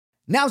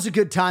Now's a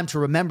good time to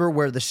remember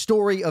where the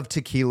story of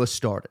tequila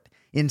started.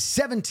 In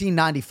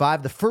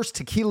 1795, the first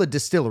tequila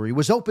distillery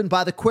was opened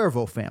by the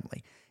Cuervo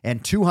family,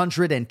 and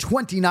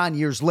 229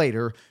 years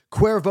later,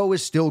 Cuervo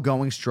is still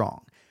going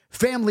strong.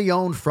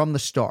 Family-owned from the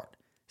start.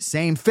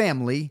 Same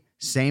family,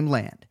 same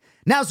land.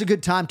 Now's a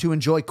good time to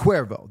enjoy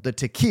Cuervo, the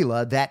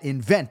tequila that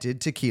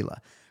invented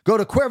tequila. Go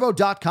to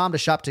Cuervo.com to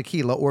shop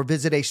tequila or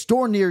visit a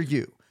store near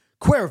you.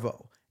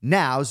 Cuervo,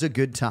 now's a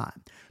good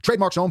time.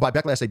 Trademarks owned by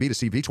Beckley SAB to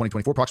CV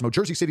 2024, Proximo,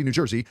 Jersey City, New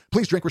Jersey.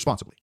 Please drink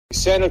responsibly.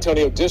 San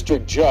Antonio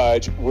district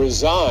judge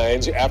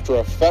resigns after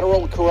a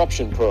federal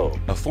corruption probe.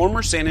 A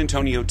former San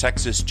Antonio,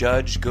 Texas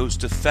judge goes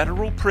to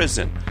federal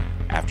prison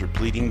after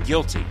pleading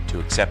guilty to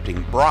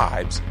accepting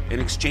bribes in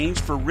exchange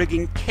for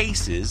rigging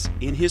cases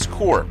in his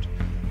court.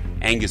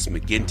 Angus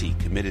McGinty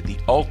committed the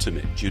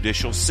ultimate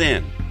judicial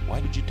sin.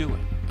 Why did you do it?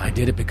 I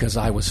did it because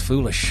I was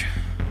foolish.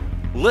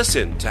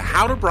 Listen to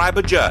How to Bribe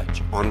a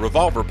Judge on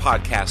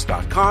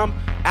RevolverPodcast.com,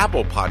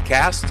 Apple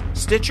Podcasts,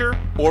 Stitcher,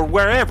 or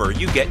wherever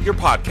you get your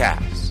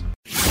podcasts.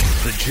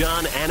 The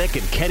John Anik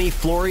and Kenny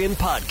Florian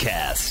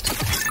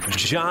podcast.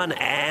 John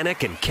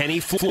Anik and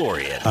Kenny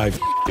Florian. I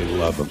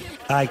love them.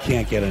 I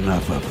can't get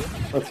enough of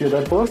them. Let's hear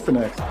that Boston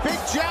next. Big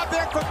jab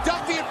there from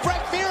Duffy, and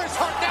Frank Mir is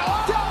hurt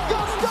now. Down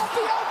goes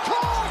Duffy, out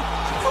cold.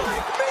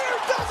 Frank Mir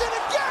does it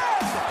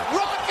again.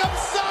 Rock'em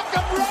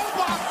sock'em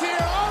robots here.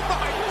 Oh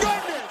my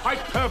goodness.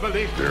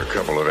 Hyperbole. There are a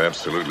couple of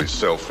absolutely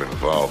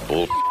self-involved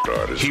bull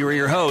artists. Here are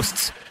your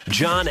hosts,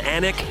 John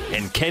Anik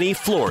and Kenny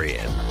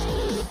Florian.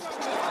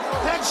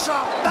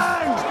 Headshot,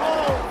 bang.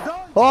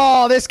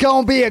 Oh, this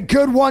gonna be a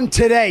good one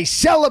today.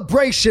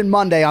 Celebration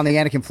Monday on the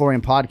Anik and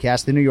Florian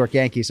podcast. The New York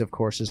Yankees, of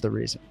course, is the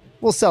reason.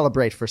 We'll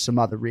celebrate for some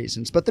other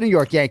reasons, but the New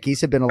York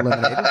Yankees have been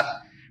eliminated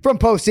from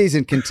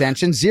postseason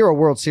contention. 0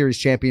 World Series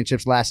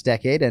championships last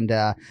decade, and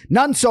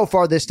none so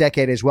far this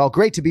decade as well.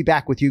 Great to be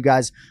back with you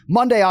guys.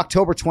 Monday,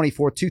 October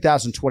 24th,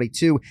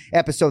 2022,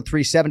 episode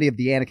 370 of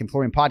the Anik and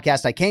Florian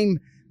podcast. I came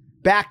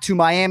back to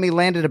Miami,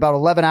 landed about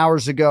 11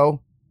 hours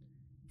ago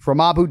from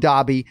Abu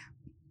Dhabi.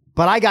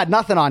 But I got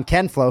nothing on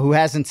Ken Flo, who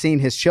hasn't seen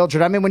his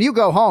children. I mean, when you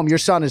go home, your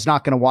son is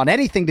not going to want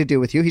anything to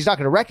do with you. He's not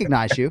going to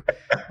recognize you.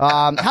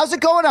 How's it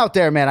going out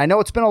there, man? I know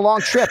it's been a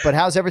long trip, but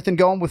how's everything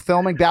going with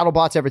filming,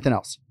 BattleBots, everything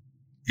else?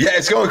 Yeah,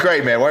 it's going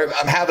great, man.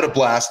 I'm having a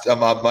blast.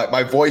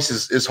 My voice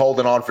is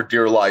holding on for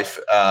dear life,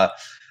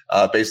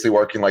 basically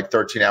working like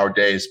 13-hour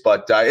days.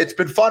 But it's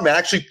been fun, man.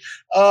 Actually,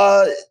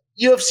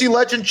 UFC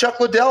legend Chuck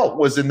Liddell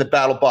was in the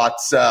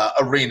BattleBots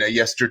arena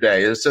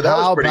yesterday. So that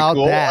was pretty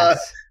cool.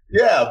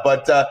 Yeah,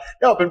 but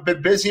no,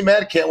 been busy,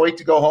 man. Can't wait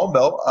to go home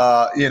though.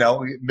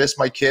 Miss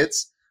my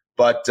kids,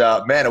 but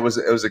man, it was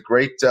a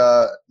great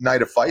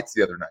night of fights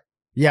the other night.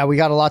 Yeah, we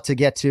got a lot to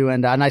get to,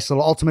 and a nice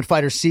little Ultimate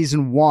Fighter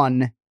Season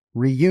 1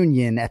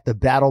 reunion at the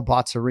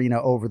BattleBots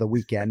Arena over the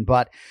weekend.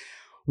 But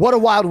what a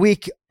wild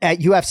week at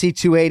UFC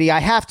 280. I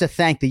have to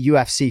thank the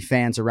UFC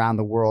fans around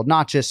the world,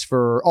 not just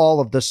for all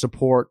of the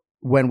support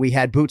when we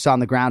had boots on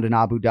the ground in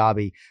Abu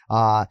Dhabi,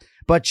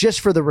 but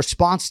just for the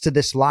response to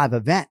this live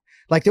event.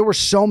 Like, there were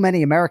so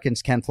many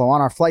Americans, Ken Flo,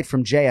 on our flight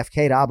from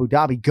JFK to Abu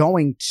Dhabi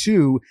going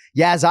to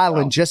Yas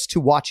Island just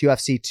to watch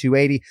UFC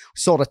 280. We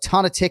sold a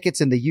ton of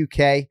tickets in the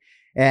UK,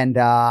 and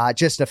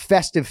just a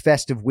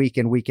festive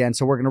weekend.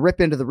 So we're going to rip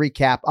into the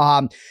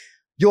recap.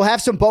 You'll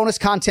have some bonus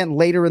content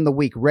later in the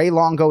week. Ray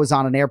Longo is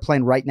on an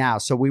airplane right now,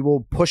 so we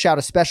will push out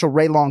a special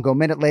Ray Longo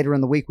minute later in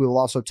the week. We will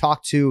also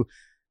talk to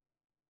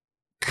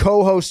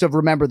co-host of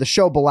Remember the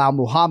Show, Bilal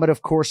Muhammad,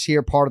 of course,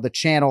 here, part of the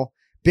channel.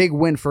 Big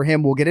win for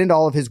him. We'll get into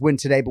all of his win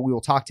today, but we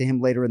will talk to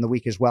him later in the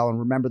week as well. And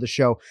Remember the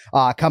Show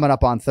coming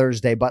up on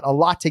Thursday. But a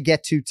lot to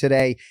get to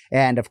today.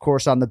 And, of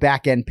course, on the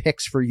back end,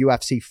 picks for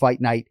UFC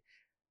Fight Night,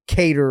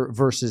 Kattar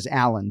versus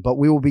Allen. But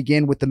we will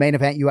begin with the main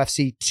event,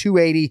 UFC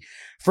 280.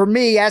 For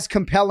me, as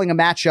compelling a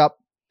matchup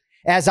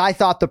as I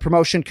thought the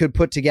promotion could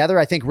put together.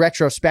 I think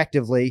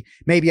retrospectively,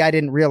 maybe I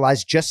didn't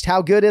realize just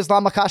how good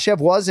Islam Makhachev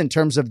was in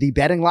terms of the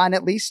betting line,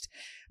 at least.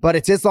 But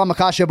it's Islam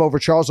Makhachev over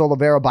Charles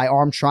Oliveira by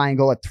arm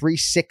triangle at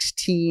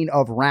 3:16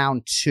 of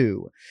round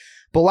 2.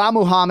 Bilal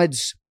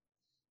Muhammad's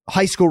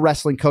high school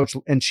wrestling coach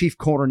and chief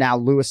corner now,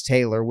 Lewis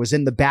Taylor, was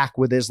in the back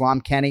with Islam,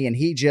 Kenny, and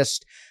he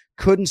just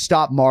couldn't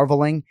stop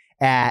marveling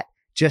at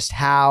just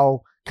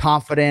how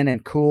confident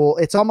and cool.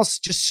 It's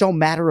almost just so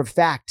matter of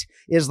fact.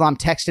 Islam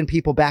texting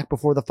people back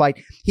before the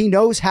fight. He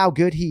knows how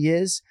good he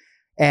is.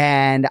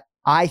 And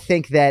I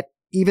think that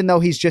even though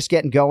he's just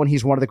getting going,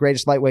 he's one of the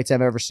greatest lightweights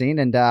I've ever seen,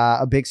 and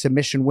a big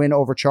submission win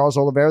over Charles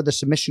Oliveira, the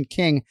submission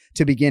king,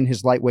 to begin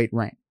his lightweight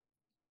reign.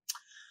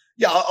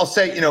 Yeah, I'll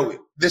say,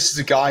 this is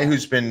a guy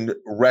who's been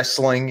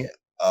wrestling,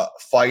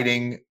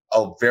 fighting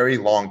a very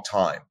long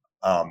time.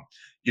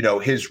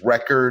 His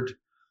record,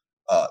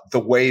 the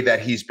way that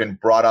he's been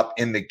brought up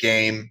in the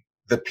game,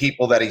 the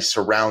people that he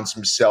surrounds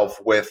himself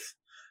with,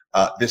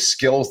 the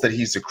skills that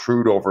he's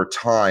accrued over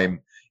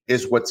time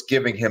is what's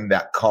giving him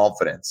that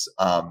confidence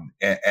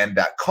and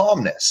that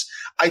calmness.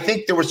 I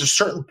think there was a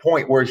certain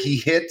point where he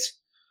hit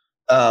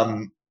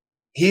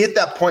he hit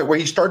that point where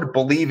he started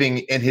believing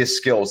in his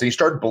skills, and he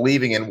started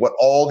believing in what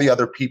all the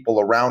other people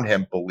around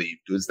him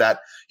believed, was that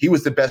he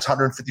was the best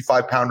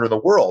 155 pounder in the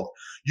world.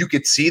 You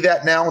could see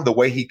that now in the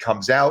way he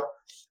comes out,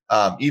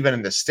 even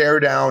in the stare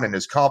down and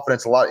his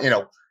confidence. A lot,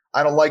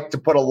 I don't like to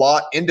put a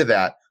lot into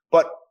that,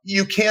 but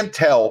you can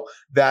tell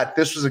that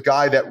this was a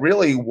guy that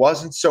really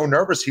wasn't so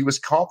nervous. He was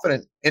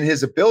confident in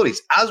his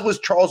abilities, as was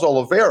Charles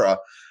Oliveira.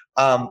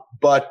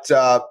 But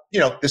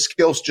the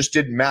skills just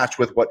didn't match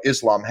with what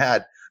Islam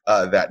had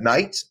that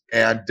night.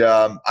 And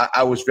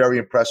I was very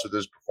impressed with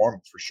his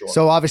performance, for sure.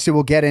 So obviously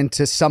we'll get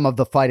into some of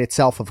the fight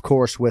itself, of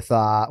course, with the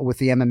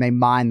MMA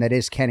mind that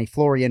is Kenny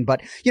Florian.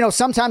 But,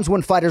 sometimes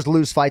when fighters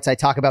lose fights, I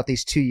talk about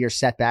these 2-year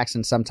setbacks,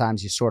 and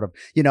sometimes you sort of,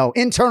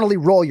 internally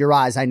roll your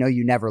eyes. I know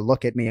you never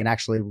look at me and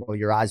actually roll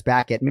your eyes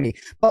back at me.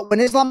 But when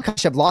Islam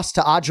Makhachev lost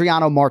to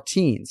Adriano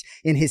Martins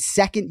in his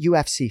second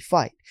UFC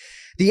fight,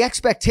 the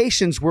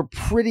expectations were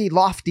pretty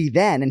lofty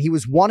then, and he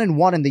was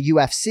 1-1 in the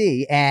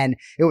UFC, and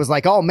it was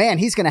like, oh man,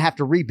 he's going to have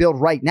to rebuild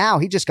right now.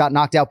 He just got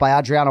knocked out by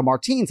Adriano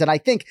Martins, and I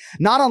think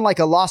not unlike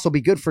a loss will be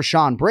good for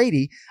Sean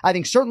Brady. I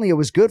think certainly it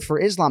was good for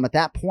Islam at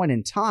that point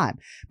in time,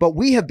 but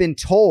we have been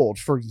told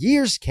for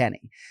years,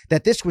 Kenny,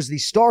 that this was the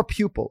star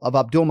pupil of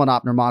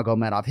Abdulmanap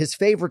Nurmagomedov, his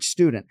favorite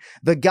student,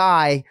 the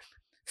guy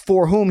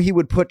for whom he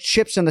would put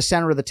chips in the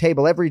center of the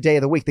table every day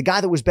of the week, the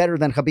guy that was better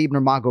than Khabib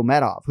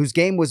Nurmagomedov, whose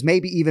game was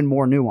maybe even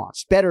more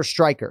nuanced, better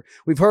striker.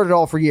 We've heard it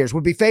all for years,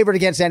 would be favored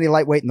against any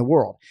lightweight in the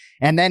world.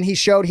 And then he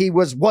showed he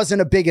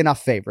wasn't a big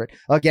enough favorite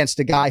against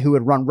a guy who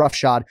had run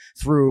roughshod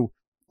through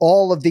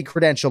all of the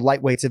credentialed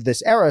lightweights of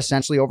this era,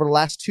 essentially over the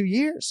last 2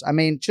 years. I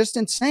mean, just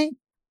insane.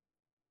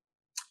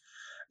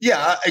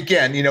 Yeah,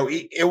 again,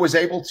 it was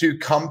able to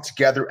come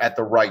together at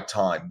the right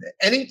time.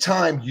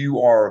 Anytime you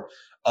are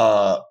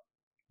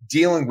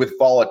dealing with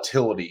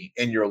volatility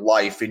in your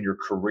life, in your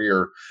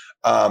career,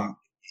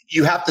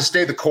 you have to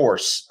stay the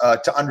course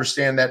to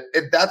understand that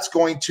that's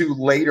going to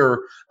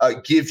later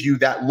give you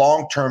that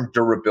long-term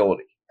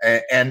durability.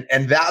 And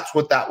that's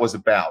what that was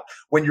about.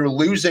 When you're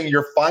losing,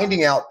 you're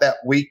finding out that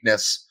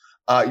weakness.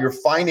 You're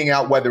finding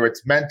out whether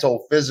it's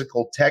mental,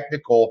 physical,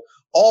 technical,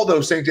 all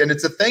those things. And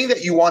it's a thing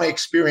that you want to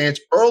experience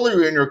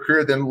earlier in your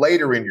career than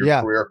later in your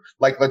career,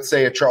 like let's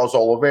say a Charles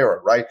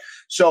Oliveira, right?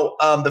 So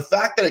the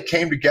fact that it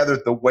came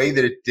together the way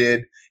that it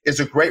did is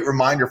a great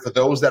reminder for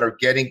those that are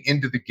getting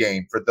into the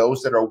game, for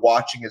those that are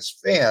watching as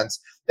fans,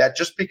 that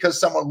just because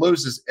someone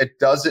loses, it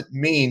doesn't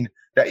mean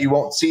that you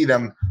won't see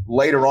them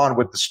later on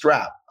with the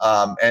strap.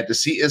 And to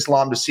see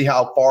Islam, to see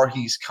how far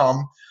he's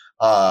come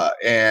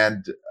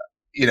and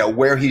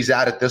where he's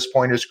at this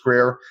point in his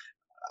career,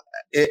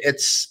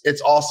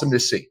 it's awesome to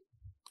see.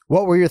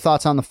 What were your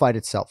thoughts on the fight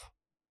itself?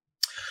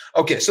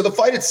 Okay, so the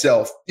fight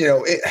itself,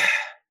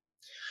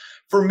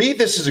 for me,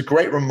 this is a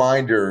great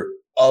reminder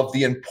of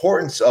the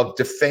importance of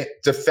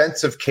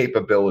defensive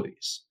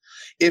capabilities.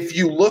 If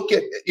you look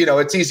at,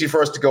 it's easy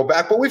for us to go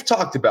back, but we've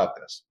talked about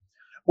this.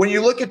 When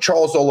you look at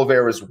Charles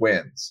Oliveira's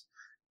wins,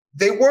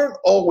 they weren't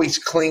always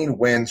clean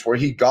wins where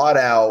he got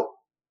out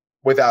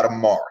without a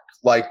mark.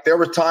 Like there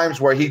were times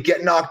where he'd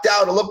get knocked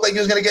out. It looked like he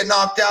was going to get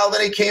knocked out.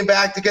 Then he came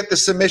back to get the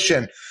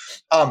submission.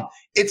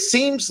 It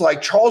seems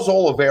like Charles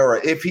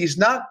Oliveira, if he's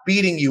not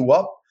beating you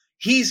up,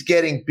 he's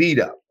getting beat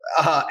up.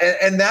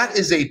 And that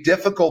is a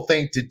difficult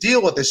thing to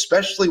deal with,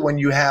 especially when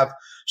you have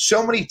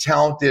so many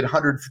talented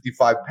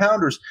 155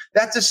 pounders.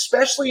 That's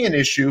especially an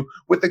issue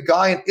with a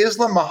guy in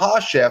Islam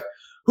Makhachev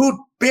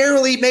who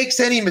barely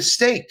makes any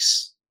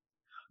mistakes.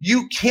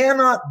 You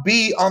cannot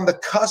be on the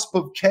cusp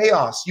of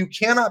chaos. You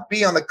cannot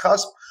be on the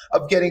cusp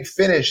of getting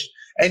finished.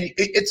 And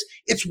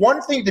it's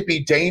one thing to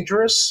be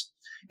dangerous,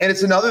 and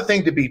it's another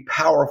thing to be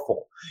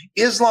powerful.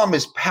 Islam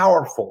is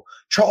powerful.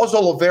 Charles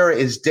Oliveira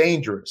is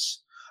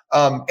dangerous.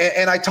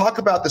 And I talk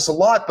about this a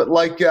lot, but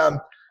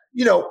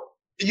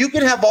you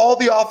can have all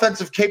the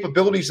offensive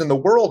capabilities in the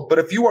world, but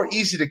if you are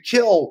easy to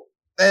kill,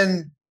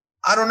 then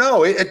I don't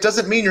know. It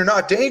doesn't mean you're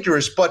not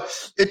dangerous, but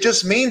it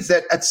just means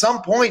that at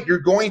some point you're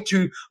going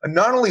to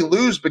not only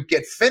lose, but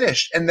get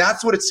finished. And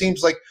that's what it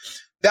seems like.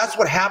 That's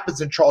what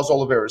happens in Charles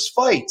Oliveira's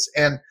fights.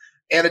 And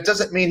it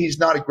doesn't mean he's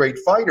not a great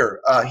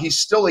fighter. He's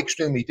still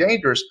extremely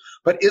dangerous,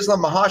 but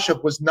Islam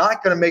Makhachev was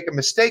not going to make a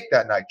mistake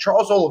that night.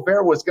 Charles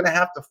Oliveira was going to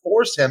have to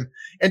force him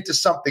into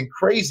something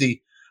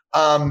crazy.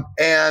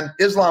 And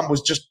Islam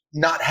was just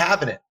not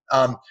having it.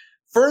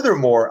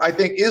 Furthermore, I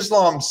think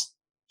Islam's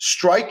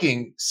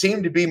striking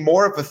seemed to be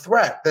more of a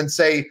threat than,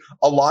 say,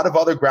 a lot of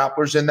other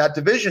grapplers in that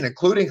division,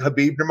 including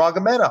Khabib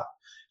Nurmagomedov.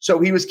 So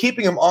he was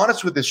keeping him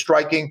honest with his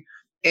striking,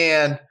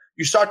 and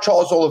you saw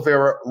Charles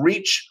Oliveira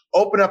reach,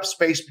 open up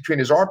space between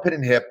his armpit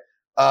and hip,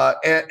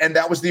 and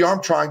that was the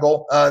arm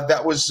triangle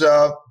that was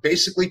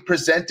basically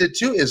presented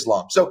to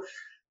Islam. So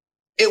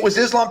it was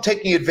Islam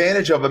taking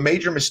advantage of a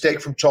major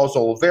mistake from Charles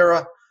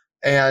Oliveira,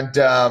 and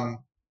I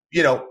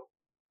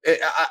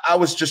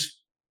was just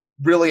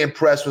really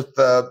impressed with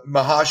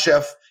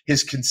Makhachev,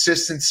 his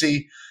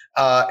consistency,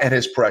 and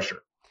his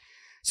pressure.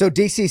 So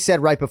DC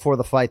said right before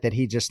the fight that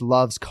he just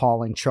loves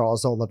calling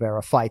Charles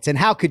Oliveira fights. And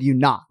how could you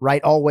not,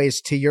 right? Always,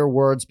 to your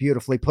words,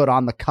 beautifully put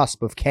on the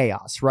cusp of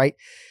chaos, right?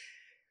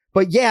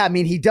 But yeah, I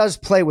mean, he does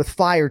play with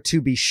fire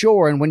to be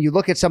sure. And when you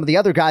look at some of the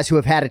other guys who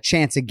have had a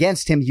chance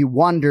against him, you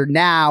wonder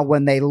now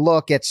when they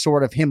look at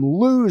sort of him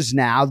lose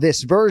now,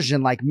 this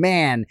version, like,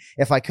 man,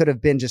 if I could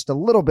have been just a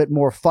little bit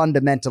more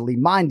fundamentally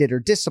minded or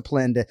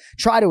disciplined to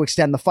try to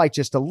extend the fight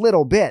just a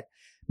little bit,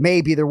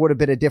 maybe there would have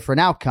been a different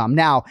outcome.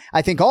 Now,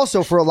 I think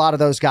also for a lot of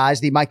those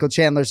guys, the Michael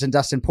Chandlers and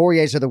Dustin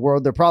Poiriers of the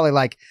world, they're probably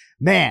like,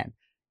 man,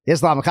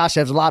 Islam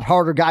Makhachev is a lot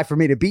harder guy for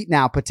me to beat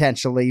now,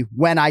 potentially,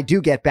 when I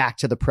do get back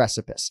to the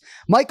precipice.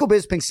 Michael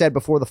Bisping said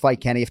before the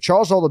fight, Kenny, if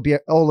Charles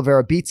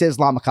Oliveira beats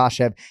Islam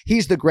Makhachev,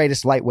 he's the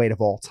greatest lightweight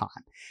of all time.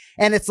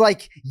 And it's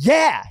like,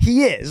 yeah,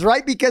 he is,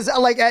 right? Because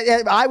like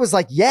I was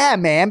like, yeah,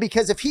 man,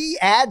 because if he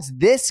adds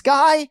this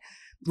guy,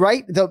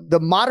 right, the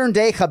modern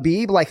day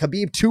Khabib, like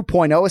Khabib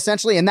 2.0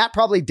 essentially, and that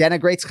probably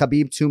denigrates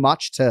Khabib too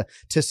much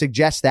to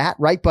suggest that,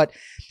 right? But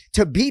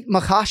to beat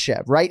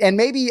Makhachev, right? And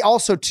maybe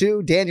also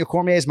too, Daniel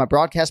Cormier is my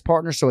broadcast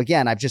partner. So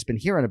again, I've just been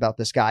hearing about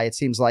this guy. It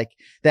seems like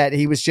that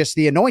he was just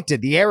the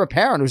anointed, the heir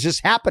apparent. It was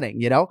just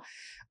happening, you know?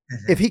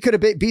 If he could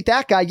have beat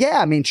that guy, yeah,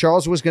 I mean,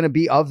 Charles was going to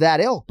be of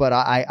that ilk, but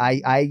I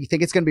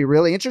think it's going to be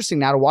really interesting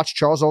now to watch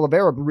Charles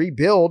Oliveira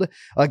rebuild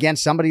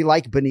against somebody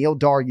like Beneil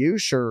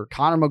Dariush or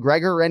Conor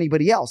McGregor or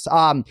anybody else.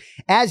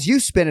 As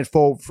you spin it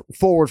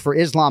forward for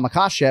Islam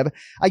Makhachev,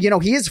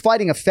 he is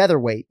fighting a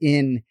featherweight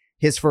in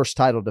his first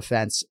title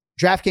defense.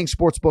 DraftKings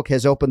Sportsbook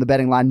has opened the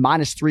betting line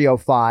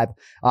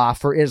 -305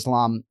 for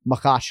Islam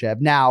Makhachev.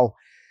 Now,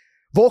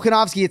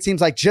 Volkanovski, it seems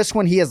like just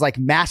when he has like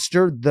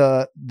mastered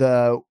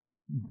the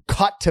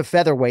cut to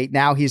featherweight,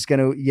 now he's going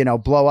to,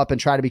 blow up and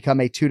try to become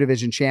a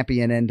 2-division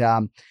champion. And,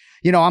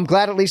 I'm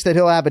glad at least that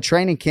he'll have a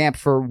training camp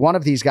for one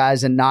of these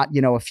guys and not,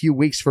 a few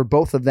weeks for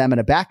both of them in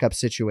a backup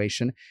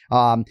situation.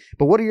 But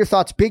what are your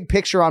thoughts, big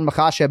picture on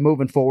Makhachev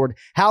moving forward?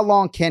 How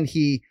long can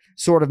he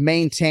sort of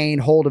maintain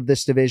hold of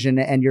this division,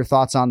 and your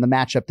thoughts on the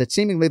matchup that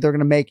seemingly they're going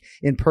to make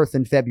in Perth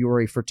in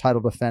February for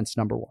title defense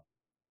number 1?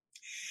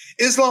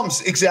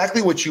 Islam's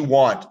exactly what you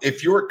want.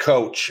 If you're a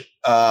coach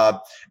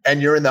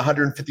and you're in the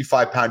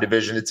 155-pound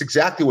division, it's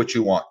exactly what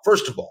you want.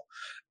 First of all,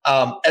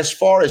 as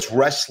far as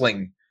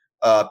wrestling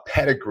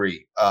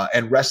pedigree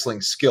and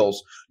wrestling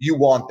skills, you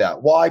want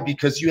that. Why?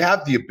 Because you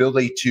have the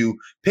ability to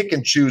pick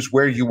and choose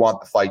where you want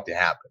the fight to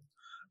happen.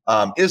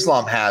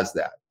 Islam has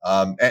that.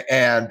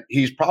 And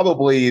he's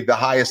probably the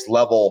highest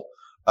level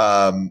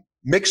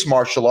mixed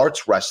martial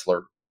arts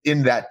wrestler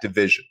in that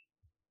division.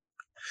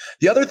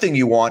 The other thing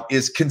you want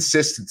is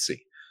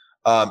consistency.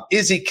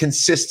 Is he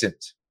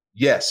consistent?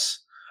 Yes.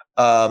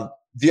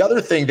 The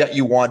other thing that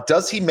you want,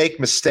 does he make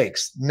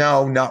mistakes?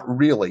 No, not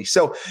really.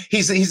 So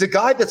he's a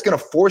guy that's going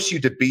to force you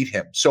to beat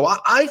him. So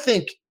I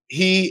think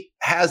he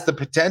has the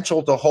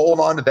potential to hold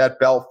on to that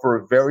belt for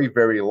a very,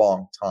 very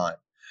long time.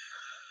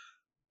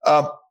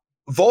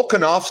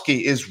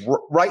 Volkanovski is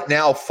right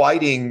now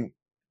fighting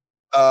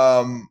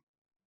in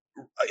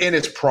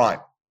his prime.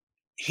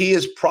 He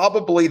is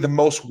probably the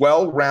most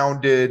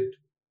well-rounded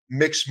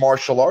mixed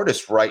martial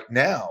artist right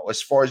now,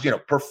 as far as,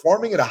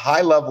 performing at a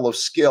high level of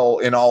skill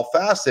in all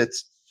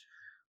facets.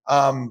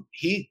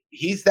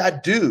 He's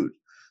that dude.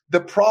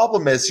 The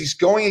problem is he's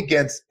going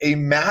against a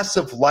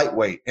massive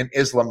lightweight in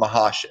Islam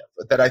Makhachev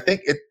that I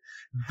think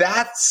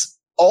that's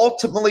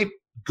ultimately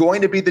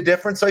going to be the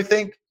difference, I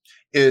think,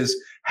 is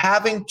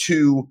having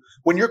to,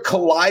 when you're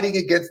colliding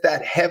against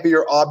that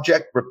heavier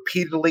object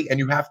repeatedly and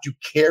you have to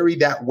carry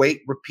that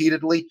weight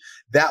repeatedly,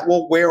 that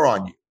will wear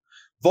on you.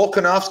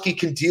 Volkanovski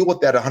can deal with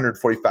that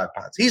 145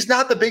 pounds. He's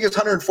not the biggest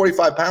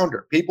 145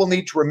 pounder. People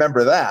need to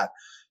remember that.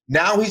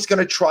 Now he's going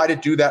to try to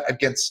do that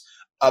against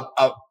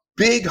a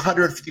big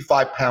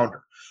 155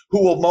 pounder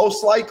who will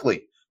most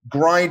likely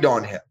grind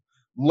on him,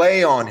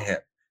 lay on him,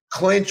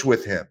 clinch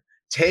with him,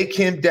 take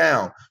him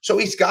down. So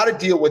he's got to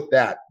deal with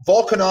that.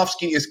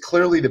 Volkanovski is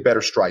clearly the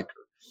better striker.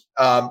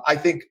 I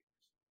think,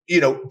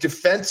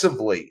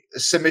 defensively,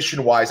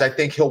 submission-wise, I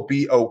think he'll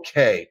be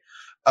okay.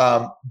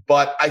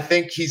 But I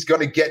think he's going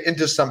to get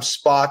into some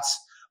spots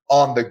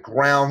on the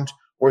ground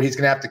where he's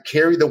going to have to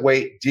carry the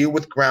weight, deal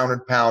with ground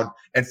and pound,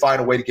 and find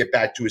a way to get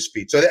back to his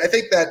feet. So I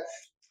think that,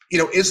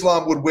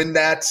 Islam would win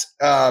that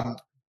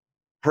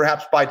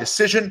perhaps by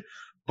decision.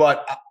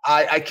 But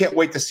I can't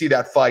wait to see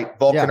that fight.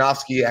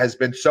 Volkanovski has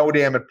been so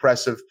damn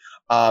impressive.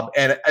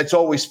 And it's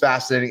always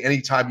fascinating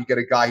anytime you get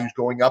a guy who's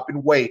going up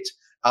in weight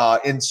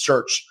in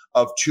search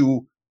of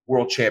 2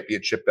 world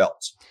championship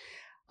belts.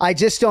 I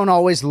just don't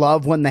always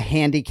love when the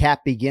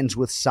handicap begins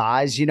with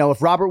size.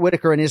 If Robert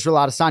Whittaker and Israel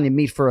Adesanya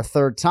meet for a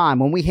third time,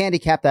 when we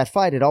handicap that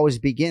fight, it always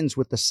begins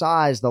with the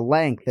size, the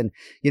length. And,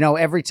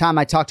 every time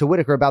I talk to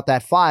Whittaker about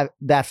that fight,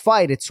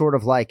 it's sort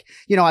of like,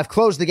 I've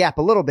closed the gap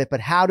a little bit, but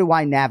how do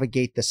I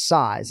navigate the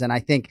size? And I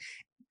think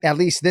at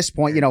least this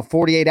point,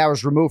 48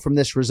 hours removed from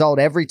this result,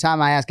 every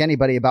time I ask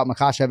anybody about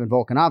Makhachev and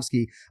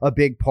Volkanovski, a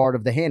big part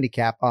of the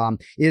handicap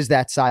is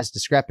that size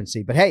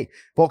discrepancy. But hey,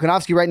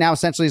 Volkanovski right now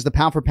essentially is the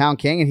pound for pound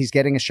king, and he's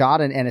getting a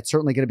shot, and it's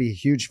certainly going to be a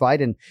huge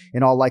fight, and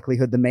in all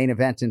likelihood, the main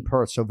event in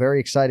Perth. So very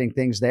exciting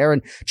things there.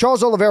 And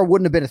Charles Oliveira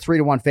wouldn't have been a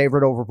 3-1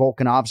 favorite over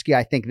Volkanovski.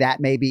 I think that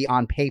maybe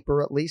on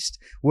paper, at least,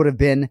 would have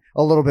been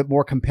a little bit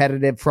more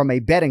competitive from a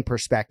betting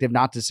perspective,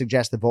 not to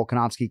suggest that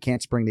Volkanovski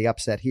can't spring the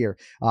upset here.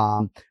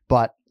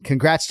 But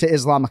congrats to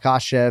Islam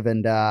Makhachev,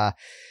 and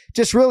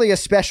just really a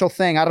special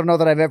thing. I don't know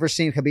that I've ever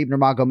seen Khabib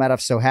Nurmagomedov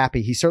so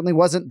happy. He certainly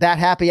wasn't that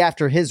happy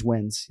after his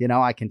wins.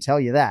 I can tell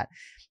you that.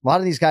 A lot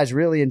of these guys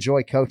really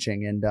enjoy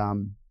coaching,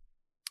 and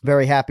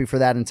very happy for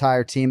that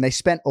entire team. They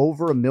spent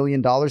over $1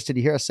 million. Did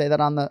you hear us say that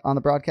on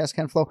the broadcast,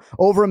 Ken Flo?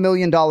 Over $1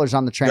 million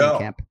on the training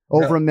camp.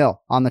 Over $1 million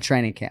on the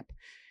training camp.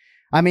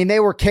 I mean, they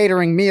were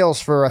catering meals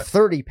for a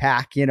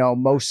 30-pack,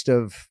 most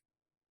of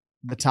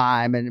the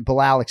time, and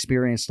Bilal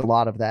experienced a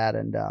lot of that.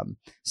 And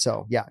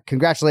so, yeah,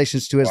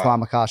 congratulations to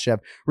Islam Makhachev.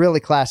 Really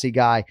classy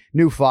guy,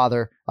 new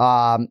father.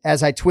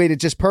 As I tweeted,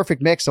 just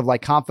perfect mix of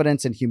like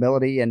confidence and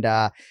humility. And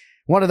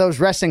one of those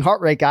resting heart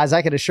rate guys,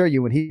 I can assure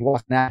you, when he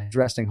walks out, his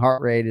resting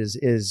heart rate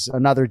is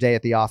another day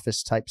at the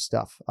office type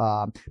stuff.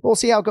 But we'll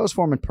see how it goes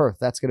for him in Perth.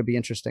 That's going to be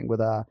interesting with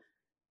a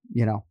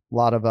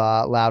lot of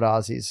loud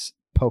Aussies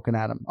poking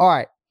at him. All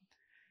right.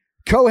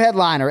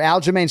 Co-headliner,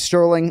 Aljamain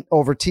Sterling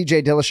over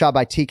TJ Dillashaw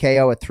by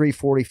TKO at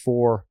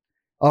 3:44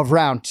 of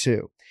round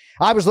 2.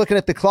 I was looking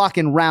at the clock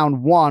in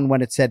round 1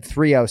 when it said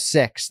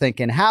 3:06,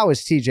 thinking, how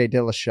is TJ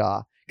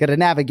Dillashaw going to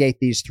navigate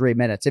these 3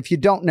 minutes? If you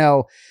don't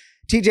know,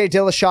 TJ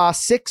Dillashaw,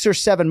 6 or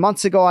 7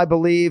 months ago, I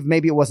believe,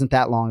 maybe it wasn't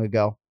that long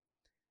ago,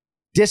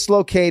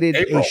 dislocated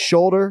a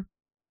shoulder,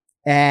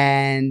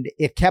 and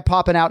it kept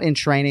popping out in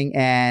training.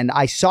 And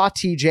I saw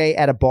TJ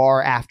at a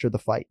bar after the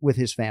fight with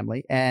his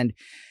family, and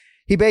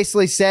he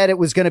basically said it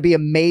was going to be a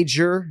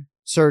major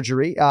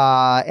surgery,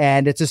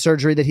 and it's a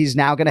surgery that he's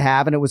now going to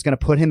have, and it was going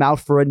to put him out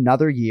for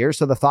another year.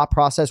 So the thought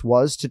process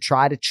was to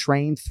try to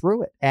train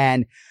through it.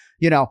 And,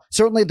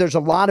 certainly there's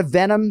a lot of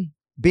venom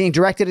being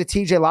directed at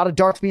TJ, a lot of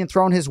darts being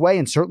thrown his way,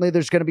 and certainly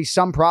there's going to be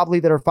some probably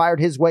that are fired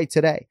his way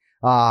today.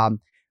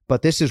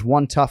 But this is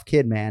one tough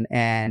kid, man.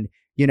 And,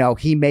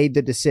 he made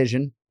the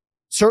decision.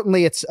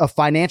 Certainly it's a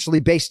financially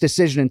based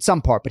decision in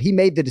some part, but he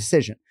made the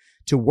decision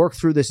to work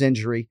through this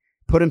injury,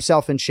 put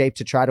himself in shape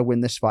to try to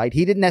win this fight.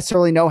 He didn't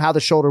necessarily know how the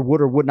shoulder would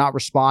or would not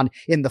respond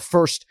in the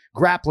first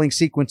grappling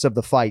sequence of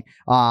the fight.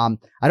 I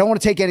don't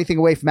want to take anything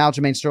away from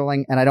Aljamain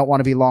Sterling, and I don't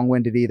want to be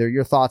long-winded either.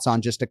 Your thoughts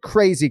on just a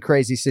crazy,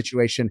 crazy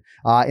situation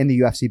in the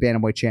UFC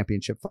Bantamweight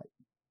Championship fight?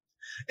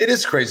 It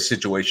is a crazy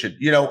situation.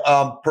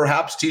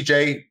 Perhaps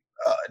TJ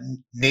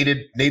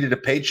needed a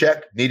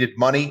paycheck, needed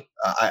money.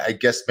 I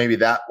guess maybe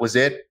that was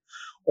it.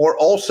 Or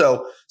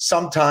also,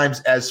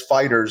 sometimes as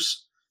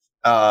fighters,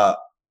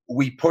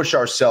 we push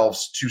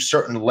ourselves to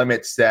certain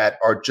limits that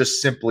are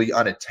just simply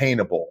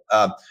unattainable.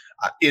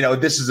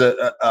 This is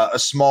a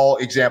small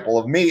example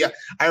of me.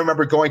 I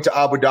remember going to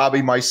Abu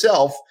Dhabi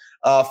myself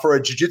for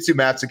a jiu-jitsu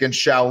match against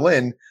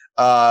Shaolin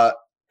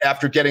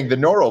after getting the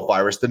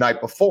norovirus the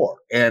night before.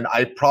 And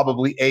I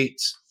probably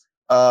ate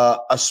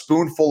a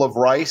spoonful of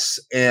rice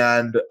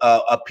and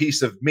a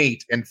piece of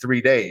meat in 3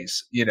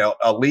 days,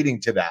 leading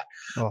to that.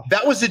 Oh.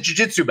 That was a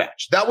jiu-jitsu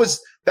match. That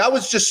was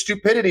just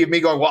stupidity of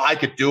me going, well, I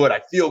could do it.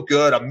 I feel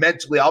good.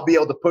 I'll be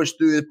able to push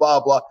through this,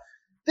 blah, blah.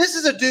 This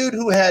is a dude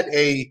who had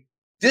a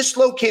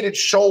dislocated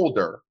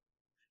shoulder.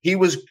 He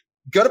was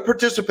going to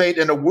participate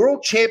in a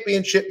world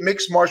championship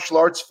mixed martial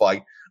arts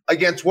fight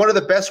against one of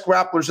the best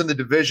grapplers in the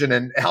division,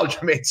 in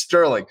Aljamain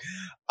Sterling.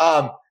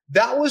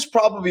 That was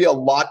probably a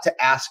lot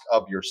to ask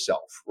of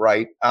yourself,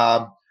 right?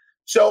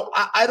 So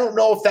I don't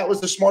know if that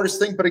was the smartest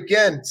thing, but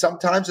again,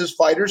 sometimes as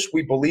fighters,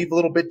 we believe a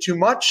little bit too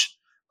much.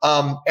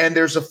 And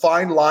there's a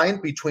fine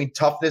line between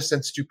toughness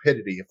and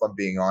stupidity, if I'm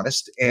being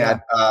honest. And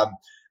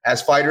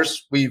as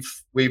fighters,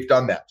 we've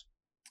done that.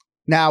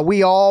 Now,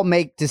 we all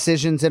make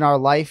decisions in our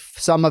life,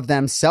 some of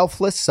them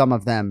selfless, some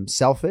of them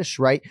selfish,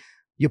 right?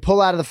 You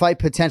pull out of the fight,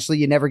 potentially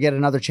you never get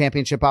another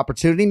championship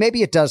opportunity.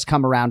 Maybe it does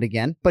come around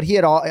again, but he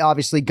had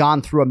obviously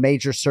gone through a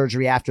major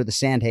surgery after the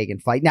Sandhagen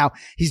fight. Now,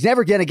 he's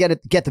never going to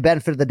get the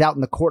benefit of the doubt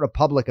in the court of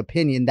public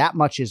opinion. That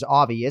much is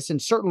obvious.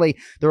 And certainly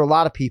there are a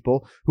lot of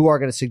people who are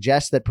going to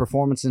suggest that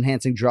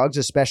performance-enhancing drugs,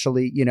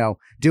 especially,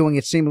 doing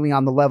it seemingly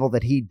on the level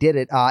that he did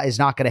it, is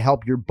not going to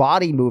help your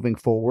body moving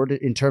forward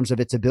in terms of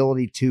its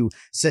ability to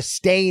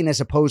sustain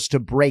as opposed to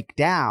break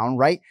down,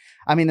 right?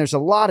 I mean, there's a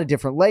lot of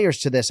different layers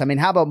to this. I mean,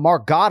 how about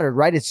Mark Goddard,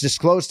 right? It's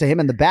disclosed to him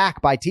in the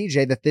back by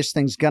TJ that this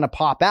thing's going to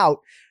pop out.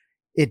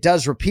 It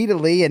does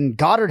repeatedly, and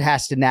Goddard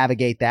has to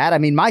navigate that. I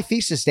mean, my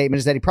thesis statement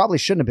is that he probably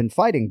shouldn't have been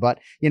fighting, but,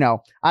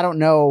 I don't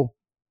know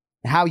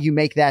how you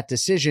make that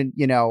decision,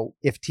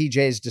 if TJ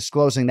is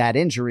disclosing that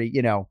injury,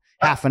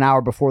 half an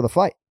hour before the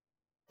fight.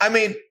 I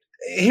mean,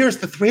 here's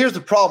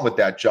the problem with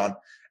that, John.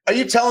 Are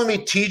you telling me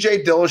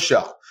TJ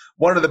Dillashaw,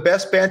 one of the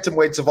best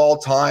bantamweights of all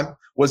time,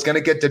 was going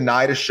to get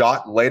denied a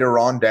shot later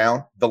on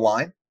down the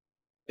line?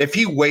 If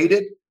he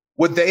waited,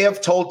 would they have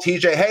told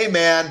TJ, hey,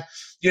 man,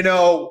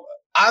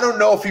 I don't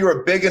know if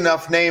you're a big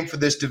enough name for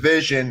this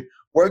division.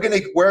 We're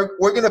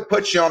gonna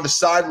put you on the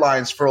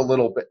sidelines for a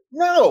little bit.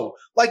 No,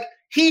 like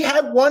he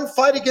had one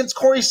fight against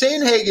Corey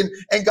Sandhagen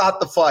and got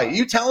the fight.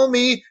 You telling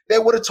me they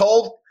would have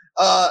told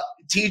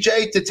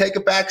TJ to take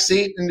a back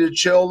seat and to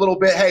chill a little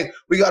bit? Hey,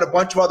 we got a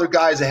bunch of other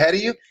guys ahead of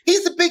you.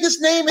 He's the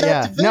biggest name in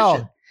that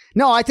division.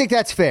 No, I think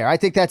that's fair. I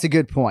think that's a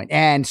good point.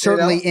 And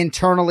certainly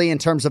internally, in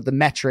terms of the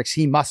metrics,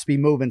 he must be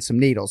moving some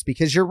needles,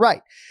 because you're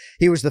right.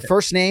 He was the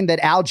first name that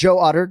Aljo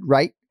uttered,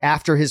 right,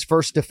 after his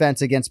first defense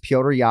against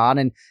Petr Yan.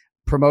 And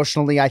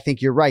promotionally, I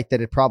think you're right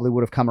that it probably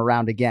would have come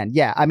around again.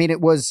 Yeah, I mean,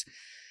 it was,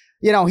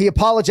 he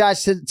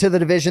apologized to the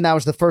division. That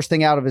was the first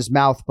thing out of his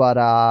mouth. But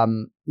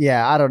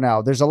yeah, I don't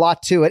know. There's a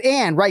lot to it.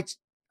 And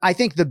I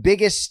think the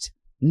biggest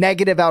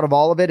negative out of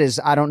all of it is,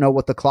 I don't know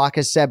what the clock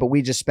has said, but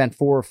we just spent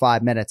 4 or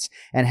 5 minutes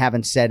and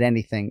haven't said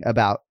anything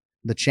about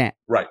the champ.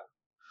 Right.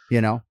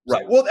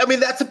 Right. Well, I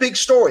mean, that's a big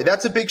story.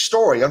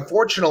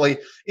 Unfortunately,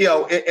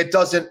 it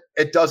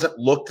doesn't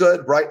look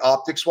good, right,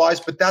 optics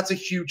wise, but that's a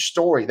huge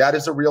story. That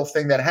is a real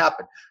thing that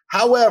happened.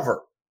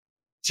 However,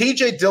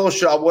 TJ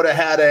Dillashaw would have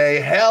had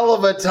a hell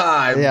of a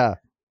time. Yeah.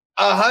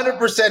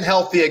 100%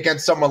 healthy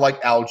against someone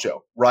like Aljo,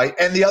 right?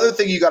 And the other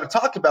thing you got to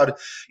talk about,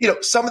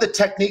 some of the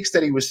techniques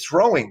that he was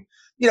throwing.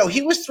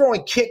 He was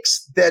throwing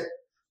kicks that,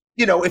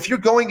 if you're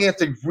going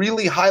against a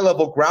really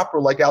high-level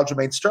grappler like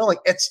Aljamain Sterling,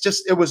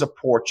 it was a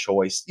poor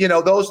choice.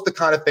 Those are the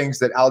kind of things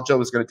that Aljo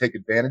is going to take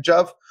advantage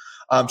of.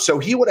 So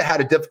he would have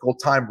had a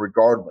difficult time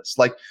regardless.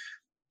 Like,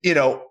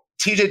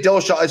 TJ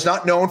Dillashaw is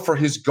not known for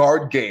his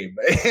guard game.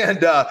 And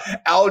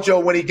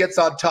Aljo, when he gets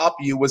on top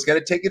of you, was going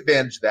to take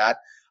advantage of that.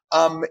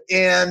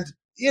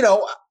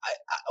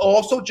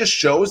 Also just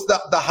shows the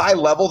high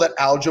level that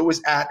Aljo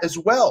is at as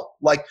well.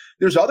 Like,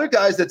 there's other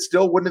guys that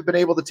still wouldn't have been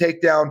able to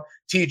take down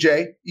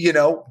TJ,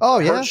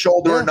 hurt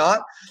shoulder or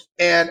not.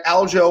 And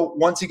Aljo,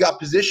 once he got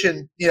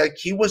positioned,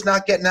 he was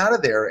not getting out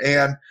of there.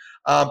 And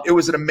it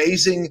was an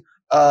amazing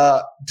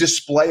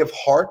display of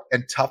heart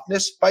and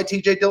toughness by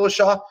TJ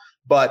Dillashaw.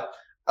 But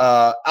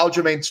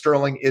Aljamain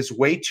Sterling is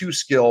way too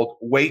skilled,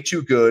 way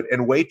too good,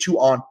 and way too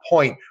on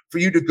point for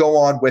you to go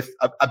on with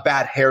a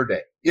bad hair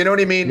day. You know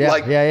what I mean?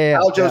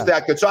 Aljo's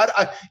that good. So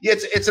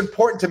it's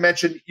important to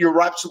mention.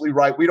 You're absolutely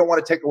right. We don't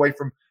want to take away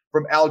from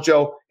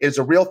Aljo. It's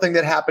a real thing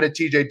that happened at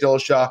TJ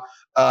Dillashaw.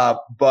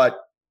 But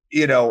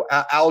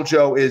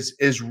Aljo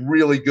is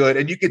really good,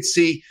 and you could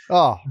see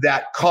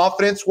that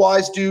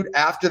confidence-wise, dude.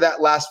 After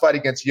that last fight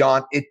against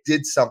Yan, it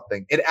did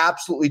something. It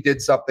absolutely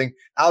did something.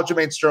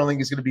 Aljamain Sterling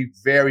is going to be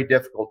very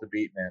difficult to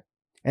beat, man.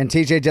 And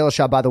TJ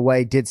Dillashaw, by the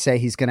way, did say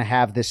he's going to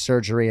have this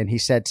surgery, and he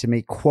said to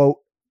me, quote,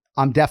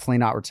 "I'm definitely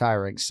not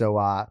retiring."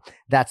 So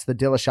that's the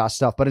Dillashaw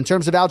stuff. But in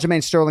terms of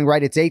Aljamain Sterling,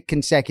 right, it's 8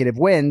 consecutive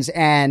wins,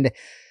 and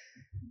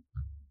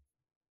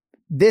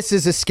this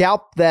is a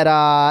scalp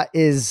that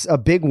is a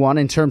big one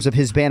in terms of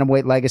his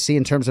bantamweight legacy,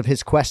 in terms of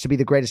his quest to be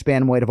the greatest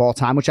bantamweight of all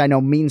time, which I know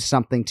means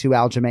something to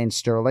Aljamain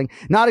Sterling.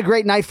 Not a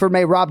great night for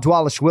Merab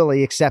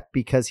Dvalishvili, except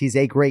because he's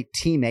a great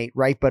teammate,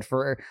 right? But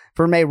for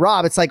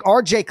Merab, it's like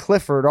RJ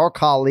Clifford, our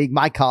colleague,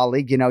 my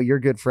colleague, your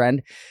good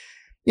friend,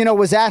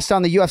 was asked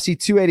on the UFC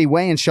 280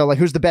 weigh-in show, like,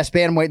 who's the best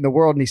bantamweight in the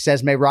world? And he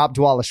says Merab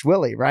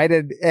Dvalishvili, right?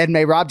 And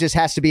Merab just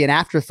has to be an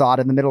afterthought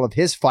in the middle of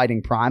his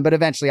fighting prime. But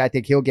eventually I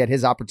think he'll get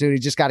his opportunity.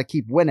 Just got to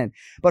keep winning.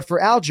 But for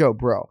Aljo,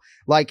 bro,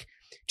 like,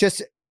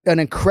 just an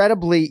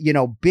incredibly,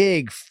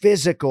 big,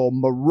 physical,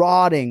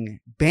 marauding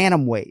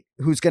bantamweight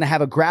who's going to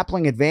have a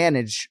grappling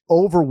advantage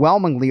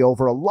overwhelmingly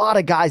over a lot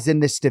of guys in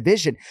this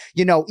division.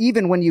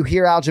 Even when you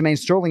hear Aljamain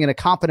Sterling in a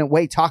confident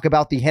way talk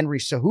about the Henry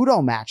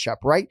Cejudo matchup,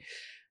 right?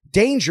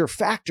 Danger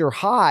factor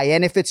high.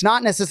 And if it's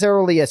not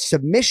necessarily a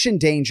submission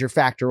danger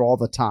factor all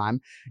the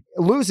time,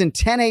 losing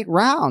 10-8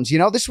 rounds,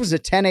 this was a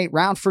 10-8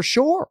 round for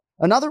sure.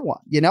 Another one,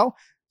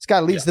 this guy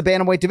leads the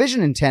bantamweight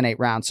division in 10-8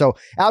 rounds. So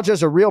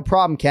Aljo's a real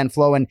problem, Ken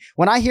Flo. And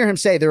when I hear him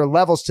say there are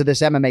levels to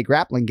this MMA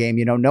grappling game,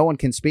 no one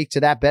can speak to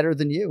that better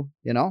than you.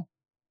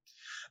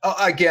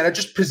 Again,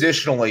 just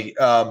positionally,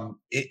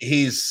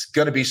 he's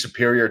going to be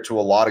superior to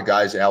a lot of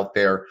guys out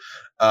there.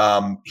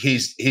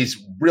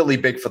 He's really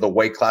big for the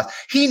weight class.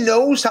 He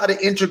knows how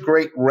to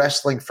integrate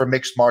wrestling for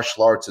mixed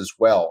martial arts as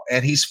well.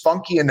 And he's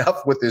funky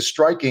enough with his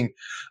striking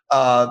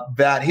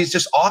that he's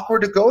just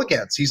awkward to go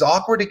against. He's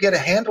awkward to get a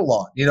handle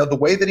on, the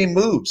way that he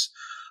moves.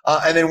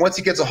 And then once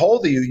he gets a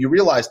hold of you, you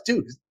realize,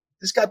 dude,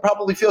 this guy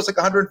probably feels like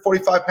a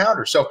 145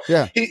 pounder. So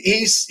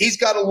he's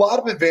got a lot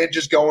of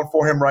advantages going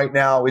for him right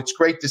now. It's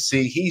great to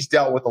see. He's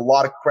dealt with a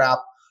lot of crap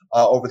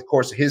over the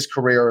course of his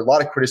career, a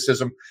lot of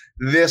criticism.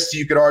 This,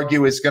 you could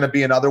argue, is going to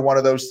be another one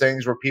of those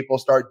things where people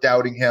start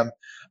doubting him.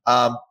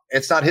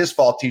 It's not his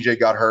fault TJ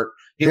got hurt.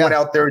 He went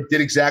out there and did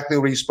exactly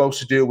what he's supposed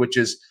to do, which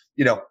is,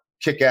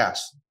 kick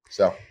ass.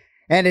 So,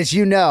 and as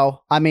you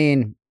know,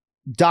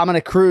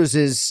 Dominic Cruz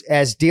is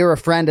as dear a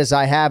friend as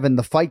I have in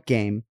the fight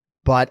game.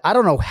 But I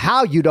don't know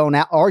how you don't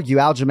argue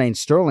Aljamain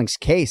Sterling's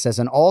case as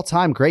an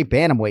all-time great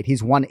bantamweight.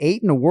 He's won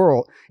 8 in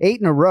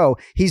a row.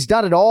 He's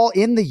done it all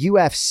in the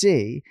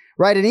UFC,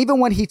 right? And even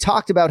when he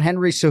talked about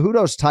Henry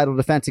Cejudo's title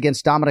defense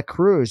against Dominic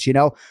Cruz,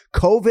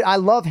 COVID, I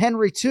love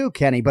Henry too,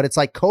 Kenny, but it's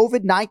like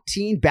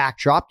COVID-19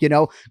 backdrop,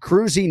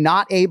 Cruzy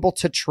not able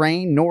to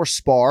train nor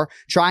spar,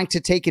 trying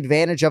to take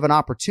advantage of an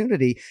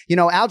opportunity.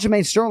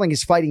 Aljamain Sterling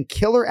is fighting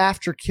killer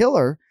after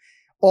killer,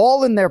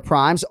 all in their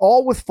primes,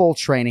 all with full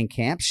training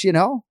camps,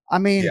 I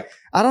mean, yeah.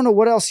 I don't know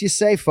what else you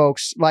say,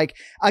 folks. Like,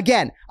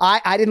 again,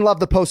 I didn't love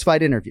the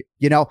post-fight interview,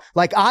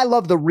 I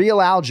love the real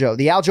Aljo,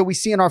 the Aljo we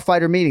see in our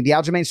fighter meeting, the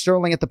Aljamain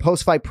Sterling at the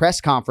post-fight press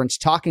conference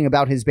talking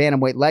about his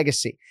bantamweight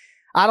legacy.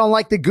 I don't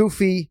like the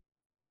goofy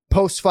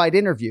post-fight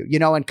interview,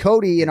 and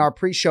Cody in our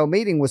pre-show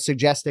meeting was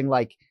suggesting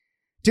like,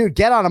 dude,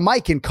 get on a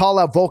mic and call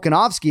out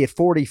Volkanovski at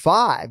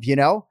 45,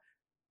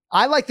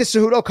 I like the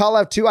Cejudo call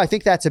out too. I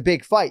think that's a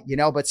big fight,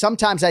 but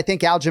sometimes I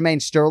think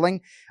Aljamain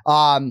Sterling,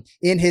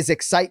 in his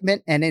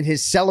excitement and in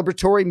his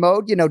celebratory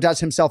mode,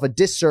 does himself a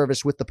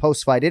disservice with the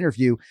post-fight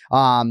interview,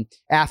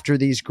 after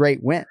these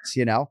great wins,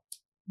 Yeah,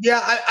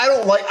 I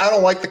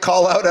don't like the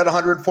call out at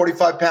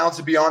 145 pounds,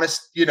 to be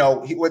honest.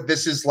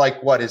 This is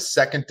his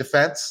second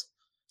defense.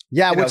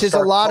 Yeah, which is a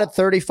lot at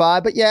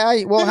 35, but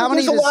yeah, well, how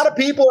many? There's a lot of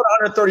people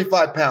at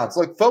 135 pounds.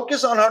 Like,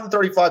 focus on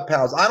 135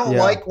 pounds. I don't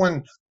like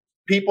when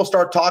people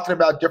start talking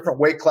about different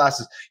weight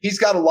classes. He's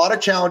got a lot of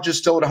challenges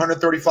still at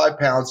 135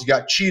 pounds. You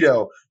got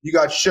Cheeto, you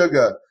got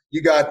Sugar,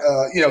 you got,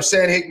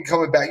 Sanhagen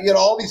coming back. You got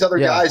all these other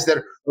guys that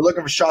are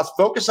looking for shots.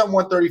 Focus on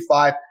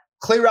 135,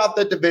 clear out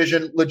the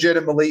division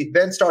legitimately,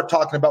 then start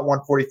talking about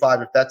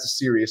 145 if that's a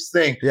serious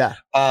thing. Yeah.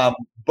 I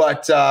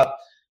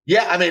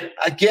mean,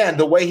 again,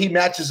 the way he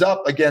matches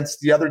up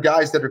against the other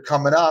guys that are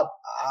coming up,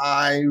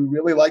 I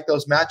really like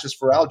those matches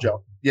for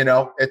Aljo.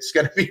 It's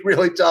going to be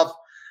really tough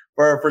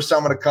for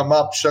someone to come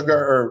up, Sugar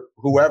or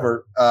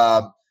whoever.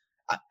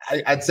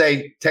 I'd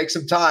say take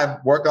some time,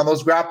 work on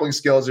those grappling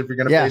skills if you're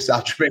going to face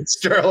Aljamain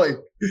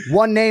Sterling.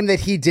 One name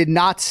that he did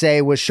not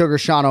say was Sugar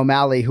Sean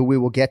O'Malley, who we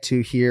will get to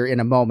here in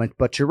a moment.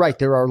 But you're right,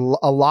 there are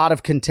a lot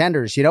of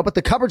contenders, but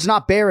the cupboard's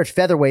not bare at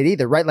featherweight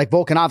either, right? Like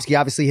Volkanovski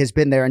obviously has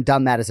been there and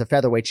done that as a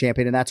featherweight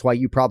champion, and that's why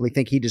you probably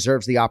think he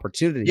deserves the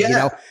opportunity,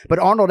 But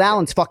Arnold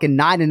Allen's fucking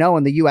 9-0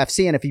 in the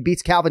UFC, and if he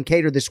beats Calvin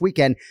Kattar this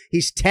weekend,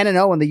 he's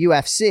 10-0 in the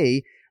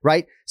UFC.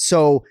 Right.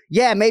 So,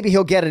 yeah, maybe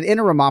he'll get an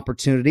interim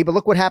opportunity, but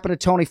look what happened to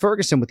Tony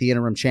Ferguson with the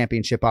interim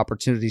championship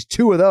opportunities.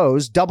 2 of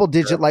those,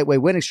 double-digit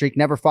lightweight winning streak,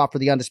 never fought for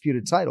the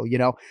undisputed title,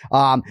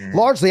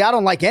 Largely, I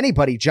don't like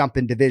anybody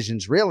jumping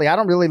divisions, really. I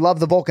don't really love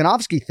the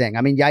Volkanovski thing.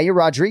 I mean, Yair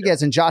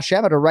Rodriguez and Josh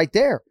Emmett are right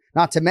there,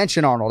 not to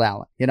mention Arnold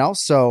Allen,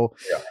 So,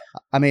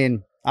 I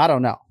mean, I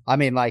don't know.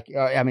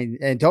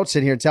 And don't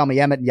sit here and tell me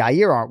Emmett and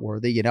Yair aren't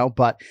worthy,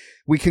 but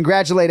we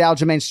congratulate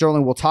Aljamain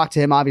Sterling. We'll talk to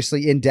him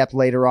obviously in depth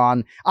later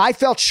on. I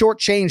felt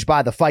shortchanged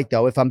by the fight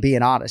though, if I'm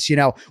being honest.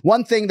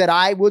 One thing that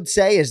I would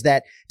say is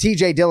that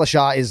TJ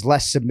Dillashaw is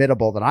less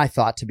submittable than I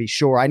thought, to be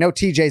sure. I know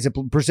TJ's a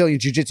Brazilian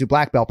Jiu-Jitsu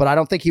black belt, but I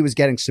don't think he was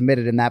getting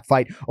submitted in that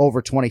fight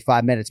over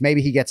 25 minutes.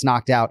 Maybe he gets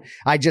knocked out.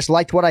 I just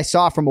liked what I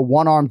saw from a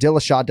one-arm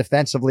Dillashaw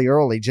defensively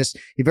early. Just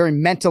he very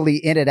mentally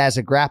in it as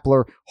a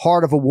grappler,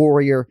 heart of a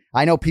warrior.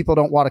 I know people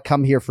don't want to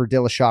come here for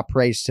Dillashaw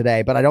praise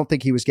today, but I don't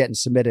think he was getting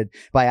submitted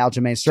by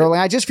Aljamain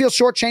Sterling. I just feel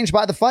shortchanged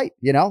by the fight,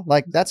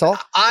 that's all.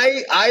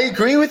 I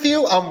agree with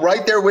you. I'm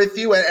right there with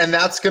you. And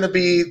that's going to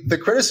be the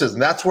criticism.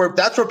 That's where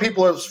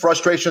people's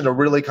frustrations are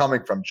really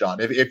coming from, John,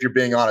 if you're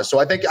being honest. So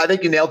I think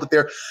you nailed it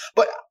there.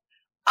 But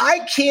I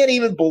can't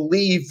even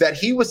believe that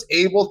he was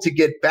able to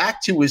get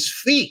back to his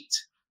feet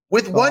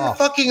with one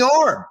fucking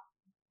arm.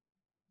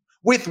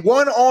 With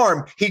one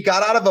arm, he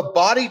got out of a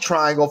body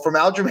triangle from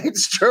Aljamain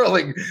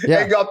Sterling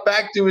and got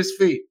back to his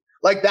feet.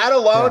 Like, that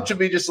alone should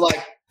be just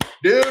like,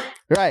 dude.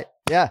 Right.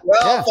 Yeah.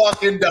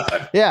 Fucking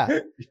done. Yeah.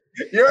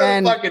 You're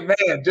a fucking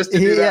man just to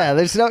do that.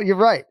 Yeah, you're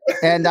right.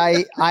 And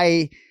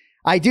I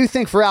do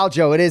think for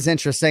Aljo, it is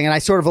interesting. And I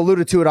sort of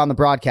alluded to it on the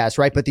broadcast,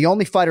 right? But the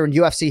only fighter in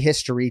UFC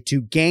history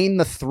to gain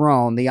the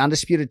throne, the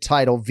undisputed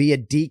title via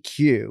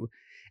DQ,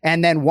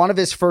 and then one of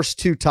his first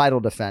 2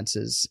 title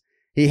defenses,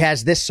 he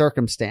has this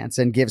circumstance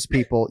and gives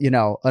people,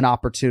 an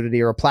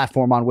opportunity or a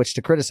platform on which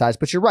to criticize.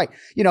 But you're right.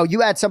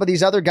 You add some of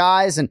these other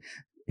guys and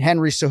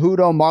Henry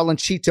Cejudo, Marlon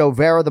Chito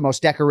Vera, the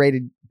most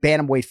decorated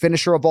bantamweight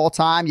finisher of all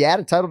time. You add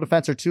a title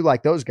defense or 2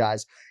 like those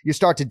guys, you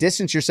start to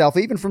distance yourself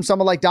even from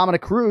someone like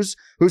Dominic Cruz,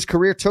 whose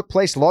career took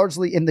place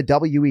largely in the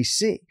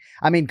WEC.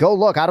 I mean, go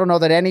look. I don't know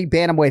that any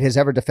bantamweight has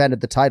ever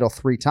defended the title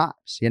 3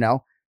 times,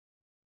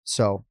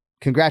 So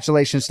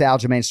congratulations to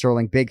Aljamain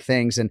Sterling. Big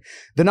things. And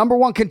the number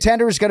 1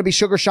 contender is going to be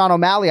Sugar Sean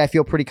O'Malley. I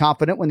feel pretty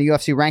confident when the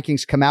UFC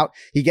rankings come out.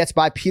 He gets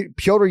by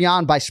Petr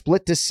Yan by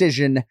split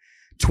decision,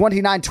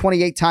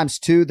 29-28 times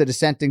 2. The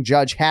dissenting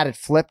judge had it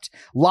flipped.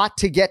 Lot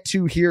to get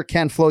to here.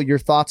 Ken Flo, your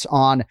thoughts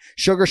on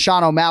Sugar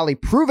Sean O'Malley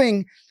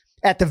proving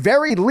at the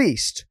very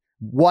least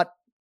what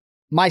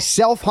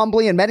myself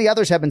humbly and many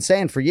others have been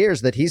saying for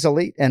years, that he's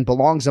elite and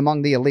belongs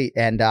among the elite.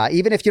 And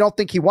even if you don't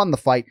think he won the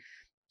fight,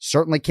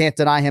 certainly can't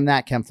deny him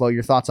that. Ken Flo,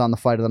 your thoughts on the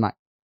fight of the night?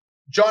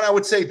 John, I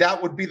would say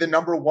that would be the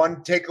number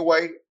one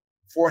takeaway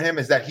for him,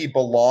 is that he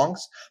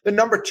belongs. The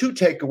number two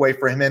takeaway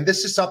for him, and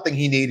this is something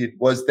he needed,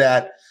 was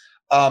that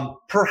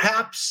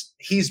perhaps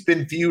he's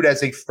been viewed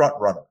as a front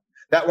runner.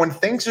 That when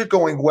things are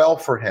going well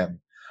for him,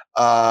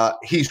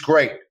 he's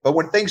great. But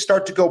when things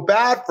start to go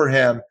bad for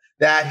him,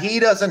 that he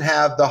doesn't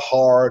have the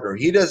heart, or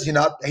he doesn't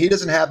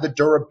have the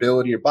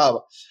durability, or blah,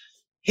 blah.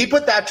 He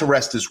put that to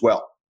rest as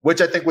well, which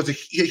I think was a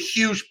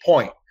huge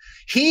point.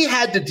 He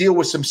had to deal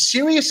with some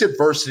serious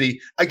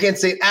adversity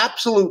against an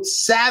absolute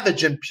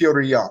savage in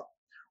Petr Yan,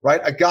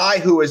 right? A guy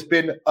who has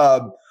been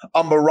a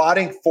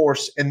marauding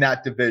force in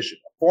that division,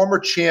 a former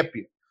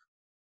champion.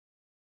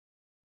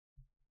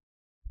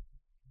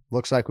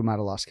 Looks like we might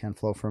have lost Ken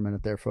Flo for a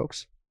minute there,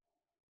 folks.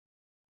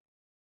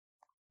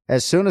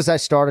 As soon as I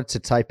started to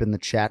type in the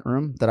chat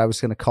room that I was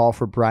going to call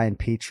for Brian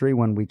Petrie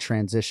when we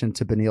transitioned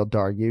to Beneil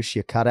Dariush,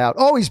 you cut out.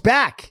 Oh, he's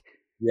back.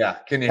 Yeah.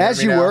 Can you hear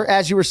me now?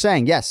 As you were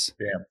saying, yes.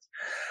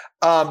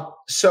 Damn.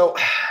 So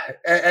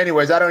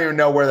anyways, I don't even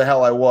know where the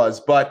hell I was,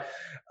 but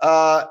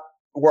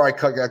where I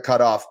got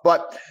cut off.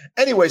 But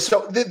anyway,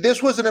 so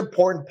this was an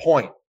important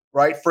point,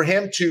 right? For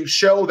him to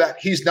show that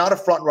he's not a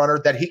front runner,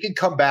 that he can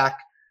come back,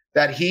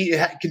 that he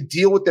can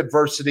deal with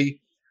adversity.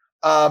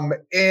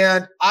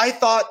 And I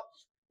thought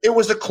it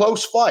was a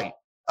close fight.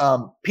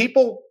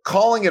 People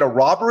calling it a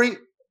robbery.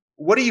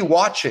 What are you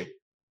watching?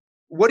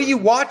 What are you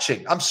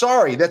watching? I'm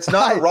sorry. That's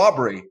not a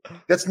robbery.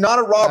 That's not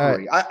a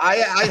robbery.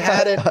 I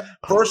had it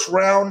first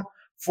round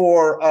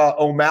for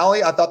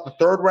O'Malley. I thought the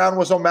third round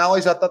was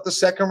O'Malley's. I thought the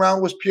second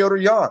round was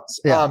Petr Yan's.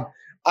 Yeah.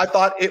 I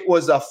thought it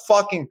was a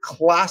fucking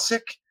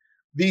classic.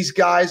 These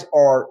guys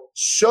are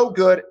so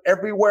good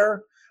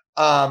everywhere.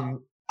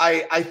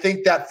 I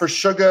think that for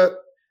Sugar,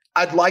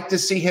 I'd like to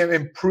see him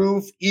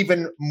improve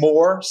even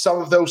more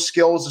some of those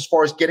skills as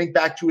far as getting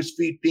back to his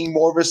feet, being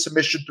more of a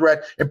submission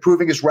threat,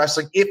 improving his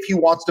wrestling. If he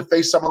wants to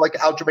face someone like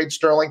Aljamain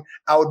Sterling,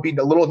 I would be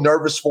a little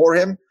nervous for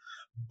him.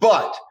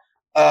 But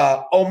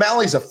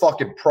O'Malley's a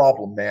fucking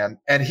problem, man.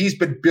 And he's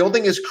been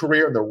building his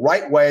career in the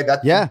right way.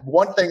 That's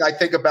one thing I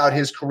think about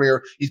his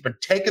career. He's been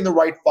taking the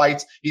right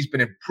fights. He's been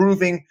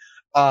improving.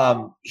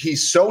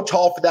 He's so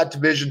tall for that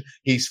division.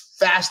 He's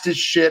fast as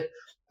shit.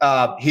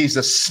 He's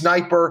a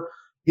sniper.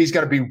 He's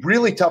going to be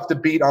really tough to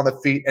beat on the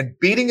feet, and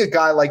beating a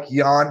guy like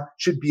Yan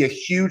should be a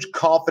huge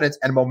confidence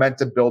and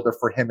momentum builder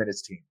for him and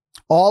his team.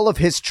 All of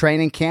his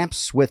training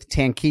camps with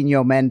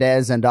Tanquinho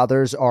Mendez and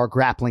others are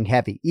grappling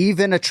heavy.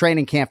 Even a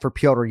training camp for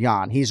Petr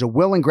Yan. He's a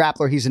willing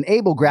grappler. He's an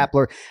able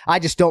grappler. I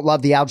just don't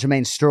love the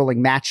Aljamain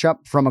Sterling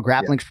matchup from a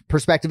grappling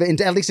perspective,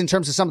 at least in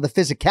terms of some of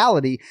the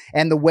physicality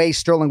and the way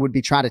Sterling would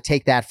be trying to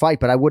take that fight.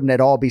 But I wouldn't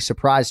at all be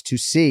surprised to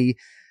see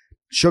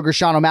Sugar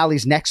Sean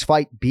O'Malley's next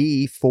fight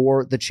be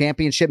for the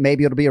championship.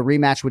 Maybe it'll be a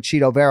rematch with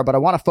Chito Vera, but I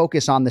want to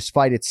focus on this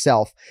fight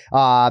itself.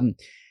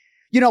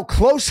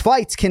 Close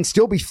fights can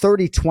still be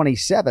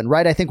 30-27,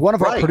 right? I think one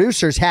of our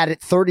producers had it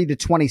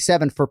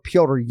 30-27 for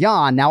Petr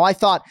Yan. Now, I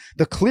thought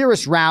the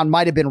clearest round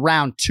might have been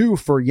round 2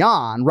 for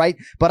Yan, right?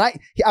 But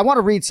I want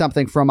to read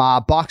something from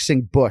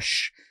Boxing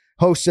Bush,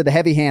 host of the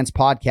Heavy Hands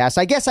podcast.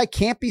 I guess I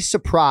can't be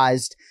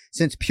surprised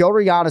since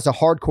Petr Yan is a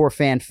hardcore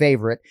fan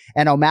favorite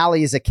and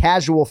O'Malley is a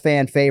casual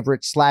fan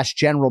favorite /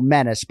 general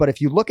menace. But if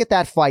you look at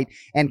that fight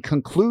and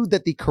conclude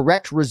that the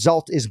correct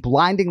result is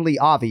blindingly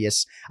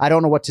obvious, I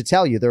don't know what to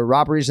tell you. There are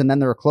robberies and then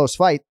there are a close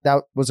fight.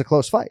 That was a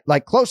close fight,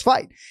 close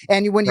fight.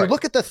 And when you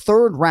look at the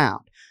third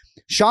round,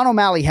 Sean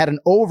O'Malley had an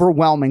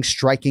overwhelming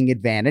striking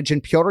advantage,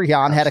 and Petr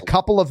Yan had a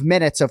couple of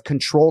minutes of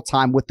control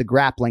time with the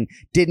grappling,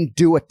 didn't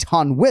do a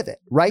ton with it,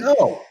 right?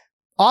 No.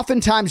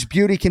 Oftentimes,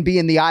 beauty can be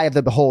in the eye of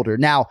the beholder.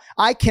 Now,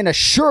 I can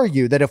assure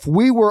you that if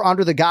we were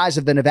under the guise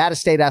of the Nevada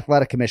State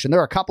Athletic Commission, there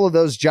are a couple of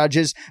those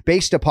judges,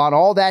 based upon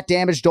all that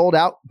damage doled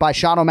out by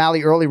Sean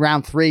O'Malley early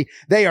round 3,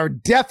 they are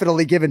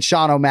definitely giving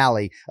Sean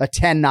O'Malley a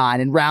 10-9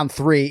 in round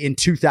 3 in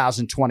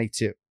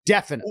 2022.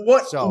 Definitely.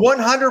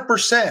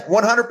 100%.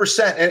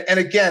 100%. And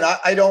again,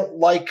 I don't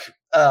like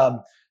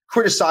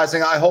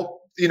criticizing. I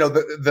hope,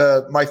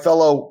 my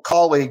fellow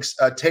colleagues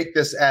take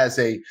this as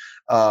a,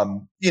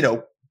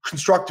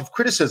 constructive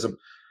criticism.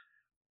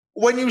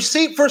 When you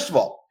see, first of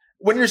all,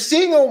 when you're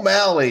seeing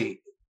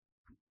O'Malley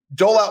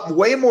dole out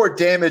way more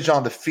damage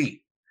on the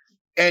feet,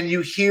 and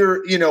you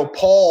hear,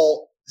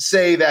 Paul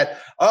say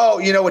that, a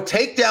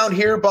takedown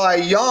here by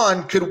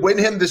Yan could win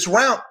him this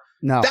round.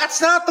 No, that's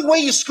not the way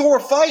you score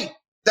a fight.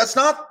 That's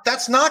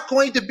not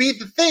going to be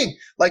the thing.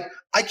 Like,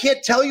 I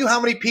can't tell you how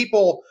many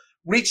people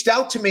reached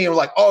out to me and were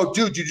like, "Oh,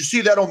 dude, did you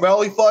see that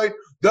O'Malley fight?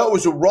 That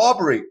was a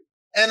robbery."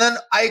 And then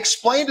I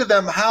explained to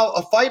them how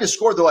a fight is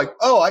scored. They're like,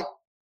 "Oh,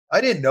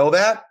 I didn't know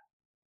that."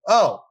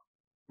 Oh,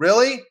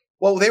 really?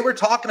 Well, they were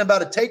talking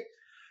about a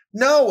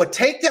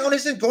takedown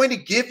isn't going to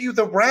give you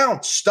the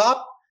round.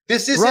 Stop.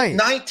 This isn't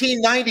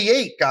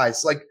 1998,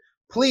 guys. Like,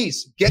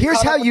 please get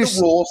caught up with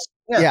the rules.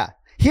 Yeah.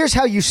 Here's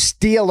how you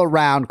steal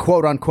around,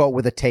 quote unquote,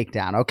 with a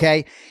takedown,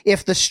 okay?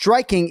 If the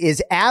striking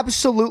is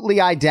absolutely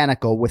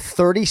identical with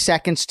 30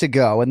 seconds to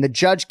go and the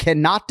judge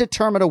cannot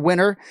determine a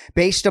winner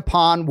based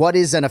upon what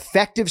is an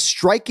effective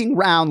striking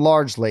round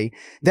largely,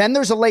 then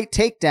there's a late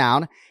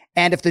takedown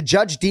And if the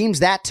judge deems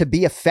that to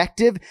be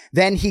effective,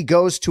 then he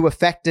goes to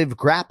effective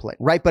grappling,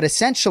 right? But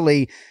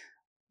essentially,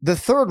 the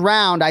third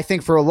round, I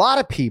think for a lot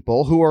of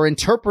people who are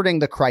interpreting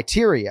the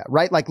criteria,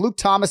 right? Like Luke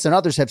Thomas and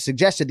others have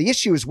suggested, the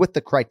issue is with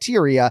the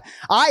criteria.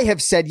 I have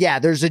said, yeah,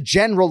 there's a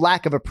general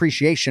lack of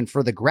appreciation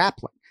for the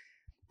grappling.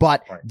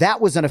 But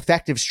that was an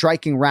effective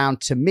striking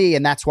round to me.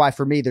 And that's why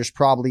for me, there's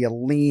probably a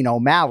lean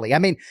O'Malley. I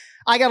mean,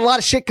 I got a lot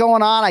of shit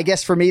going on. I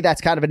guess for me, that's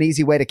kind of an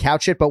easy way to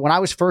couch it. But when I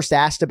was first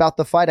asked about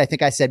the fight, I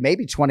think I said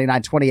maybe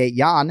 29-28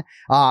 Jan.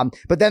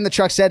 But then the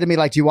truck said to me,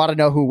 like, do you want to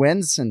know who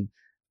wins? And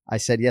I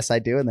said, yes, I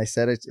do. And they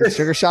said, it's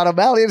Sugar Sean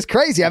O'Malley. It's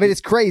crazy. I mean,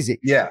 it's crazy.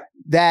 Yeah.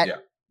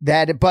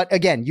 But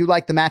again, you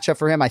like the matchup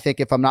for him. I think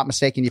if I'm not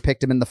mistaken, you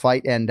picked him in the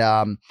fight. And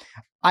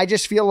I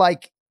just feel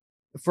like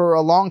for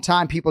a long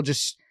time, people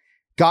just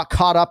got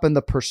caught up in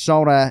the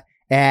persona.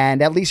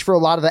 And at least for a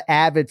lot of the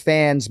avid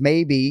fans,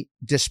 maybe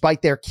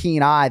despite their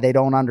keen eye, they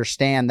don't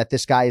understand that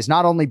this guy is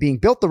not only being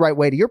built the right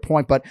way, to your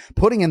point, but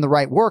putting in the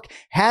right work,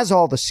 has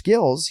all the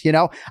skills. You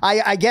know,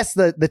 I guess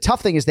the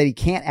tough thing is that he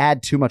can't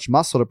add too much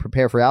muscle to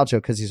prepare for Aljo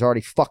because he's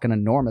already fucking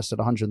enormous at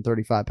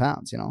 135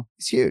 pounds. You know,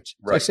 he's huge.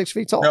 He's like 6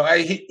 feet tall. No,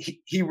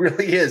 he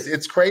really is.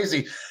 It's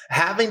crazy.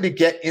 Having to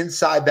get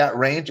inside that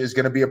range is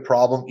going to be a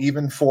problem,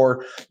 even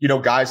for, you know,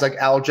 guys like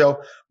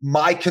Aljo.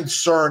 My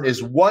concern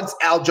is once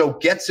Aljo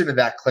gets into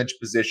that clinch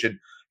position,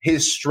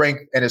 his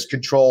strength and his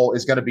control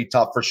is going to be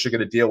tough for Sugar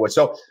to deal with.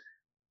 So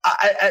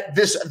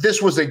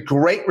this was a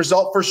great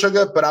result for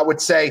Sugar, but I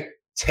would say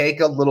take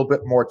a little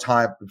bit more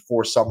time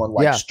before someone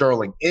like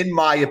Sterling, in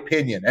my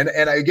opinion. And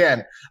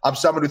again, I'm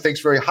someone who thinks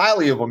very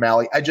highly of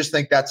O'Malley. I just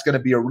think that's going to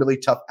be a really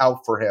tough out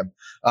for him.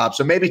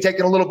 So maybe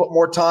taking a little bit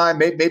more time,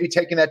 maybe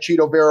taking that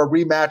Cheeto Vera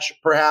rematch,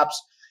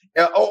 perhaps.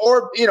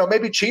 Or, you know,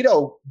 maybe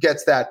Cheeto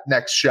gets that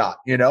next shot.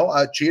 You know,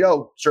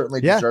 Cheeto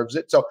certainly deserves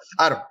it. So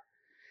I don't know.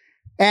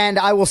 And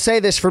I will say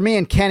this for me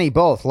and Kenny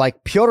both,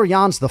 like Petr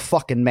Yan's the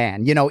fucking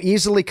man, you know,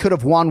 easily could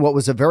have won what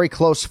was a very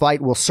close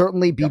fight, will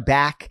certainly be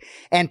back.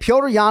 And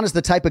Petr Yan is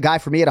the type of guy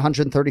for me at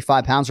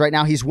 135 pounds right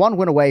now. He's one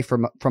win away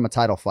from a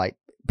title fight,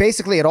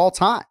 basically at all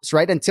times,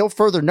 right? Until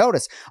further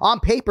notice. On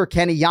paper,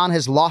 Kenny, Yan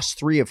has lost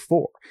 3 of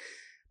 4.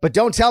 But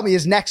don't tell me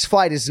his next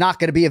fight is not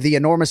going to be of the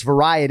enormous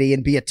variety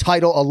and be a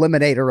title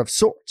eliminator of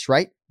sorts,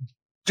 right?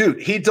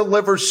 Dude, he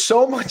delivers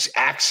so much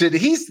action.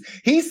 He's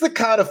the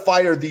kind of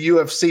fighter the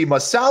UFC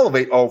must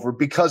salivate over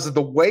because of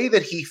the way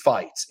that he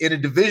fights in a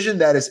division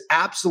that is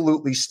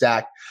absolutely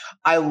stacked.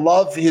 I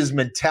love his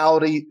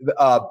mentality.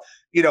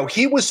 You know,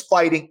 he was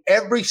fighting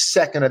every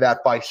second of that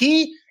fight.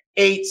 He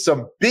ate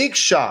some big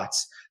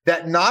shots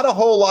that not a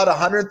whole lot of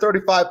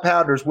 135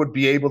 pounders would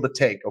be able to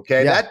take.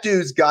 Okay. Yeah. That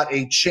dude's got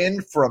a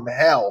chin from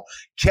hell,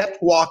 kept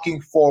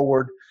walking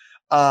forward.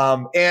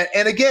 And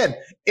again,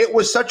 it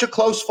was such a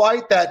close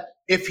fight that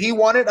if he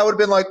won it, I would have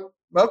been like,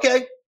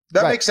 okay,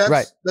 that makes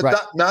sense.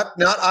 Not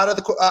out of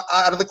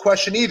the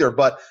question either.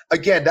 But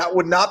again, that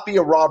would not be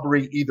a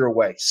robbery either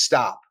way.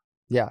 Stop.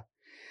 Yeah.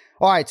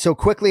 All right. So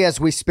quickly, as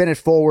we spin it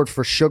forward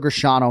for Sugar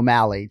Sean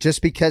O'Malley,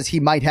 just because he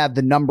might have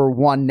the number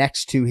 1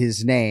 next to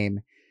his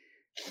name,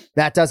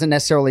 that doesn't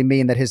necessarily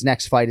mean that his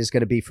next fight is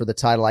going to be for the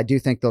title. I do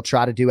think they'll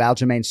try to do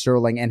Aljamain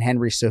Sterling and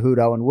Henry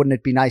Cejudo. And wouldn't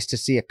it be nice to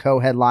see a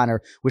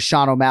co-headliner with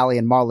Sean O'Malley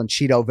and Marlon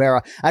Cheeto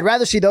Vera? I'd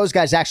rather see those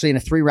guys actually in a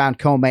 3-round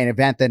co-main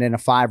event than in a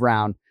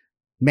 5-round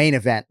main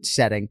event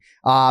setting.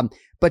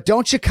 But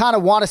don't you kind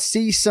of want to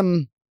see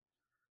some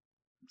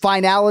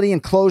finality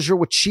and closure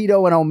with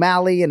Cheeto and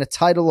O'Malley in a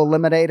title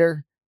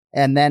eliminator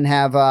and then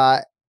have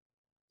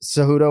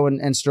Cejudo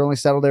and Sterling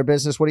settle their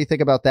business? What do you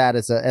think about that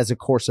as a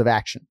course of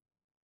action?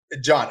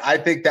 John, I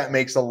think that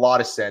makes a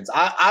lot of sense.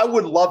 I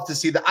would love to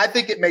see that. I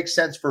think it makes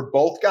sense for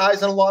both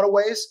guys in a lot of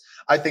ways.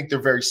 I think they're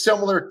very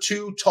similar.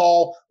 2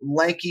 tall,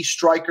 lanky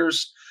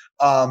strikers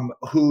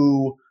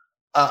who,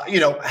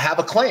 have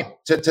a claim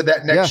to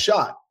that next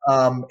shot.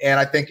 And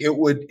I think it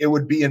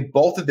would be in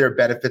both of their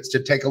benefits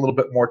to take a little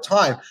bit more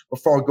time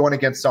before going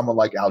against someone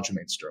like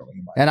Aljamain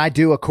Sterling. And I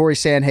do a Corey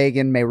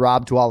Sanhagen,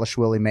 Merab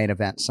Dvalishvili main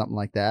event, something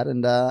like that,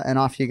 and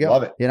off you go.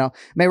 Love it. You know,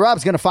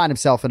 Merab's going to find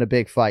himself in a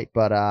big fight,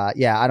 but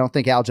I don't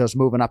think Aljo's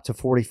moving up to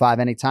 45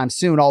 anytime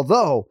soon.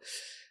 Although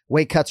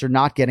weight cuts are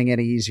not getting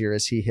any easier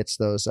as he hits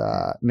those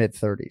mid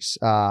 30s.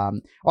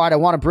 All right, I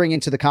want to bring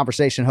into the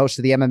conversation host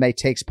of the MMA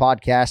Takes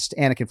podcast,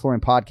 Anik and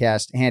Florian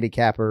podcast,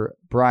 handicapper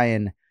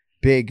Brian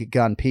Big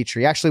Gun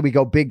Petrie. Actually, we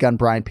go Big Gun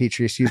Brian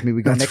Petrie. Excuse me.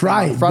 We go. That's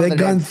right. Big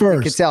Gun first.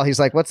 You can tell he's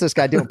like, "What's this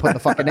guy doing? Putting the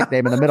fucking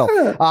nickname in the middle."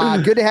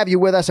 Good to have you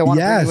with us. I want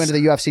to bring you into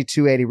the UFC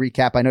 280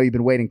 recap. I know you've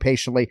been waiting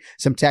patiently.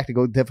 Some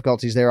technical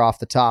difficulties there off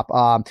the top.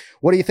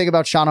 What do you think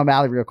about Sean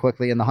O'Malley, real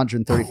quickly, in the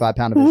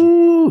 135-pound division?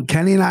 Ooh,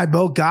 Kenny and I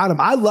both got him.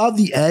 I love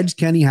the edge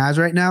Kenny has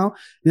right now.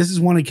 This is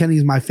one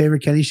of my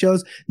favorite Kenny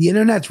shows. The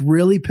internet's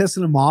really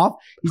pissing him off.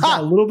 He's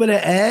got a little bit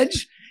of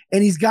edge,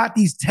 and he's got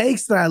these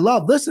takes that I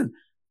love. Listen.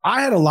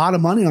 I had a lot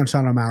of money on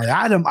Sean O'Malley.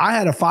 I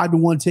had a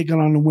 5-1 ticket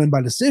on to win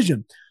by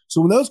decision.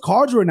 So when those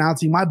cards were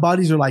announcing, my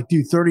buddies are like,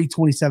 dude,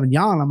 30-27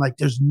 Yan. I'm like,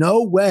 there's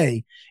no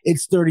way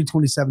it's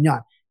 30-27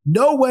 Yan.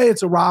 No way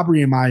it's a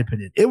robbery, in my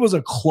opinion. It was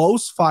a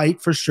close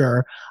fight for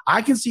sure.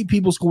 I can see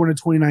people scoring a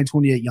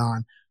 29-28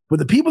 yawn, but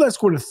the people that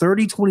scored a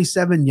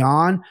 30-27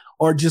 yawn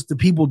are just the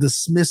people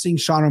dismissing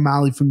Sean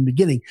O'Malley from the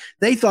beginning.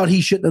 They thought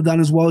he shouldn't have done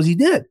as well as he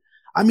did.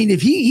 I mean,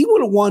 if he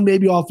would have won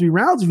maybe all 3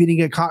 rounds if he didn't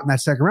get caught in that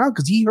second round,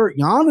 because he hurt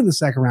Jan in the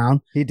second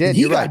round. He did.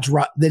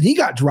 Then he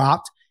got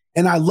dropped.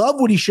 And I love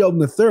what he showed in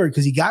the third,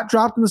 because he got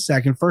dropped in the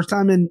second. First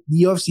time in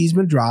the UFC he's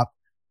been dropped.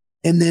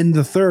 And then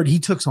the third, he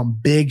took some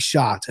big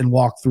shots and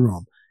walked through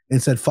them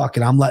and said, fuck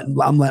it, I'm letting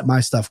my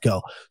stuff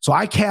go. So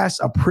I cast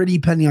a pretty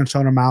penny on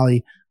Sean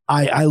O'Malley.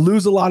 I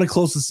lose a lot of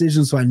close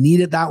decisions, so I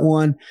needed that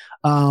one.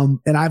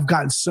 And I've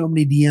gotten so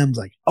many DMs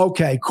like,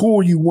 okay,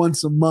 cool, you won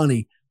some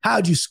money.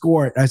 How'd you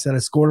score it? I said, I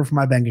scored it from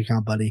my bank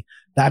account, buddy.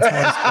 That's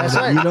how I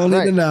scored it. You don't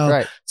need to know.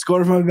 Right.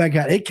 Scored it from my bank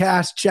account. It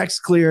cashed,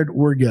 checks cleared,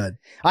 we're good.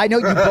 I know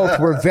you both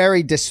were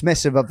very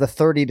dismissive of the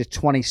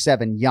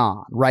 30-27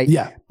 yawn, right?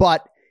 Yeah.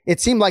 But it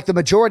seemed like the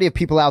majority of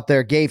people out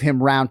there gave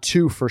him round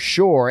 2 for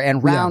sure.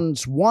 And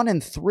rounds 1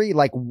 and 3,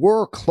 like,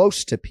 were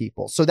close to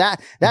people. So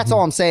that's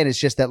all I'm saying is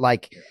just that,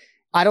 like,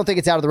 I don't think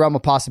it's out of the realm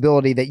of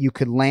possibility that you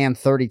could land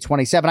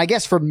 30-27. I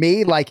guess for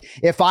me, like,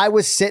 if I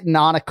was sitting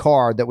on a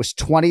card that was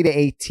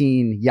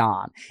 20-18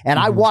 yawn and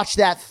I watched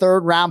that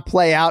third round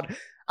play out,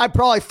 I'd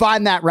probably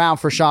find that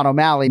round for Sean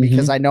O'Malley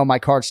because I know my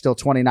card's still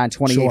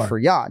 29-28 for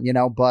yawn, you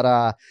know,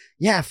 but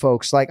yeah,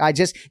 folks, like I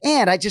just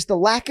the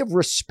lack of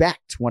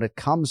respect when it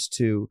comes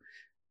to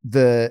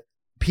the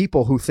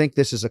people who think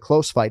this is a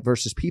close fight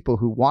versus people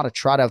who want to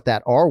trot out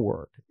that R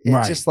word.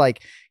 It's just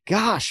like,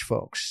 gosh,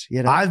 folks,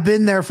 you know, I've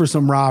been there for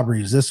some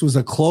robberies. This was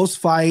a close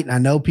fight. I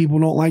know people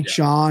don't like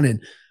Sean.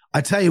 And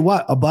I tell you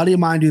what, a buddy of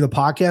mine I do the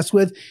podcast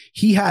with,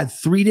 he had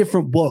 3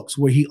 different books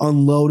where he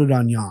unloaded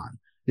on Jan.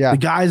 Yeah. The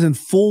guy's in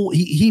full,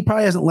 he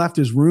probably hasn't left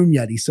his room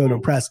yet. He's so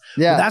depressed.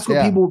 Yeah.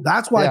 But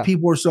that's why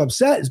people are so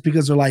upset, is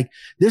because they're like,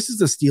 this is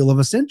the steal of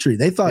a century.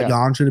 They thought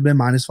Jan should have been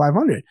minus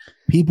 500.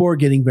 People are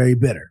getting very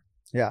bitter.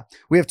 Yeah.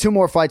 We have 2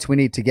 more fights we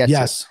need to get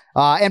to.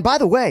 And by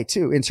the way,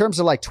 too, in terms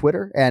of like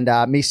Twitter and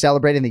me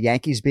celebrating the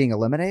Yankees being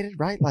eliminated,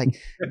 right? Like,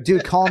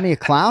 dude, calling me a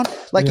clown.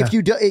 Like, if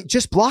you do,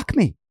 just block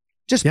me.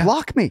 Just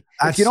block me.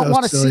 If you don't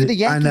want to see the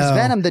Yankees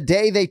venom the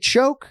day they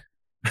choke,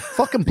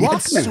 fucking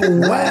block me.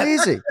 Real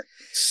easy.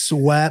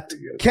 Swept.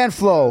 Ken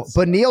Flo,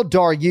 Beneil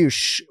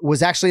Dariush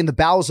was actually in the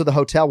bowels of the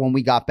hotel when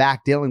we got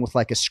back, dealing with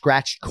like a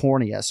scratched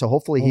cornea. So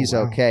hopefully he's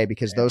okay,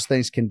 because those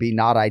things can be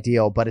not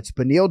ideal. But it's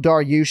Beneil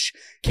Dariush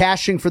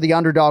cashing for the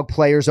underdog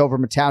players over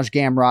Mateusz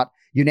Gamrot.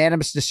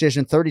 Unanimous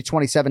decision,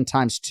 30-27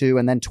 times 2,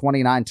 and then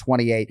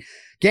 29-28.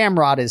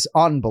 Gamrot is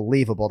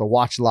unbelievable to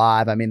watch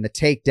live. I mean, the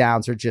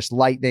takedowns are just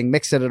lightning,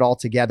 mixing it all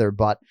together.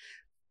 But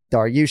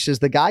Dariush is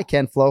the guy,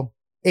 Ken Flo.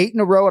 8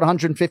 in a row at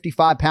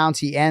 155 pounds.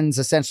 He ends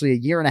essentially a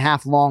 1.5 year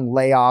long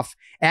layoff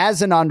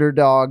as an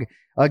underdog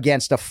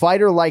against a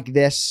fighter like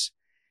this.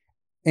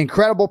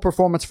 Incredible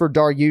performance for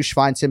Dariush.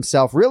 Finds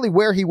himself really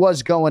where he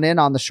was going in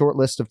on the short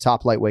list of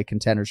top lightweight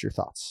contenders. Your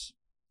thoughts?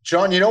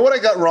 John, you know what I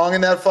got wrong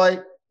in that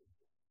fight?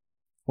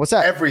 What's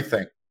that?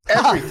 Everything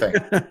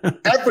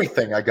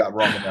I got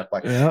wrong in that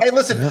fight. Hey,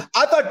 listen,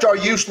 I thought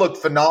Dariush looked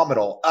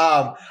phenomenal.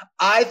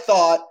 I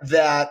thought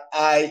that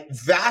I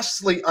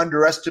vastly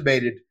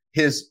underestimated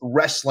his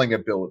wrestling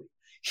ability.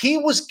 He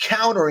was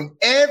countering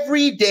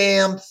every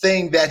damn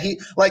thing that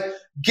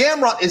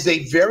Gamrot is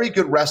a very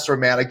good wrestler,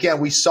 man. Again,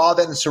 we saw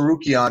that in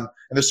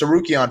the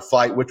Sarukian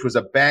fight, which was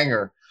a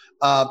banger.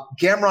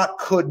 Gamrot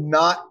could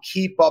not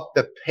keep up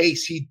the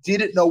pace. He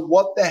didn't know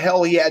what the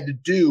hell he had to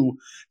do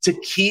to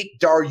keep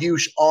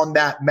Dariush on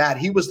that mat.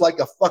 He was like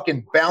a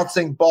fucking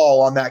bouncing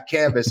ball on that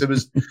canvas. It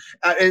was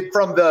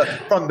from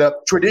the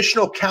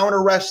traditional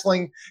counter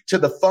wrestling to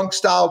the funk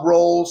style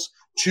rolls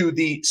to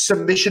the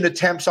submission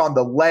attempts on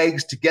the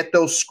legs to get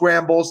those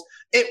scrambles.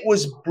 It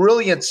was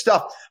brilliant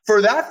stuff.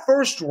 For that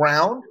first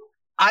round,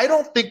 I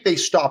don't think they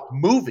stopped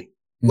moving.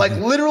 Like,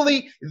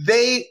 literally,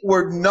 they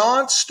were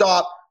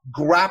nonstop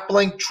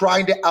grappling,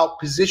 trying to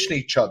outposition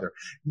each other.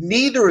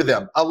 Neither of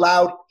them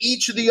allowed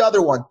each of the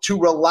other one to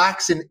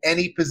relax in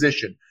any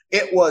position.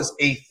 It was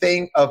a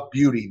thing of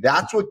beauty.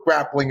 That's what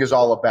grappling is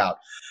all about.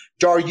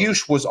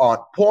 Dariush was on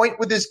point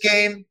with his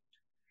game.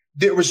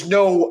 There was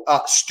no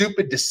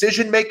stupid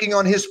decision-making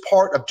on his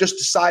part of just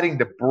deciding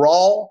to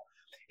brawl.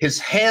 His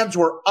hands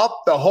were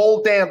up the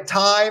whole damn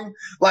time.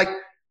 Like,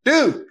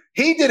 dude,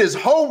 he did his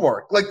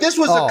homework. Like, this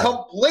was a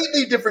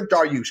completely different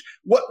Dariush.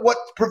 What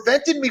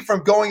prevented me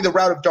from going the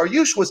route of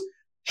Dariush was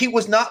he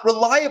was not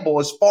reliable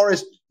as far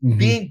as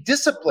being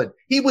disciplined.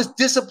 He was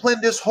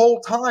disciplined this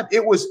whole time.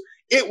 It was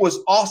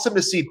awesome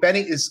to see.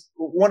 Benny is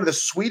one of the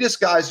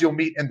sweetest guys you'll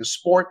meet in the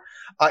sport.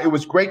 It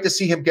was great to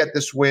see him get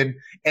this win.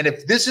 And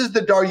if this is the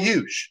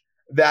Dariush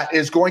that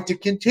is going to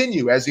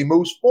continue as he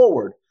moves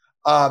forward,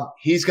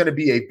 he's going to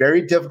be a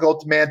very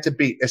difficult man to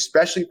beat,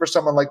 especially for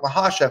someone like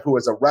Makhachev, who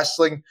is a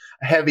wrestling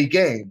heavy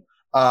game.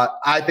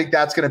 I think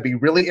that's going to be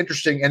really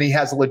interesting, and he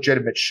has a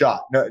legitimate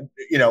shot.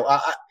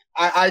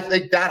 I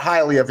think that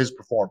highly of his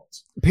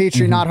performance.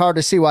 Petrie, not hard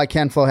to see why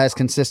Ken Flo has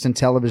consistent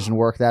television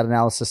work. That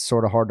analysis is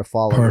sort of hard to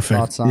follow. Perfect.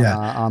 Thoughts on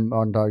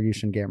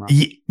Dariush and Gamrot?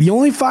 The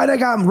only fight I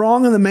got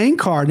wrong in the main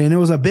card, and it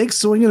was a big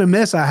swing and a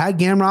miss. I had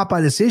Gamrot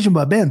by decision,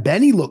 but man,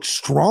 Benny looked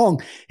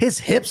strong. His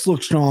hips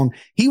looked strong.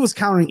 He was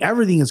countering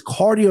everything. His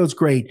cardio is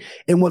great.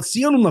 And what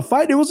sealed him the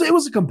fight, it was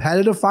a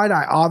competitive fight.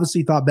 I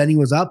obviously thought Benny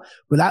was up,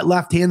 but that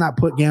left hand that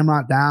put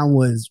Gamrot down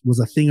was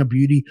a thing of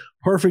beauty.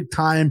 Perfect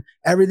time,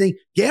 everything.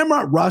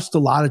 Gamrot rushed a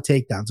lot of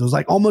takedowns. It was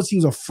like almost he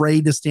was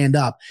afraid to stand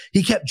up.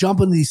 He kept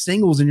jumping these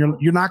singles, and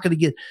you're not going to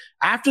get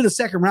after the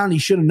second round. He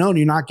should have known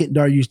you're not getting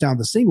Dariush down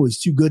the single. He's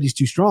too good. He's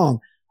too strong.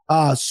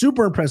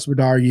 Super impressed with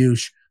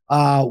Dariush.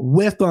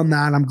 Whiffed on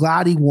that. I'm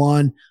glad he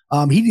won.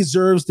 He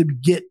deserves to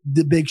get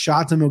the big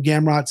shots. I know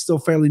Gamrot's still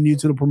fairly new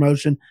to the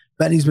promotion.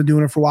 Benny's been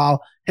doing it for a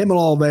while. Him and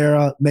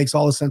Oliveira makes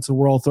all the sense in the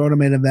world. Throw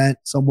him in an event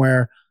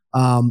somewhere.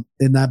 And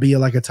that'd be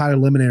like a title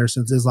eliminator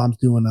since Islam's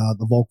doing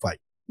the Volk fight.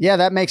 Yeah,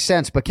 that makes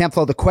sense. But Ken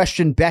Flo, the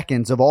question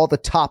beckons of all the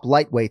top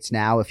lightweights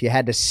now, if you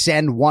had to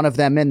send one of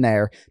them in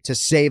there to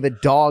save a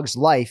dog's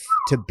life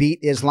to beat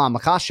Islam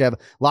Makhachev, a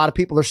lot of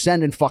people are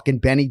sending fucking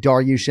Benny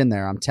Dariush in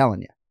there. I'm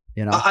telling you.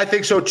 You know, I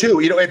think so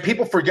too. And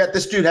people forget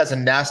this dude has a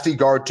nasty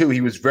guard too.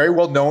 He was very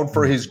well known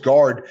for his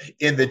guard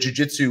in the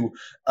jiu-jitsu,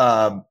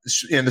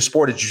 in the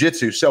sport of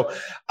jiu-jitsu. So,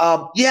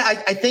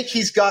 I think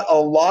he's got a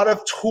lot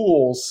of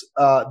tools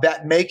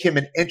that make him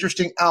an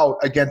interesting out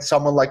against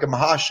someone like a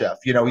Makhachev.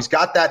 He's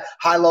got that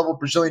high-level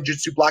Brazilian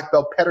jiu-jitsu black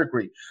belt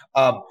pedigree.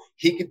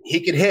 He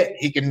can hit.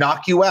 He can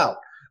knock you out.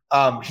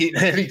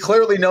 He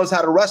clearly knows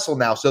how to wrestle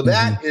now. So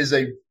that is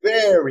a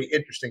very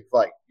interesting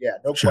fight. Yeah,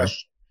 no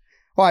question.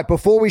 All right,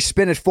 before we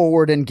spin it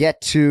forward and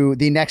get to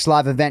the next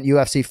live event,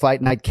 UFC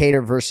Fight Night,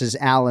 Kattar versus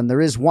Allen, there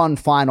is one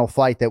final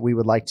fight that we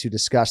would like to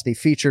discuss, the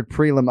featured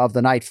prelim of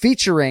the night,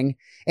 featuring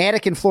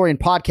Anik and Florian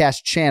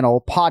podcast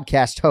channel,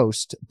 podcast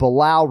host,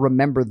 Belal,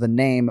 remember the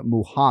name,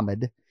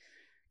 Muhammad.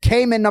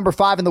 Came in number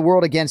 5 in the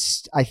world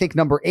against, I think,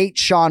 number 8,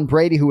 Sean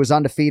Brady, who was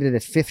undefeated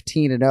at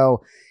 15-0.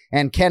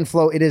 And Ken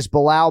Flo, it is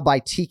Belal by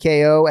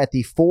TKO at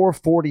the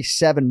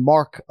 4:47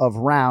 mark of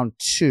round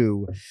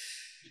 2.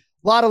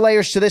 A lot of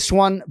layers to this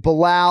one.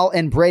 Belal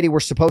and Brady were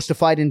supposed to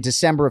fight in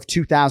December of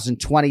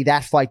 2020.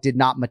 That fight did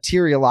not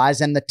materialize.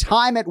 And the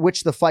time at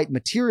which the fight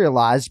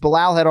materialized,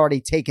 Belal had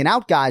already taken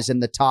out guys in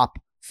the top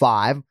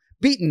 5,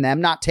 beaten them,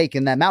 not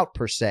taken them out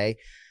per se,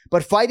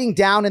 but fighting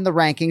down in the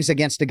rankings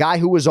against a guy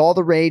who was all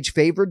the rage,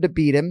 favored to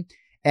beat him.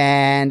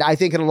 And I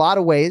think in a lot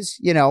of ways,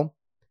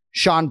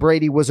 Sean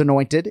Brady was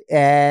anointed,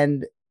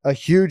 and a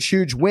huge,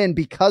 huge win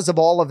because of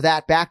all of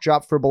that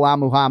backdrop for Belal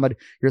Muhammad.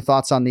 Your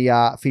thoughts on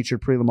the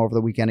featured prelim over the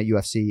weekend at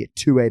UFC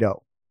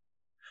 280?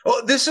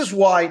 Well, this is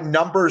why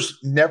numbers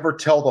never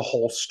tell the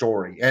whole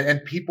story.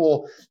 And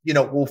people,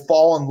 will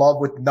fall in love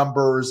with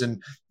numbers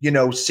and,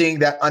 seeing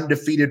that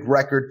undefeated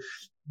record.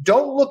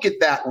 Don't look at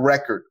that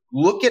record.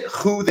 Look at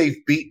who they've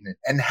beaten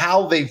and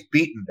how they've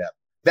beaten them.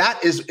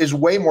 That is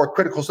way more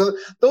critical. So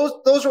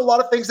those are a lot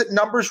of things that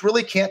numbers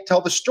really can't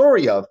tell the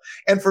story of.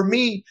 And for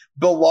me,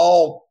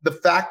 Belal, the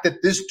fact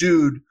that this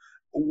dude,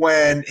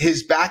 when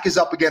his back is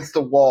up against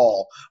the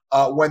wall,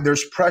 when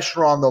there's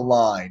pressure on the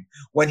line,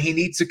 when he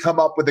needs to come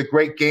up with a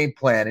great game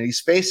plan, and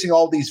he's facing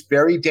all these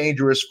very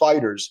dangerous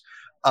fighters,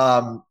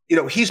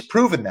 he's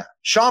proven that.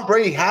 Sean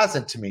Brady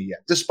hasn't to me yet,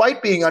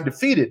 despite being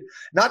undefeated.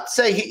 Not to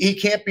say he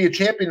can't be a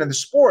champion in the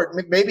sport.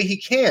 Maybe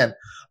he can,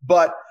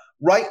 but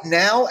right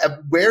now, at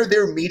where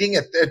they're meeting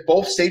at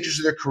both stages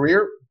of their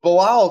career,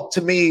 Belal, to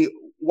me,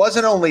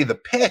 wasn't only the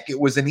pick, it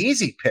was an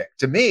easy pick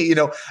to me.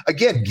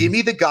 Again, give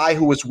me the guy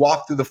who was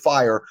walked through the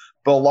fire.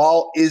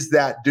 Belal is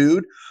that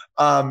dude.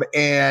 I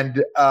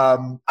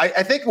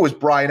think it was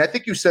Brian. I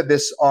think you said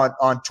this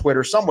on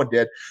Twitter. Someone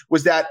did,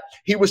 was that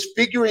he was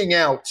figuring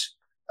out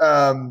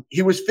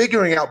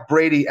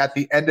Brady at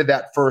the end of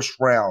that first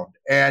round.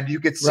 And you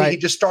could see he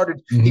just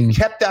started, he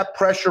kept that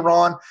pressure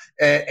on,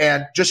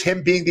 and just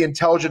him being the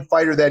intelligent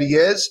fighter that he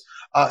is,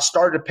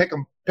 started to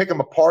pick him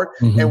apart.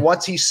 And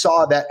once he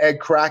saw that egg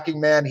cracking,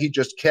 man, he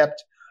just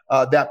kept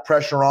that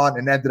pressure on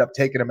and ended up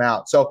taking him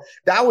out. So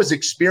that was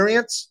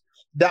experience.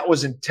 That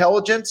was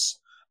intelligence.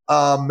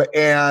 And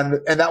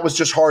that was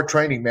just hard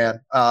training, man.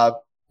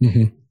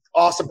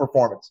 Awesome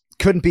performance.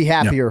 Couldn't be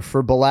happier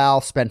for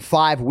Belal. Spent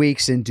 5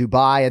 weeks in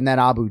Dubai and then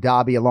Abu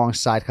Dhabi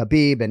alongside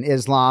Khabib and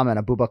Islam and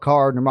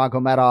Abubakar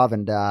Nurmagomedov,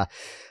 and a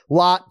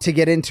lot to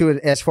get into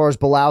it as far as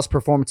Belal's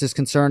performance is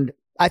concerned.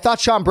 I thought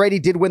Sean Brady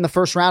did win the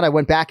first round. I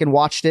went back and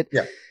watched it.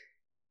 Yeah.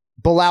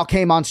 Belal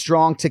came on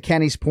strong, to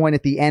Kenny's point,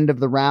 at the end of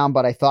the round,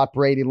 but I thought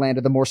Brady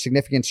landed the more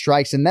significant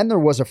strikes. And then there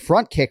was a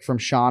front kick from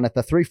Sean at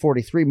the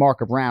 3:43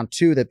 mark of round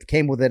 2 that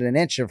came within an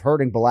inch of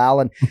hurting Belal.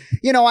 And,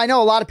 I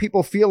know a lot of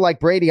people feel like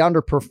Brady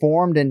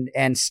underperformed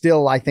and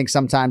still, I think,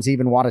 sometimes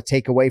even want to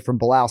take away from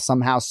Belal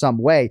somehow, some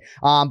way.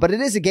 But it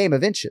is a game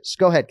of inches.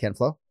 Go ahead, Ken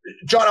Flo.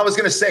 John, I was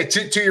going to say,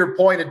 to your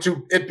point and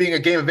to it being a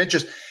game of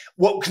inches,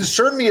 what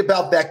concerned me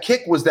about that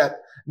kick was that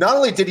not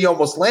only did he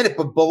almost land it,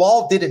 but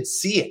Belal didn't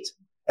see it.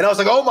 And I was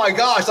like, oh my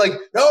gosh,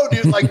 no,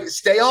 dude,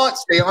 stay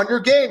on your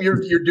game.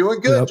 You're doing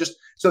good. Yep. Just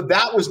So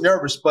that was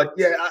nervous, but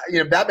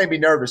that made me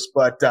nervous.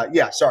 But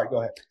sorry,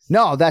 go ahead.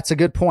 No, that's a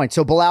good point.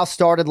 So Bilal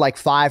started like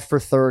 5 for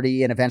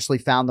 30 and eventually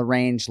found the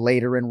range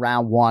later in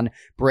round 1.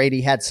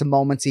 Brady had some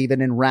moments even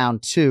in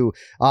round 2.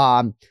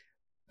 But,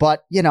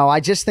 I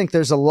just think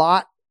there's a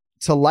lot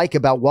to like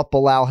about what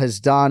Bilal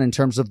has done in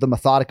terms of the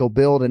methodical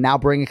build and now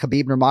bringing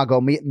Khabib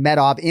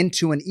Nurmagomedov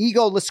into an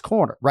egoless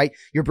corner, right?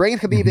 You're bringing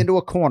Khabib into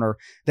a corner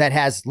that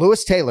has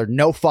Lewis Taylor,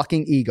 no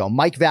fucking ego,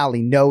 Mike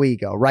Valley, no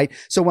ego, right?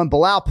 So when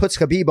Bilal puts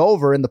Khabib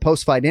over in the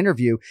post-fight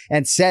interview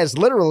and says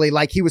literally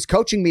like he was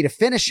coaching me to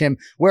finish him,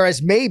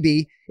 whereas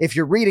maybe if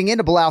you're reading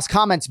into Bilal's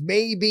comments,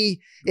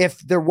 maybe if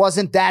there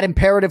wasn't that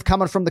imperative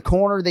coming from the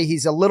corner that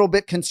he's a little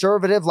bit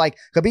conservative, like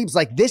Khabib's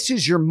like, this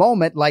is your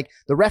moment. Like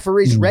the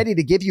referee's ready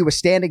to give you a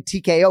standing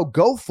TKO.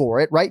 Go for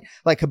it, right?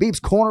 Like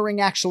Khabib's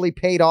cornering actually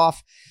paid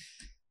off.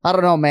 I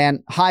don't know,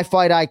 man. High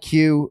fight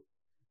IQ.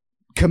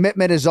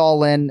 Commitment is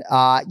all in,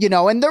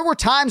 and there were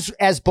times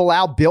as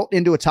Bilal built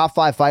into a top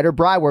 5 fighter,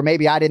 Bri, where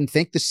maybe I didn't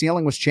think the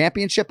ceiling was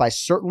championship. I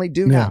certainly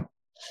do now.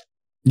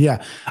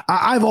 Yeah,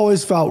 I've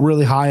always felt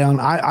really high on.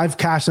 I've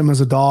cashed him as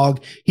a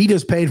dog. He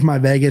just paid for my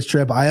Vegas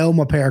trip. I owe him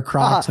a pair of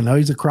Crocs. I know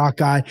he's a Croc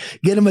guy.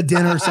 Get him a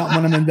dinner or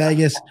something when I'm in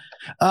Vegas.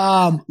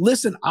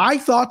 Listen, I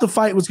thought the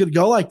fight was going to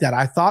go like that.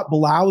 I thought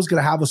Bilal was going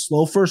to have a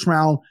slow first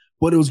round,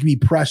 but it was going to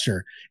be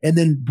pressure. And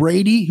then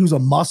Brady, who's a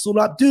muscled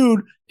up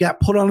dude, got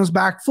put on his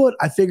back foot.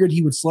 I figured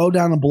he would slow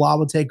down and Bilal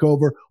would take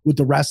over with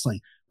the wrestling.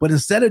 But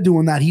instead of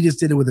doing that, he just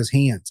did it with his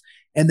hands.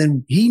 And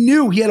then he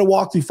knew he had to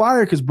walk through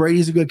fire because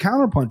Brady's a good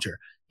counterpuncher.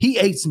 He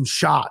ate some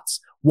shots,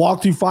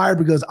 walked through fire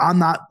because I'm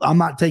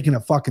not taking a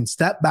fucking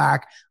step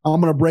back.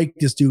 I'm going to break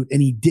this dude.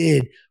 And he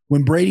did.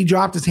 When Brady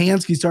dropped his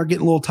hands, he started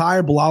getting a little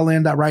tired. Bilal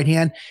landed that right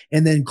hand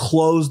and then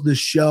closed the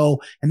show.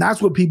 And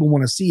that's what people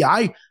want to see.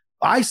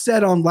 I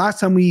said on last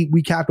time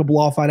we capped a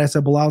Bilal fight, I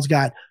said Bilal's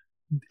got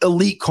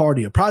elite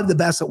cardio, probably the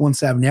best at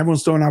 170.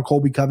 Everyone's throwing out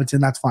Colby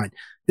Covington. That's fine.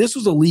 This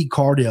was elite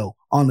cardio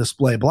on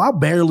display. Bilal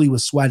barely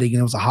was sweating and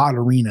it was a hot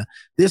arena.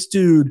 This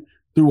dude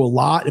threw a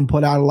lot and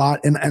put out a lot.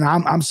 And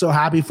I'm so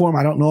happy for him.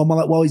 I don't know him all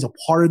that well. He's a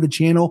part of the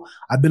channel.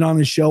 I've been on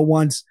his show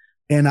once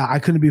and I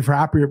couldn't be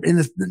happier. And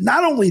it's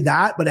not only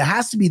that, but it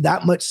has to be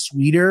that much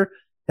sweeter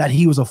that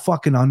he was a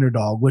fucking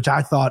underdog, which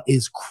I thought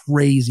is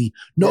crazy.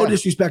 No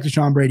disrespect to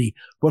Sean Brady,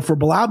 but for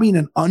Bilal being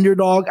an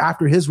underdog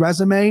after his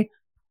resume,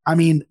 I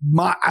mean,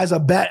 as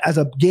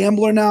a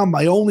gambler now,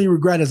 my only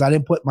regret is I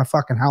didn't put my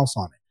fucking house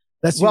on it.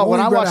 When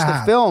I watched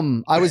the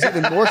film, I was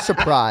even more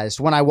surprised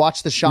when I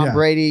watched the Sean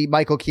Brady,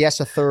 Michael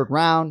Chiesa 3rd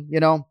round,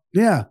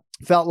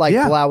 felt like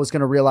Bilal was going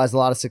to realize a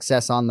lot of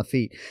success on the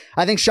feet.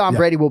 I think Sean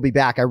Brady will be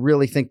back. I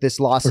really think this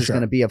loss is going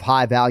to be of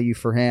high value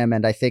for him.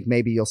 And I think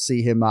maybe you'll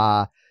see him,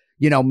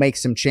 make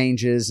some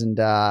changes. And,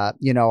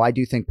 I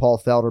do think Paul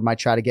Felder might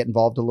try to get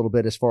involved a little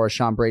bit as far as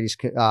Sean Brady's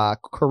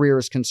career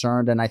is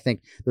concerned. And I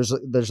think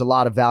there's a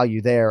lot of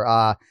value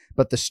there.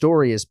 But the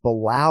story is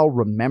Bilal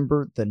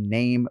remembered the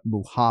name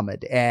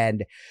Muhammad.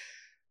 And,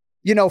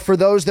 for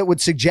those that would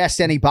suggest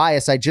any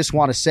bias, I just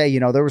want to say,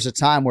 there was a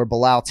time where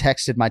Bilal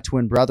texted my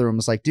twin brother and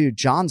was like, dude,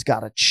 John's got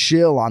to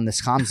chill on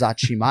this Khamzat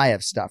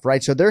Chimaev stuff,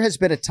 right? So there has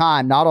been a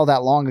time not all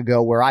that long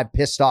ago where I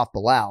pissed off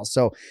Bilal.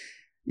 So,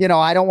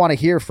 I don't want to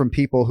hear from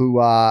people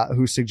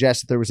who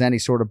suggest that there was any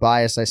sort of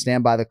bias. I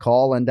stand by the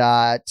call. And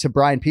to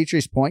Brian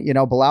Petrie's point,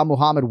 Bilal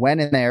Muhammad went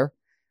in there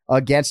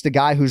against a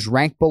guy who's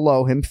ranked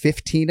below him,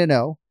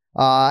 15-0.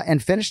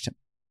 And finished him,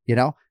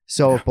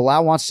 So if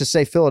Bilal wants to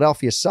say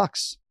Philadelphia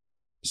sucks,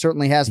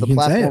 certainly has the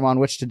platform on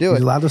which to do it.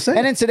 He's allowed to say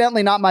and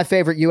incidentally, not my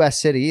favorite U.S.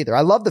 city either.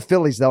 I love the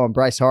Phillies, though, and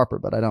Bryce Harper,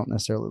 but I don't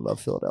necessarily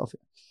love Philadelphia.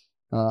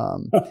 All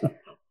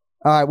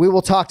right, we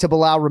will talk to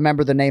Bilal,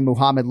 remember the name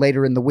Muhammad,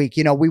 later in the week.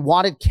 We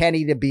wanted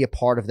Kenny to be a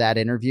part of that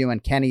interview,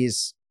 and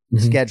Kenny's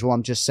schedule,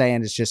 I'm just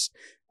saying, is just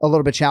a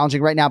little bit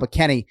challenging right now. But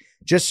Kenny,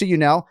 just so you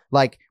know,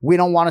 we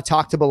don't want to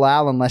talk to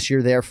Bilal unless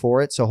you're there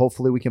for it. So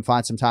hopefully we can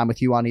find some time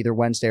with you on either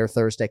Wednesday or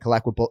Thursday.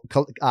 Connect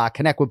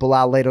with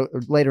Bilal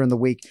later in the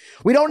week.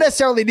 We don't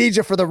necessarily need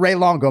you for the Ray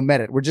Longo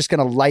minute. We're just going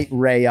to light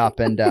Ray up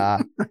and,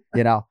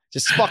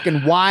 just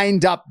fucking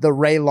wind up the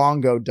Ray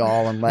Longo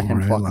doll and let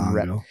him fucking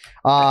rip.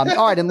 All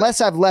right.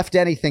 Unless I've left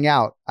anything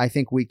out, I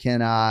think we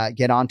can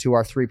get on to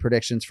our 3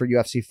 predictions for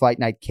UFC Fight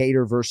Night,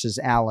 Kattar versus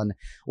Allen.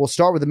 We'll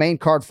start with the main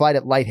card fight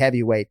at light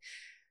heavyweight.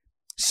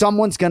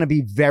 Someone's going to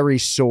be very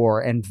sore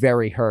and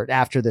very hurt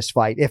after this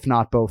fight, if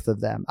not both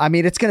of them. I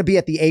mean, it's going to be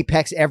at the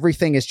apex.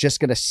 Everything is just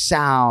going to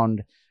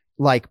sound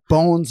like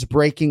bones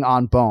breaking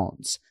on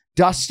bones.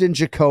 Dustin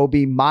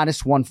Jacoby,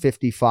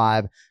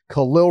 -155.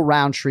 Khalil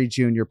Roundtree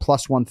Jr.,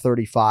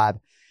 +135.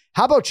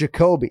 How about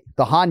Jacoby,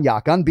 the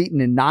Hanyak, unbeaten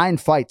in 9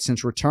 fights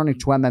since returning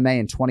to MMA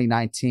in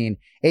 2019,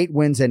 8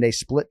 wins and a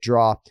split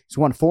draw. He's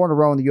won 4 in a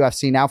row in the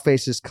UFC, now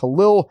faces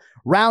Khalil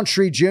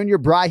Roundtree Jr.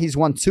 Bry, he's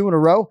won 2 in a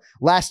row,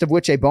 last of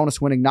which a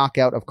bonus-winning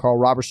knockout of Carl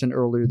Robertson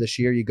earlier this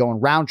year. You going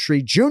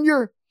Roundtree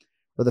Jr.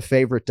 or the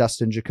favorite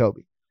Dustin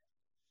Jacoby?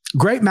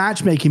 Great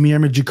matchmaking here. I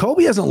mean,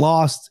 Jacoby hasn't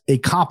lost a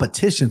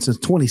competition since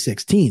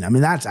 2016. I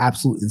mean, that's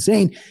absolutely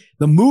insane.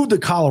 The move to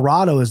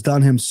Colorado has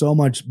done him so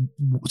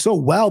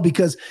well,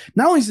 because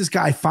not only is this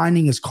guy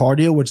finding his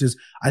cardio, which is,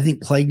 I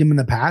think, plagued him in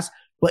the past,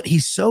 but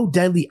he's so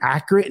deadly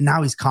accurate, and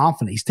now he's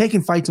confident. He's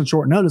taking fights on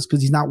short notice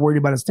because he's not worried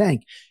about his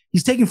tank.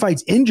 He's taking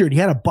fights injured. He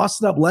had a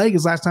busted up leg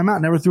his last time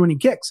out, never threw any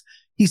kicks.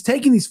 He's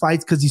taking these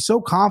fights because he's so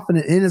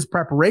confident in his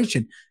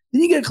preparation.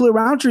 Then you get a clear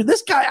Roundtree.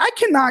 This guy, I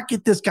cannot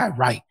get this guy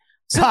right.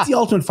 Since the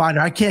Ultimate Fighter,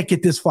 I can't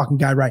get this fucking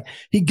guy right.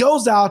 He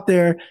goes out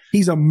there,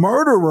 he's a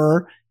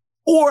murderer,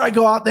 or I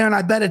go out there and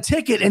I bet a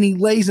ticket and he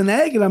lays an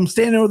egg and I'm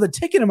standing there with a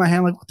ticket in my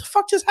hand like, what the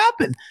fuck just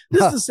happened?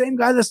 This is the same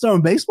guy that's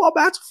throwing baseball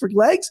bats for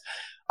legs.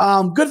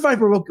 Good fight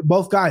for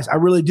both guys. I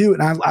really do.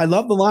 And I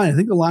love the line. I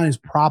think the line is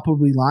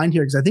properly lined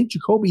here because I think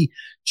Jacoby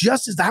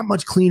just is that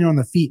much cleaner on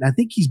the feet. And I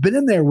think he's been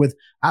in there with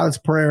Alex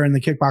Pereira in the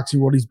kickboxing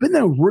world. He's been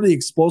there with really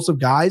explosive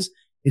guys.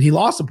 And he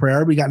lost to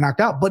Pereira, but he got knocked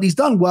out. But he's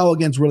done well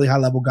against really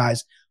high-level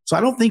guys. So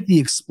I don't think the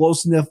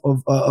explosiveness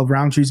of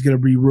Roundtree is going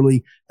to be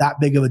really that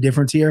big of a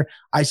difference here.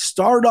 I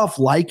started off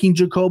liking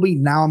Jacoby.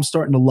 Now I'm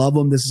starting to love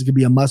him. This is going to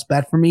be a must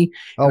bet for me.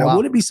 I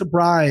wouldn't be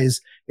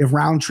surprised if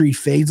Roundtree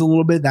fades a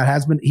little bit. That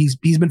has been he's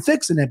been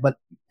fixing it, but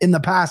in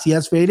the past he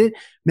has faded.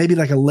 Maybe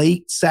like a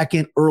late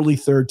second, early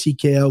third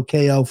TKO,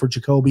 KO for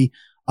Jacoby.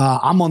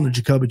 I'm on the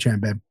Jacoby train,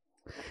 babe.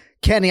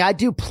 Kenny, I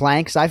do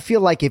planks. I feel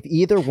like if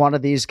either one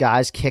of these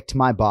guys kicked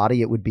my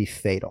body, it would be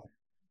fatal.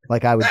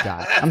 Like I would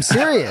die. I'm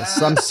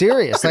serious.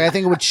 Like I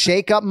think it would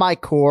shake up my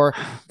core,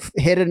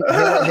 hit a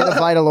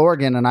vital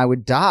organ, and I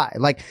would die.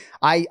 Like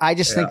I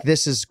just think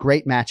this is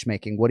great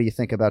matchmaking. What do you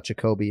think about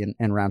Jacoby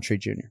and Roundtree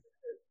Jr.?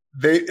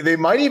 They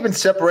might even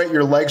separate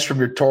your legs from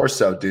your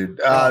torso, dude.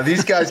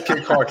 These guys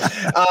kick hard.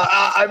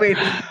 I mean,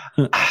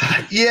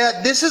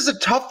 yeah, this is a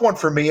tough one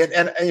for me.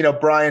 And you know,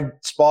 Brian,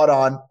 spot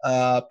on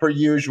per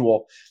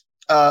usual.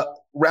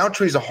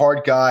 Roundtree is a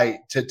hard guy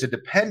to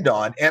depend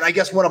on. And I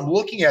guess when I'm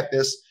looking at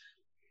this,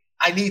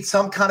 I need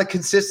some kind of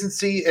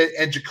consistency,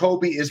 and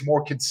Jacoby is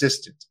more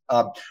consistent.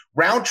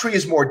 Roundtree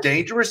is more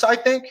dangerous, I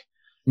think.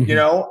 Mm-hmm. You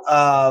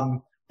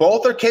know,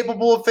 both are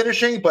capable of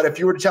finishing, but if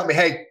you were to tell me,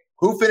 hey,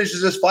 who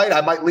finishes this fight,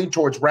 I might lean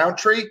towards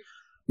Roundtree.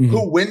 Mm-hmm.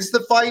 Who wins the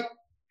fight?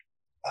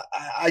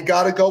 I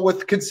got to go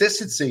with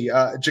consistency,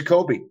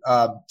 Jacoby.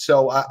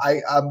 So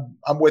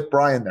I'm with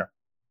Brian there.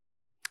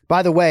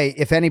 By the way,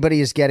 if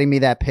anybody is getting me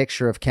that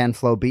picture of Ken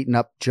Flo beating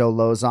up Joe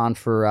Lozon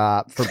for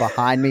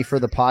behind me for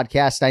the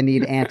podcast, I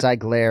need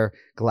anti-glare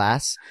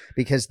glass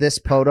because this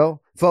photo,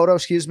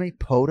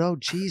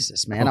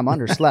 Jesus, man, I'm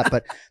underslept.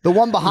 But the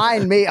one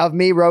behind me of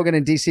me, Rogan,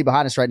 and DC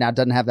behind us right now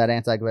doesn't have that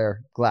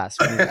anti-glare glass.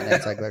 We need that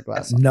anti-glare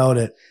glass.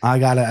 Noted. I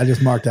got it. I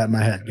just marked that in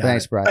my head.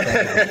 Thanks, bro.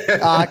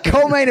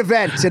 Co-main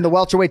event in the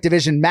welterweight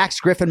division: Max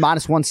Griffin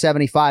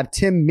 -175,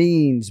 Tim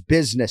Means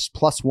business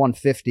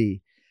 +150.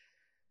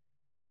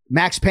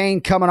 Max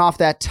Payne coming off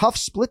that tough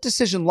split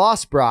decision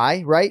loss,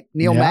 Bri, right?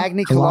 Neil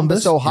Magny,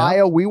 Columbus,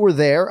 Ohio. Yep. We were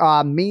there.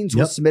 Means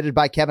was submitted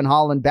by Kevin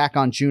Holland back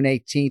on June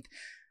 18th.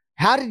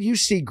 How did you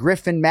see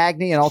Griffin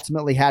Magny, and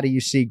ultimately, how do you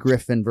see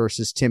Griffin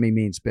versus Timmy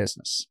Means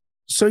business?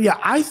 So, yeah,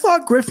 I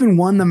thought Griffin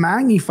won the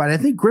Magny fight. I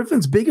think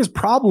Griffin's biggest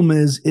problem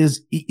is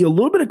a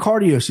little bit of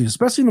cardio issues,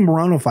 especially in the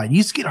Morono fight. He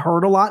used to get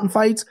hurt a lot in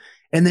fights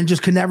and then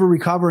just could never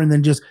recover. And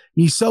then just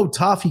he's so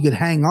tough he could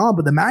hang on.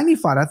 But the Magny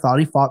fight, I thought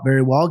he fought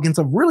very well against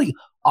a really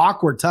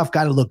awkward, tough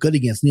guy to look good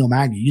against, Neil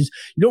Magny. You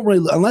don't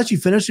really, unless you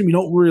finish him, you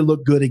don't really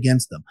look good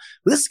against them.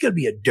 But this is going to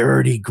be a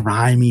dirty,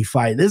 grimy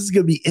fight. This is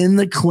going to be in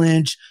the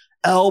clinch,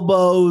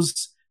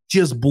 elbows,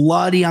 just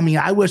bloody. I mean,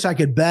 I wish I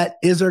could bet.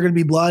 Is there going to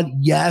be blood?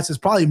 Yes. It's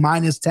probably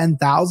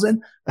 -10,000,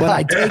 but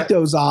I take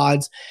those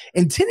odds.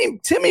 And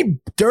Timmy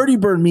Dirty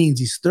Bird Means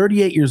he's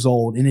 38 years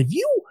old. And if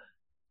you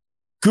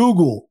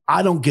Google,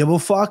 I don't give a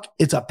fuck,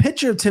 it's a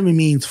picture of Timmy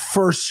Means'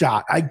 first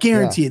shot. I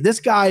guarantee it. This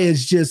guy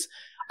is just,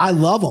 I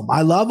love him.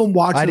 I love him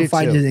watching him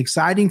fight. He's an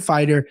exciting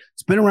fighter.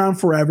 It's been around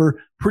forever,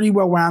 pretty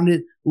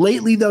well-rounded.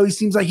 Lately, though, he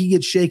seems like he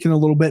gets shaken a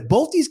little bit.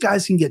 Both these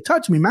guys can get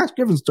touched. I mean, Max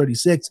Griffin's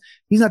 36.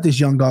 He's not this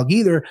young dog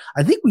either.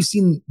 I think we've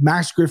seen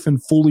Max Griffin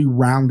fully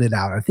rounded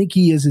out. I think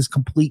he is his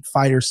complete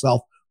fighter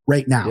self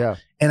right now. Yeah.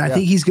 And I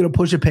think he's going to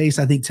push a pace.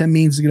 I think Tim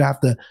Means is going to have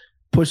to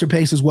push a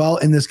pace as well.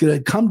 And it's going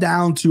to come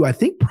down to, I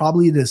think,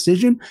 probably a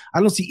decision. I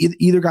don't see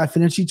either guy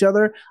finish each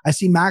other. I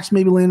see Max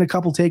maybe land a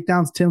couple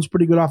takedowns. Tim's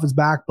pretty good off his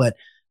back, but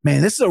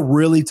man, this is a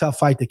really tough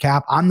fight to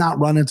cap. I'm not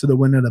running to the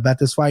window to bet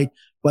this fight,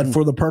 but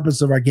for the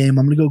purpose of our game,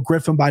 I'm going to go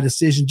Griffin by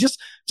decision. Just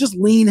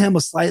lean him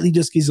slightly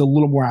just because he's a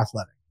little more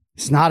athletic.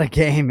 It's not a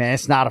game, man.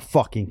 It's not a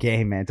fucking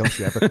game, man. Don't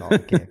you ever call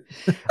it a game.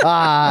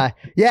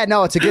 Yeah,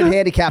 no, it's a good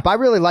handicap. I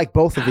really like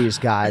both of these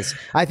guys.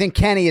 I think,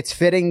 Kenny, it's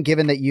fitting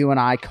given that you and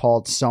I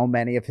called so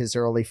many of his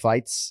early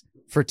fights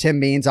for Tim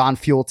Means on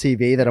Fuel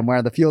TV that I'm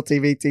wearing the Fuel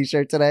TV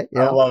t-shirt today.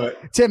 I love it.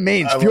 Tim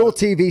Means, Fuel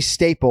TV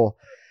staple.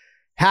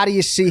 How do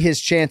you see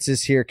his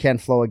chances here, Ken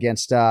Flo,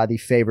 against the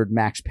favored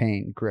Max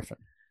Payne Griffin?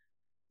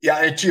 Yeah,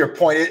 and to your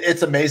point,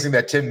 it's amazing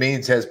that Tim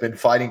Means has been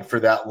fighting for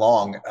that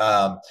long.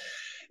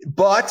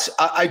 But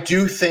I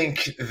do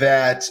think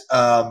that,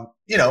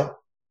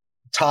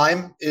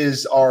 time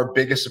is our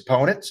biggest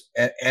opponent,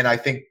 and I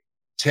think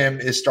Tim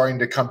is starting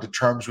to come to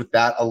terms with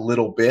that a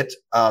little bit.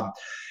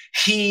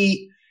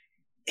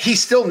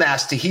 He's still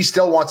nasty. He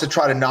still wants to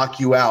try to knock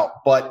you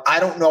out, but I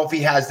don't know if he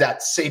has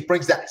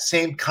brings that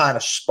same kind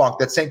of spunk,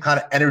 that same kind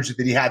of energy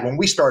that he had when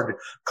we started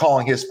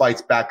calling his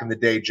fights back in the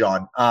day,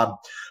 John.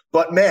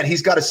 But man,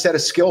 he's got a set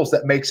of skills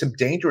that makes him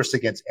dangerous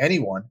against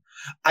anyone.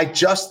 I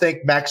just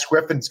think Max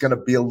Griffin's going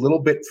to be a little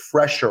bit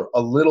fresher,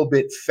 a little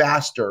bit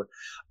faster.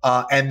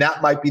 And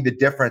that might be the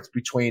difference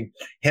between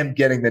him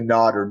getting the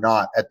nod or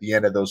not at the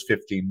end of those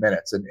 15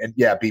 minutes. And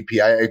yeah,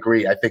 BP, I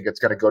agree. I think it's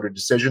going to go to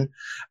decision.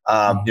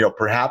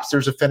 Perhaps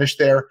there's a finish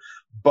there,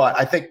 but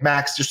I think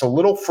Max just a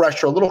little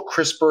fresher, a little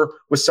crisper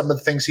with some of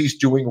the things he's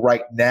doing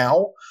right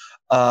now.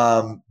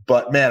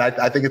 But man,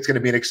 I think it's going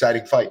to be an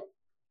exciting fight.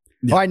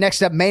 Yeah. All right,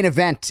 next up, main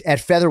event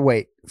at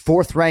featherweight.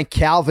 4th-ranked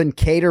Calvin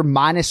Kattar,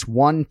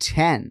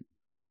 -110.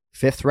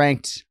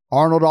 5th-ranked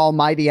Arnold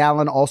Almighty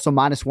Allen, also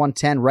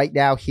 -110 right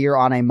now here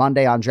on a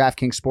Monday on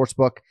DraftKings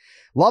Sportsbook.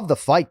 Love the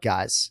fight,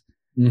 guys.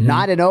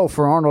 9-0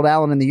 for Arnold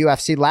Allen in the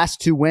UFC.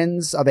 Last 2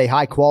 wins of a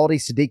high quality,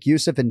 Sadiq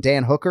Youssef and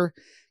Dan Hooker.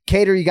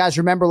 Kattar, you guys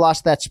remember,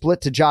 lost that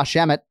split to Josh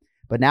Emmett,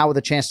 but now with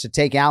a chance to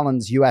take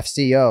Allen's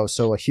UFC.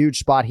 So a huge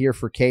spot here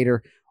for Kattar.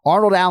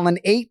 Arnold Allen,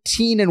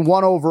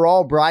 18-1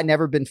 overall. Bri,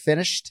 never been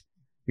finished.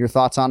 Your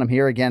thoughts on him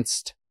here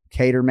against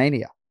Kattar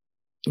Mania?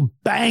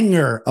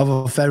 Banger of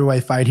a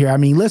featherweight fight here. I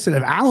mean, listen,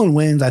 if Allen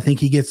wins, I think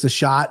he gets the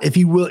shot. If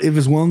he's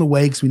willing to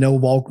wait, because we know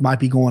Volk might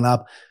be going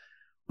up.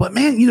 But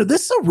man,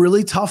 this is a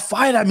really tough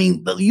fight. I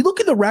mean, you look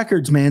at the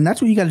records, man.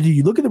 That's what you got to do.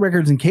 You look at the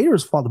records, and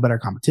Kattar's fought the better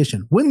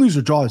competition. Win, lose,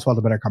 or draw, he's fought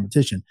the better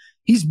competition.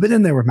 He's been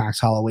in there with Max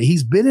Holloway.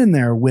 He's been in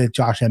there with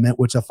Josh Emmett,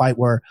 which is a fight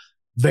where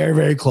very,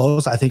 very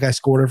close. I think I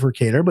scored her for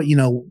Kattar, but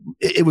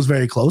it was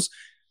very close.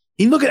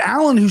 You look at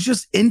Allen, who's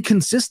just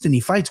inconsistent. He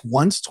fights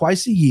once,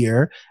 twice a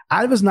year.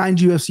 Out of his 9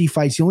 UFC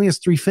fights, he only has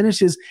 3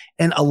 finishes.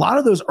 And a lot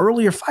of those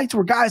earlier fights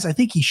were guys I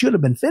think he should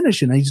have been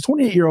finishing. And he's a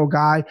 28-year-old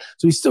guy,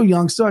 so he's still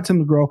young, still has time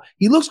to grow.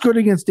 He looks good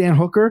against Dan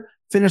Hooker,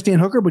 finished Dan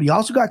Hooker, but he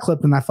also got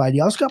clipped in that fight.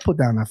 He also got put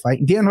down in that fight.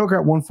 And Dan Hooker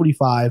at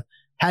 145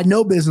 had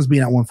no business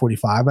being at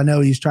 145. I know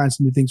he's trying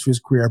some new things for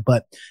his career,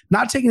 but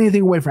not taking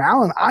anything away from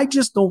Allen. I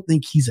just don't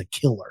think he's a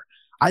killer.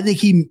 I think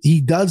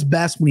he does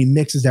best when he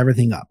mixes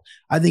everything up.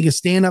 I think his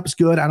stand-up's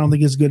good. I don't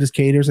think it's as good as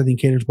Kattar's. I think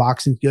Kattar's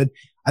boxing's good.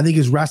 I think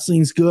his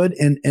wrestling's good.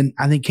 And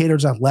I think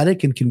Kattar's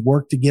athletic and can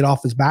work to get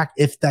off his back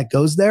if that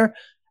goes there.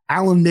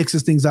 Allen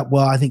mixes things up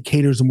well. I think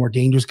Kattar's a more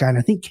dangerous guy. And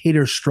I think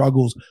Kattar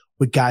struggles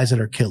with guys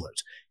that are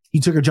killers. He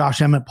took a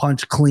Josh Emmett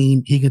punch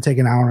clean. He can take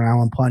an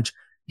Allen punch.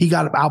 He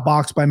got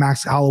outboxed by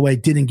Max Holloway,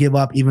 didn't give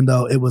up, even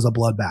though it was a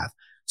bloodbath.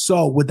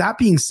 So with that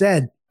being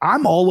said,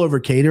 I'm all over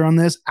Kattar on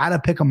this. Out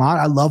of pick 'em out.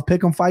 I love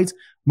pick 'em fights.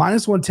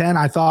 -110.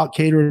 I thought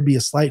Kattar would be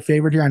a slight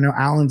favorite here. I know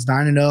Allen's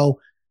 9-0,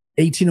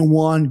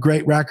 18-1,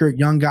 great record,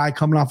 young guy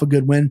coming off a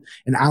good win,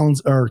 and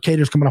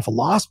Kattar's coming off a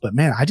loss. But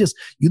man,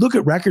 you look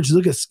at records, you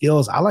look at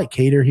skills. I like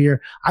Kattar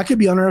here. I could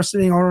be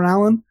underestimating Arnold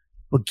Allen,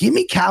 but give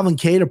me Calvin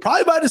Kattar,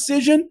 probably by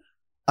decision.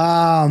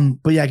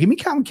 But yeah, give me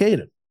Calvin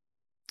Kattar.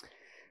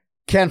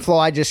 Ken Flo,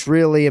 I just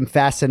really am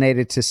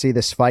fascinated to see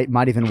this fight.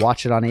 Might even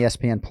watch it on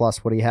ESPN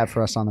Plus. What do you have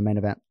for us on the main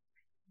event?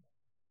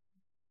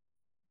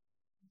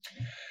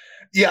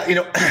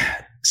 Yeah,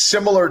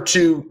 similar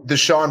to the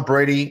Sean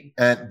Brady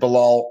and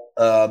Bilal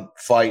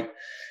fight.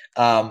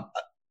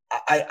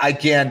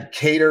 Again,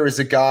 Kattar is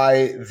a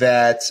guy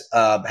that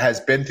has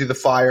been through the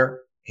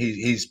fire.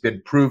 He's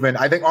been proven.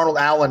 I think Arnold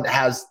Allen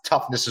has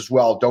toughness as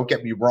well. Don't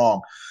get me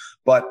wrong.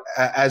 But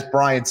as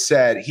Brian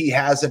said, he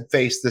hasn't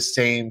faced the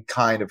same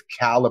kind of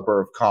caliber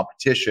of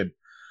competition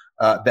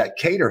that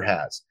Kattar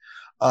has.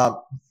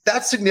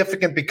 That's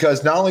significant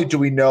because not only do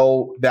we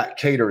know that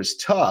Kattar is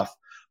tough,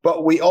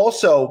 but we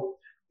also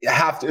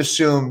have to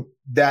assume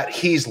that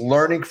he's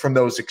learning from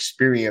those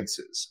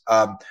experiences.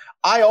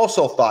 I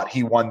also thought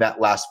he won that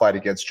last fight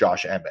against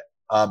Josh Emmett.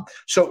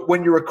 So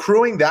when you're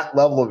accruing that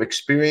level of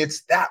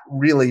experience, that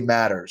really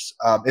matters,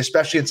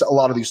 especially in a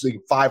lot of these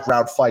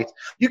 5-round fights.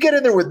 You get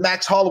in there with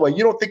Max Holloway,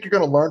 you don't think you're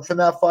going to learn from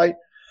that fight?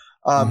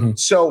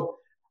 So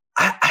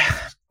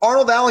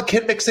Arnold Allen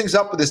can mix things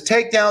up with his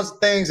takedowns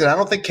and things, and I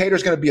don't think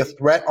Kattar's going to be a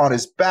threat on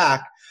his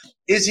back.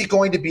 Is he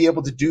going to be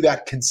able to do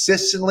that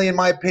consistently, in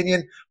my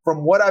opinion?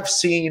 From what I've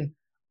seen,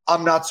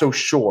 I'm not so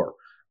sure.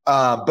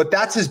 But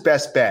that's his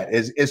best bet,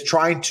 is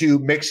trying to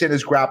mix in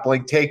his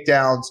grappling,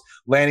 takedowns,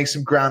 landing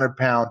some ground and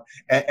pound,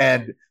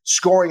 and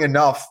scoring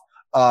enough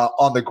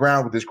on the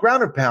ground with his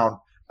ground and pound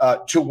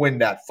to win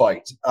that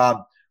fight.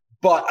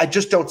 But I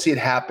just don't see it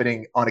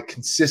happening on a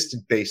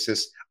consistent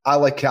basis. I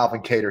like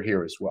Calvin Kattar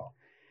here as well.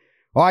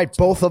 All right,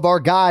 both of our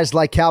guys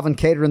like Calvin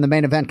Kattar in the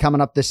main event coming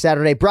up this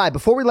Saturday. Bri,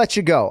 before we let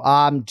you go,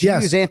 do you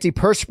use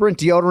antiperspirant,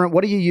 deodorant?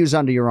 What do you use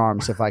under your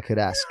arms, if I could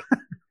ask?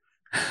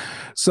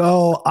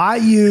 So I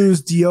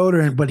use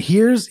deodorant, but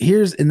here's,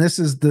 and this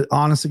is the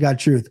honest to God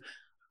truth.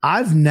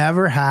 I've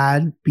never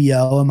had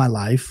BO in my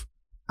life.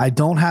 I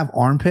don't have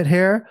armpit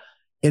hair,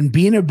 and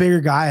being a bigger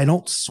guy, I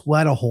don't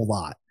sweat a whole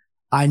lot.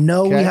 I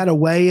know we had a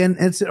weigh-in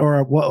incident or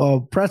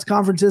a press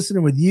conference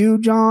incident with you,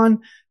 John,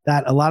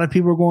 that a lot of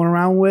people are going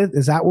around with?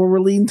 Is that what we're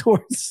leaning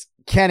towards?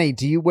 Kenny,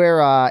 do you wear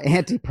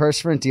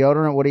antiperspirant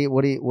deodorant?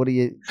 What do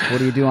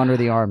you do under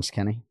the arms,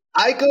 Kenny?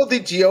 I go the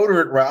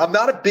deodorant route. I'm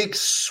not a big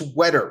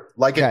sweater.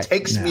 Like it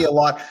takes me a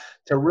lot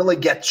to really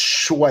get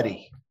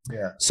sweaty.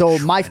 Yeah. So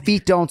my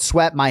feet don't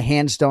sweat, my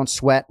hands don't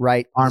sweat,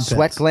 right? Armpits.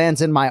 Sweat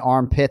glands in my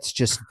armpits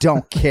just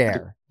don't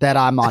care that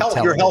I'm on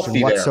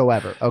television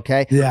whatsoever.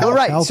 Okay. Yeah. All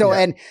right. So,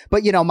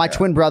 but my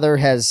twin brother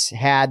has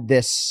had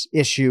this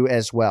issue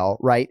as well.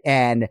 Right.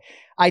 And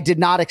I did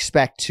not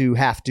expect to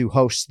have to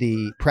host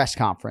the press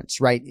conference,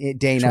 right?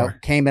 Dana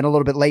came in a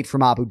little bit late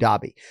from Abu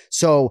Dhabi.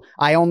 So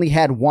I only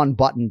had one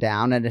button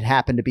down and it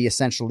happened to be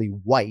essentially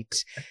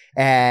white.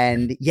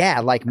 And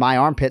like my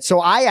armpit. So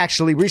I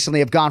actually recently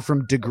have gone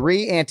from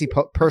degree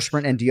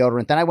antiperspirant and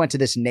deodorant. Then I went to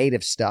this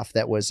native stuff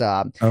that was,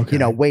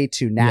 way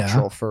too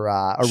natural for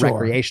a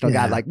recreational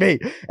guy like me.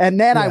 And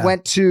then I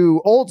went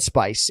to Old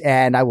Spice,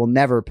 and I will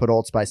never put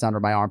Old Spice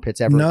under my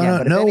armpits ever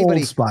again. But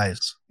Old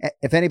Spice.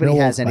 If anybody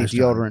has any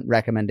deodorant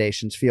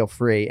recommendations, feel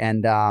free.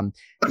 And I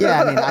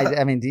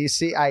mean, do you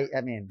see?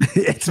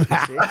 It's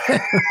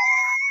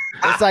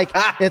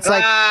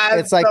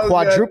It's like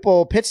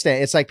quadruple pit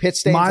stain. It's like pit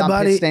stains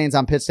on pit stains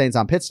on pit stains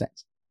on pit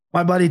stains.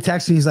 My buddy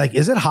texted me. He's like,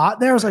 "Is it hot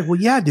there?" I was like, "Well,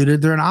 yeah, dude.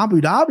 They're in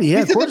Abu Dhabi. Yeah,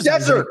 he's in the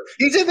desert.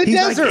 He's in the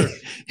desert."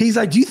 He's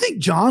like, "Do you think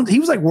John?" He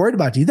was like worried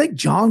about. Do you think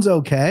John's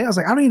okay? I was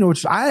like, "I don't even know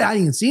what I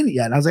hadn't even seen it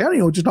yet." And I was like, "I don't even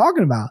know what you're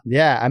talking about."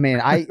 Yeah, I mean,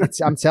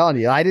 I'm telling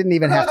you, I didn't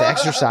even have to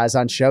exercise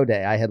on show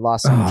day. I had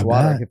lost so much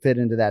water. I could fit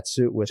into that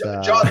suit with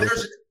John.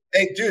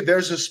 Hey, dude,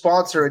 there's a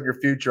sponsor in your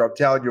future. I'm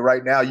telling you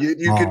right now. You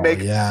can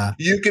make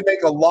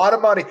a lot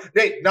of money.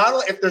 Nate, not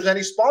only if there's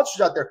any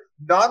sponsors out there,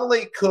 not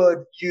only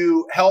could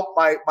you help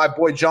my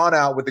boy John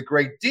out with a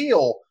great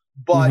deal,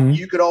 but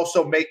you could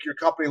also make your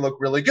company look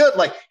really good.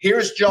 Like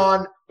here's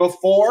John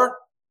before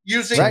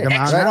using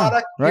X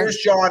product. Right. Here's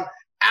John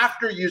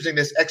after using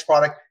this X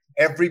product.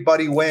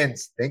 Everybody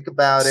wins. Think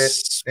about it.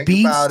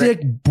 Speed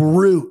Stick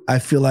Brute. I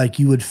feel like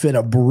you would fit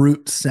a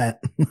Brute scent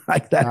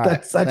like that.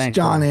 That's Thanks,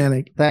 John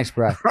Anik. Thanks,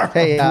 bro.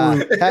 Hey,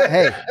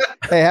 hey,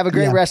 have a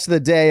great rest of the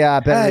day.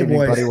 Better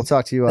evening, buddy. We'll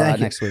talk to you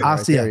next week. I'll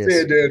see you. See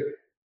you, dude.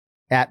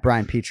 At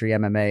Brian Petrie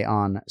MMA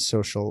on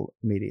social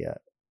media.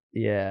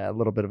 Yeah, a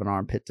little bit of an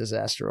armpit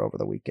disaster over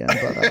the weekend,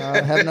 but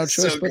I have no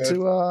choice but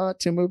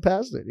to move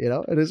past it.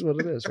 It is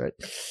what it is, right?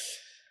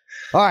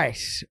 All right.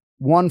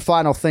 One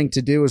final thing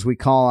to do as we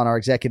call on our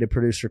executive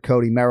producer,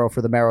 Cody Merrow,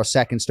 for the Merrow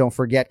Seconds. Don't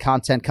forget,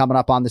 content coming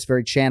up on this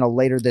very channel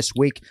later this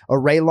week. A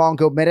Ray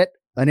Longo Minute,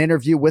 an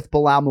interview with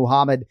Bilal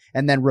Muhammad,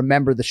 and then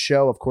remember the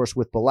show, of course,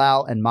 with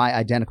Bilal and my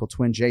identical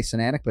twin, Jason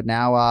Anik. But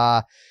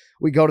now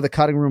we go to the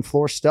cutting room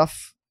floor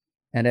stuff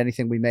and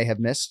anything we may have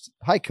missed.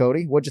 Hi,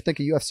 Cody. What'd you think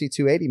of UFC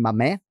 280, my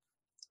man?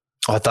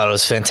 I thought it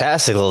was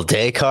fantastic. A little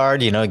day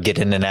card, get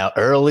in and out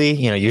early.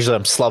 Usually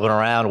I'm slubbing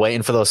around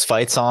waiting for those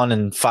fights on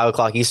in 5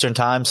 o'clock Eastern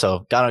time.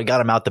 So got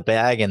them out the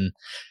bag and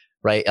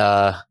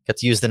got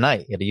to use the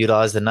night. Got to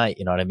utilize the night.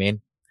 You know what I mean?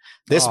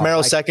 This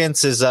Merrow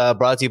Seconds is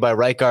brought to you by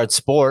Right Guard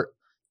Sport.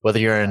 Whether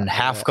you're in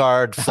half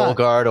guard, full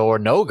guard, or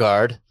no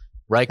guard,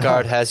 Right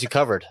Guard has you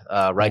covered.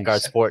 Right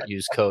Guard Sport.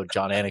 Use code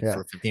John Anik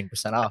for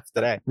 15% off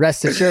today.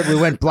 Rest assured, we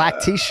went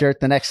black T-shirt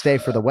the next day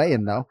for the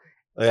weigh-in, though.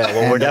 Yeah,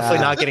 well, we're definitely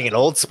not getting an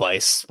Old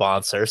Spice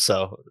sponsor.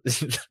 So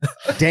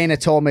Dana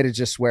told me to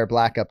just wear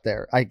black up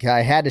there.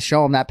 I had to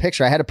show him that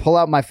picture. I had to pull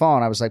out my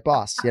phone. I was like,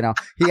 boss, he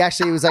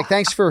was like,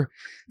 thanks for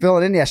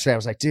filling in yesterday. I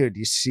was like, dude, do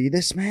you see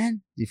this,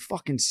 man? Do you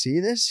fucking see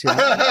this?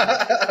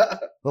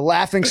 The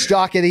laughing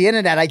stock of the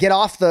internet. I get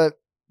off the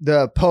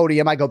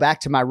podium. I go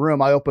back to my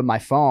room. I open my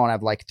phone. I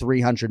have like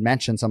 300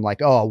 mentions. I'm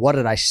like, oh, what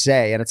did I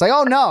say? And it's like,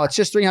 oh no, it's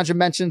just 300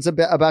 mentions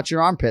about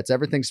your armpits.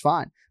 Everything's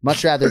fine.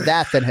 Much rather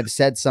that than have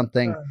said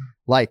something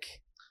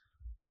like,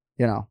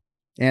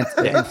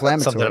 inflammatory.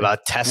 Something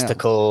about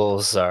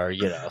testicles or,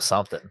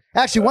 something.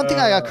 Actually, one thing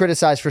I got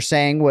criticized for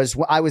saying was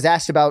I was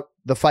asked about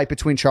the fight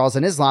between Charles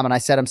and Islam. And I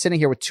said, I'm sitting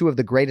here with two of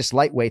the greatest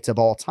lightweights of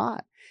all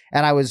time.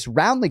 And I was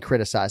roundly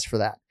criticized for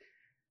that.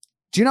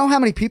 Do you know how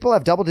many people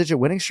have double-digit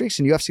winning streaks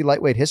in UFC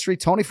lightweight history?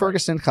 Tony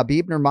Ferguson,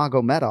 Khabib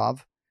Nurmagomedov,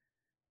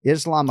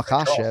 Islam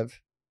Makhachev,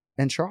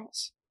 and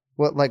Charles.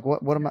 What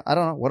am I? I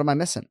don't know. What am I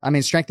missing? I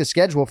mean, strength of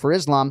schedule for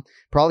Islam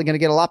probably going to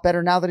get a lot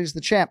better now that he's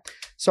the champ.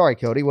 Sorry,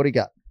 Cody. What do you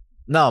got?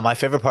 No, my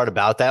favorite part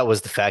about that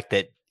was the fact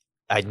that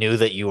I knew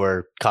that you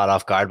were caught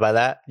off guard by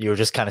that. You were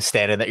just kind of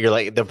standing there. You're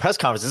like, the press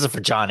conference isn't for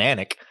John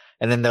Anik,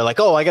 and then they're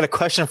like, oh, I got a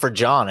question for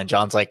John, and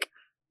John's like,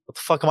 what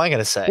the fuck am I going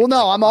to say? Well,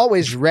 no, I'm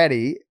always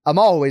ready. Well,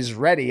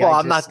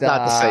 I'm not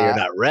to say you're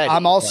not ready.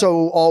 I'm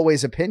also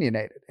always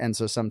opinionated. And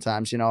so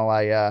sometimes,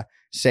 I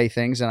say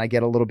things and I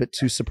get a little bit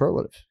too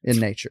superlative in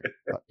nature.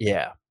 But.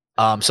 Yeah.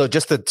 So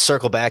just to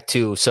circle back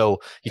to, so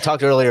you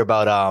talked earlier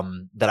about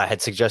that I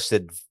had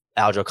suggested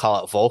Aljo call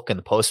out Volk in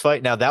the post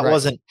fight. Now that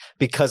wasn't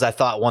because I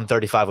thought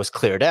 135 was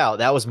cleared out.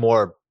 That was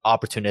more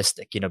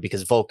opportunistic,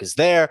 because Volk is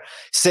there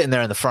sitting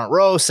there in the front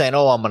row saying,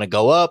 oh, I'm going to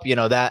go up,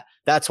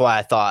 that's why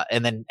I thought.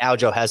 And then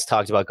Aljo has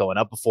talked about going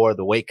up before,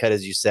 the weight cut,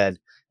 as you said,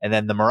 and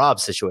then the Merab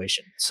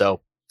situation.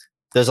 So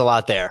there's a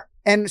lot there.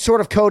 And sort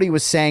of Cody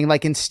was saying,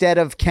 like, instead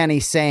of Kenny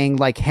saying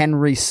like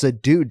Henry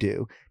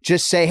Cejudo,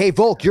 just say, hey,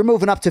 Volk, you're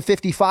moving up to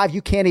 55.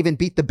 You can't even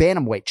beat the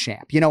bantamweight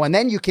champ, and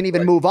then you can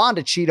even move on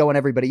to Cheeto and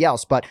everybody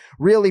else. But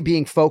really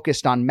being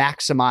focused on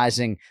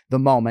maximizing the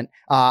moment.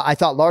 I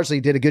thought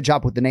largely did a good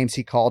job with the names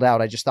he called out.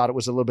 I just thought it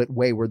was a little bit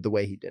wayward the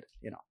way he did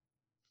it,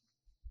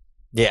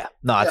 Yeah,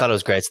 no, I thought it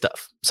was great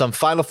stuff. Some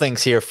final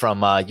things here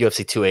from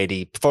UFC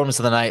 280. Performance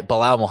of the night,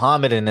 Bilal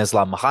Muhammad and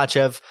Islam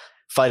Makhachev.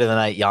 Fight of the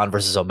night, Jan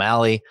versus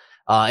O'Malley.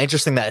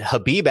 Interesting that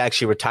Habib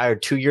actually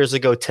retired 2 years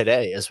ago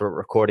today as we're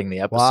recording the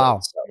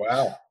episode.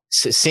 Wow.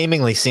 So,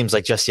 seemingly seems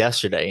like just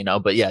yesterday,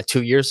 But yeah,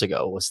 2 years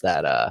ago was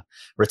that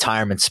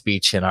retirement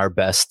speech in our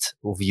best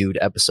viewed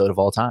episode of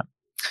all time.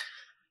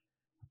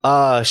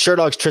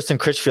 Sherdog's Tristan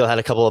Critchfield had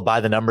a couple of by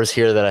the numbers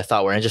here that I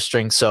thought were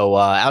interesting. So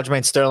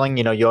Aljamain Sterling,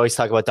 you always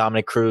talk about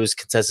Dominic Cruz,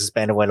 consensus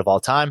bantamweight of all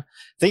time.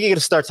 I think you're going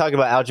to start talking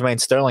about Aljamain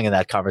Sterling in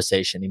that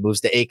conversation. He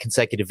moves to 8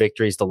 consecutive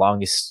victories, the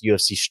longest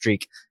UFC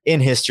streak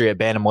in history at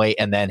bantamweight,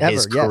 and then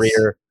his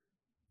career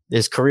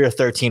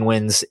 13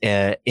 wins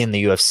in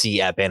the UFC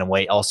at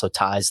bantamweight also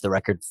ties the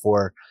record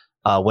for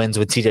wins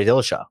with TJ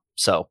Dillashaw.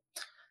 So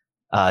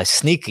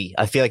sneaky.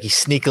 I feel like he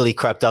sneakily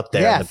crept up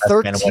there. Yeah,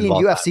 13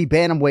 UFC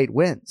bantamweight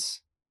wins.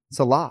 It's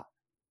a lot.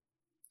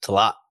 It's a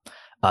lot.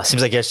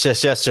 Seems like it's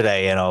just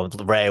yesterday,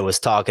 Ray was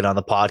talking on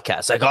the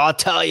podcast. Like, I'll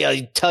tell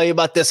you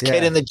about this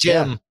kid in the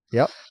gym.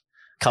 Yeah. Yep.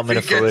 Coming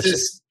to fruition.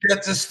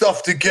 Get this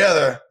stuff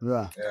together.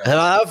 Yeah. And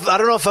I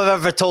don't know if I've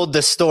ever told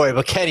this story,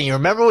 but Kenny, you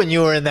remember when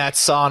you were in that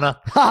sauna?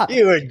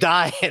 You were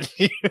dying.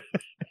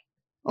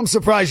 I'm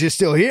surprised you're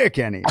still here,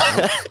 Kenny.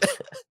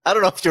 I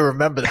don't know if you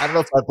remember that. I don't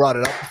know if I brought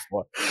it up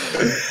before.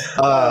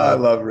 I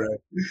love Ray.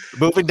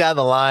 Moving down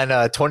the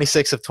line,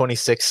 26 of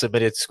 26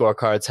 submitted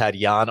scorecards had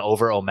Jan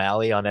over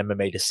O'Malley on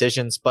MMA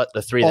decisions, but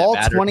the three that all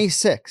mattered.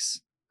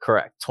 26.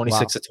 Correct.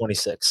 26 of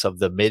 26 of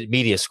the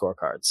media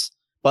scorecards.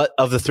 But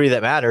of the three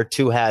that mattered,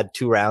 2 had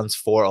 2 rounds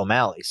for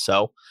O'Malley.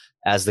 So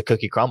as the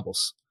cookie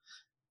crumbles,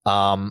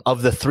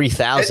 of the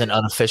 3,000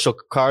 unofficial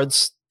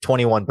cards,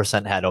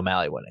 21% had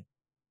O'Malley winning.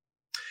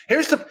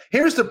 Here's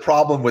the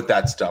problem with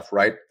that stuff,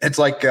 right? It's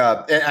like,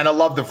 and I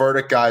love the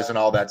verdict guys and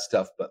all that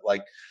stuff, but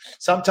like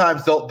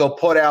sometimes they'll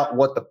put out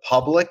what the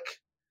public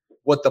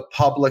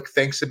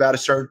thinks about a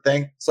certain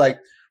thing. It's like,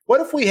 what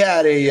if we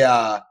had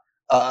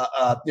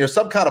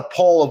some kind of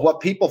poll of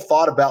what people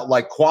thought about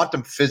like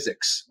quantum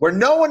physics, where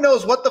no one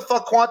knows what the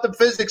fuck quantum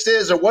physics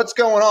is or what's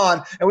going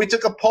on, and we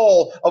took a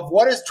poll of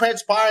what is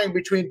transpiring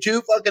between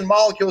 2 fucking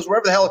molecules,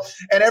 wherever the hell,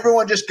 and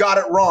everyone just got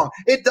it wrong.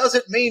 It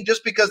doesn't mean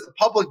just because the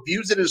public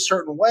views it a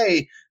certain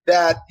way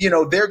that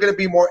they're going to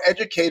be more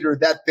educated,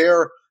 that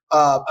their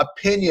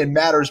opinion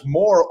matters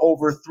more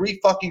over 3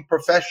 fucking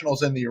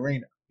professionals in the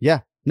arena. Yeah,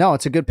 no,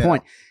 it's a good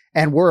point.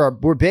 And we're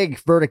big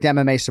Verdict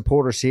MMA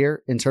supporters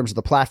here in terms of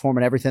the platform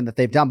and everything that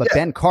they've done. But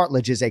Ben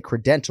Cartledge is a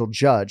credentialed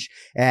judge,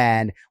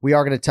 and we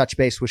are going to touch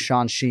base with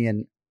Sean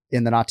Sheehan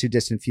in the not too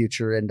distant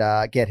future and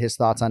get his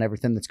thoughts on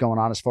everything that's going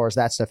on as far as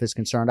that stuff is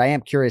concerned. I am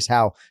curious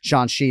how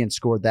Sean Sheehan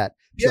scored that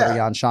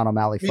Florian Sean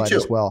O'Malley fight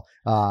as well.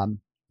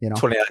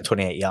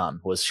 29-28 Jan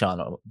was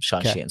Sean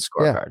Sheehan's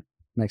scorecard.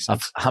 Makes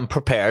sense. I'm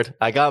prepared.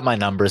 I got my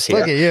numbers here.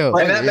 Look at you.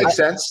 And that makes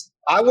sense.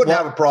 I wouldn't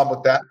have a problem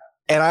with that.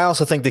 And I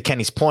also think to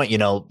Kenny's point,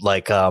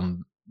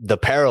 the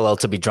parallel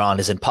to be drawn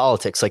is in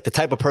politics. Like the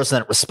type of person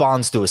that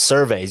responds to a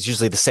survey is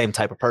usually the same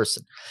type of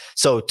person.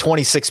 So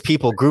 26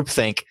 people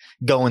groupthink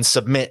go and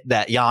submit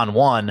that Jan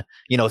won.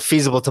 It's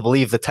feasible to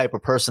believe the type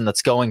of person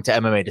that's going to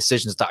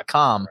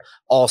MMAdecisions.com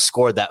all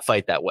scored that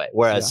fight that way.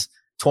 Whereas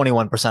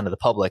 21% of the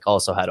public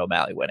also had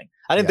O'Malley winning.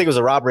 I didn't think it was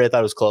a robbery. I thought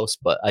it was close,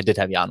 but I did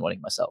have Jan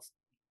winning myself.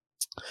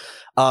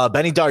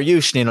 Benny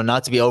Dariush,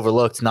 not to be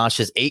overlooked, notched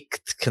his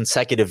 8th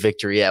consecutive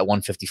victory at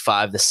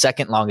 155, the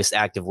second longest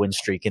active win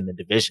streak in the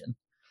division.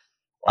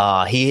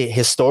 He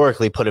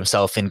historically put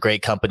himself in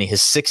great company.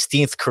 His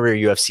 16th career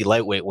UFC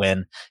lightweight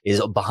win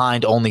is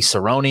behind only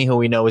Cerrone, who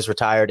we know is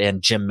retired,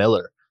 and Jim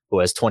Miller, who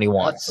has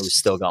 21, who's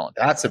still going.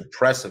 That's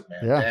impressive, man.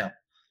 Yeah. Damn.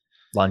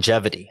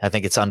 Longevity. I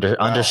think it's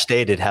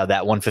understated how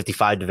that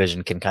 155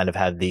 division can kind of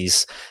have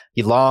these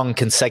long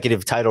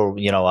consecutive title,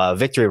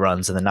 victory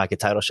runs and then not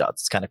get title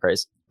shots. It's kind of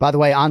crazy. By the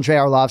way, Andrei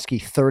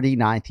Arlovsky,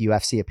 39th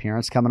UFC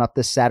appearance coming up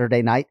this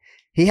Saturday night.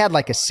 He had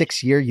like a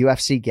 6-year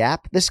UFC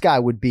gap. This guy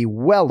would be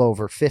well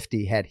over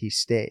 50 had he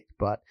stayed,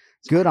 but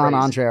good on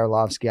Andrei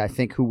Arlovsky, I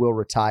think, who will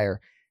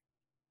retire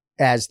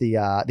as the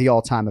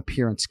all-time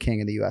appearance king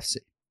in the UFC.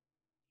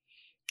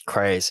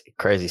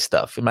 Crazy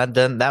stuff.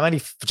 That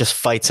many just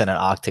fights in an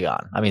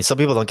octagon. I mean, some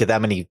people don't get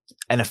that many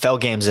NFL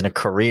games in a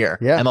career.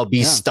 Yeah,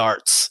 MLB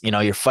starts,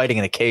 you're fighting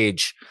in a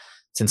cage.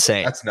 It's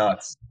insane. That's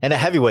nuts. And a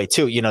heavyweight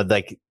too,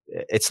 like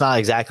it's not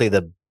exactly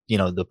the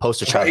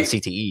poster child of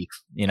CTE,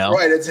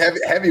 Right. It's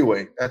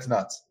heavyweight. That's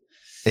nuts.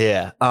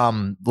 Yeah.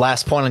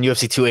 Last point on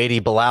UFC 280,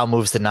 Bilal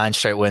moves to 9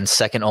 straight wins,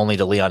 second only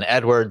to Leon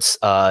Edwards.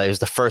 It was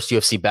the first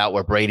UFC bout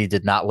where Brady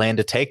did not land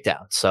a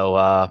takedown.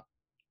 So,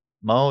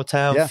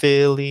 Motown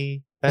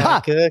Philly.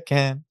 Back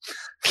again,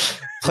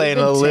 playing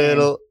a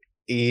little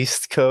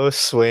East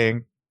Coast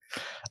swing.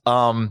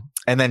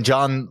 And then,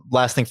 John,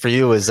 last thing for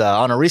you is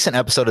on a recent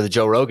episode of the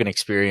Joe Rogan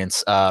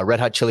Experience, Red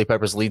Hot Chili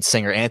Peppers lead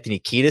singer Anthony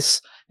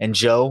Kiedis and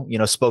Joe,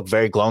 spoke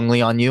very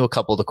glowingly on you. A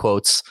couple of the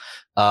quotes.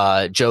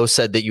 Joe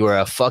said that you were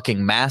a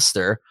fucking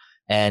master,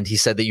 and he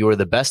said that you were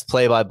the best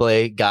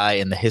play-by-play guy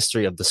in the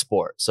history of the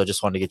sport. So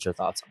just wanted to get your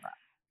thoughts on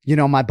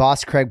that. My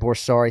boss, Craig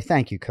Borsari,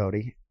 thank you,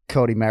 Cody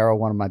Merrill,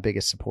 one of my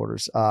biggest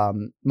supporters.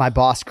 My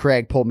boss,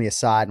 Craig, pulled me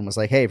aside and was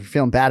like, hey, if you're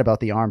feeling bad about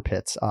the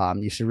armpits,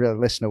 you should really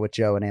listen to what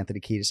Joe and Anthony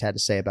Kiedis had to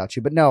say about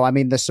you. But no,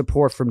 the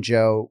support from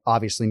Joe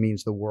obviously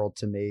means the world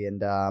to me.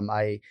 And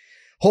I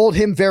hold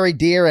him very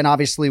dear. And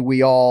obviously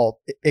we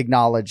all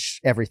acknowledge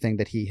everything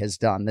that he has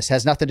done. This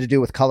has nothing to do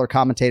with color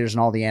commentators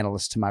and all the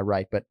analysts to my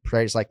right, but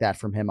praise like that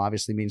from him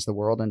obviously means the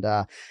world. And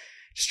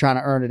just trying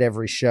to earn it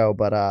every show.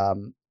 But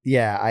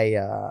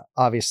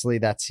obviously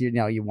that's,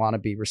 you want to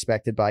be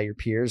respected by your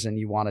peers and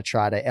you want to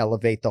try to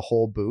elevate the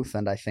whole booth.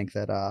 And I think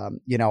that,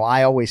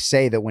 I always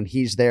say that when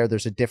he's there,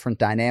 there's a different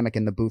dynamic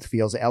and the booth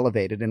feels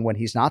elevated. And when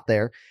he's not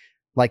there,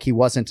 like he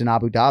wasn't in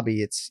Abu Dhabi,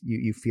 it's,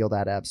 you feel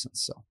that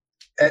absence. So.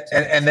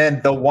 And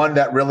then the one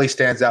that really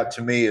stands out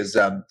to me is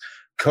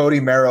Cody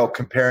Merrill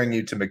comparing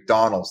you to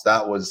McDonald's.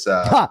 That was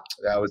a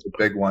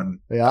big one.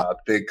 Yeah.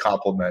 Big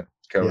compliment,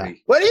 Cody. Yeah.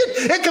 What are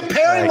you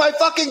comparing my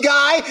fucking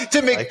guy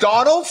to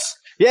McDonald's?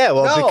 Yeah,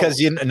 well,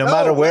 because no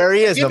matter where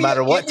he is, no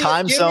matter what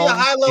time zone, give me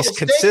a high-level he's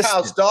consistent.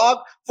 Steakhouse, dog.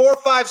 4 or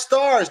 5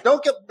 stars.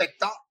 Don't get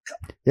McDonald's.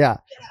 Yeah,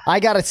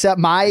 I got to set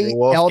my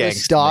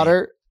eldest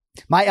daughter.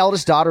 My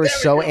eldest daughter is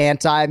so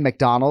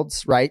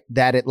anti-McDonald's, right,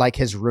 that it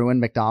has ruined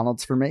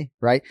McDonald's for me,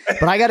 right?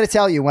 But I got to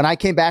tell you, when I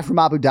came back from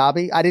Abu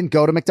Dhabi, I didn't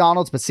go to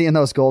McDonald's, but seeing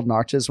those golden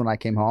arches when I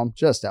came home,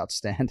 just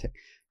outstanding.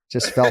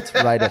 Just felt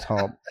right at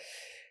home.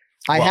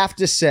 I have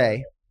to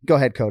say, go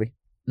ahead, Cody.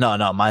 No,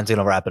 mine's going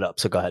to wrap it up,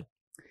 so go ahead.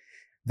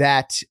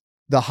 That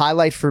the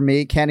highlight for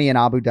me, Kenny, in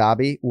Abu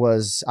Dhabi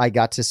was I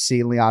got to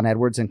see Leon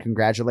Edwards and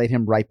congratulate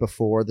him right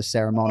before the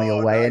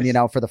ceremonial weigh-in,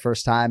 for the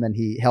first time. And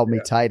he held me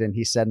tight and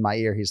he said in my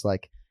ear, he's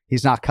like,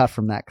 he's not cut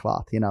from that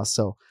cloth,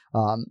 So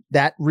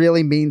that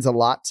really means a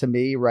lot to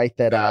me, right?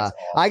 That awesome.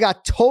 I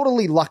got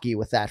totally lucky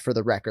with that for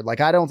the record.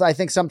 I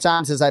think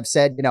sometimes, as I've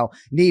said,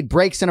 need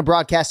breaks in a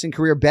broadcasting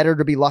career, better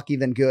to be lucky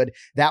than good.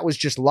 That was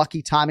just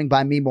lucky timing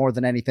by me more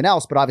than anything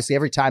else. But obviously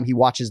every time he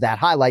watches that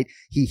highlight,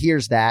 he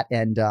hears that.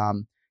 And,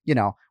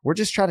 we're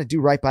just trying to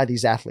do right by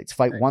these athletes,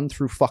 fight 1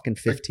 through fucking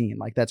 15.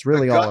 That's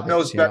really all it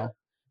is.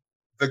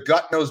 The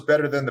gut knows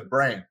better than the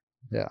brain.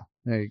 Yeah,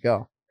 there you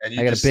go. And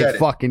you I got a big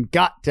fucking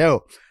gut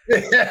too.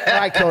 All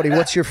right, Cody,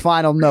 what's your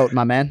final note,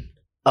 my man?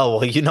 Oh,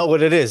 well, you know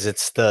what it is.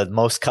 It's the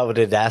most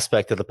coveted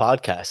aspect of the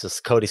podcast. It's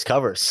Cody's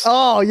covers.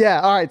 Oh,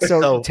 yeah. All right.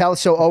 So tell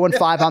us,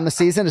 0-5 on the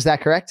season. Is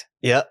that correct?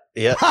 Yep.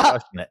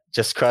 Crushing it.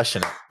 Just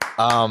crushing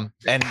it.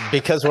 And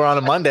because we're on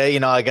a Monday,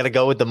 I got to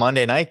go with the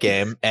Monday night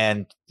game.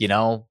 And,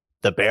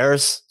 the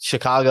Bears,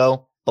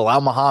 Chicago,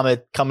 Bilal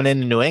Muhammad coming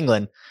into New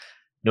England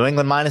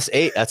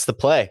 -8. That's the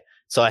play.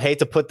 So I hate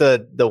to put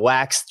the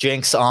wax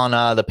jinx on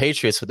the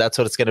Patriots, but that's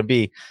what it's going to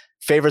be.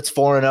 Favorites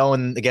 4-0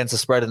 and against the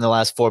spread in the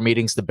last 4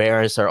 meetings. The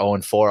Bears are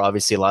 0-4.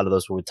 Obviously, a lot of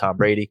those were with Tom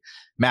Brady.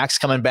 Max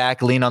coming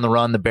back, lean on the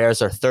run. The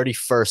Bears are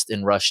 31st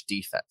in rush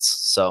defense.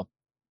 So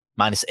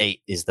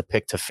 -8 is the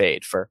pick to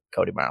fade for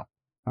Cody Merrill.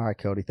 All right,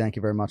 Cody. Thank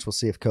you very much. We'll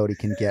see if Cody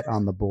can get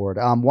on the board.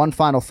 One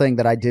final thing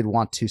that I did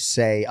want to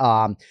say.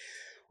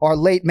 Our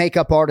late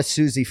makeup artist,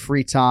 Susie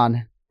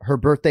Freeton, her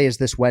birthday is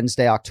this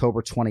Wednesday,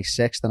 October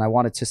 26th. And I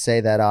wanted to say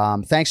that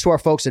thanks to our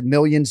folks at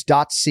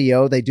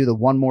millions.co, they do the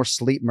One More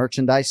Sleep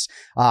merchandise.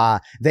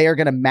 They are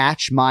going to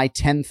match my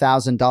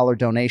 $10,000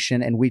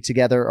 donation, and we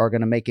together are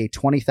going to make a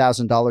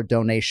 $20,000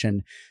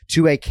 donation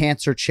to a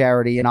cancer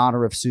charity in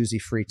honor of Susie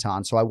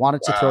Freeton. So I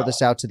wanted to throw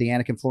this out to the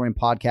Anik and Florian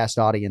podcast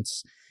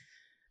audience.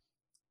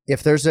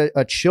 If there's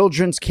a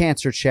children's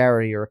cancer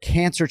charity or a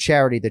cancer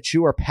charity that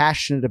you are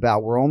passionate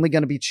about, we're only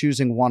going to be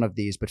choosing one of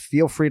these, but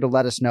feel free to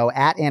let us know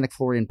at Anik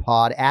Florian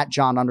Pod, at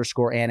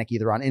John_Anik,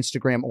 either on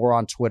Instagram or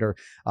on Twitter.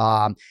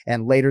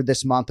 And later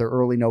this month or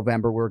early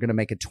November, we're going to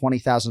make a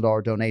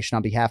 $20,000 donation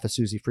on behalf of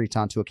Susie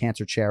Freeton to a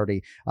cancer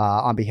charity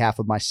on behalf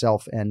of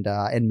myself and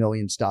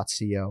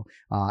millions.co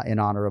in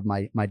honor of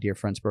my dear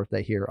friend's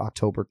birthday here,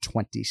 October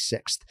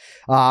 26th.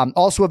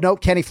 Also of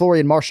note,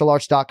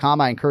 KennyFlorianMartialArts.com.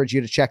 I encourage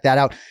you to check that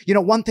out.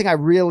 One thing I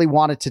really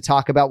wanted to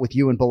talk about with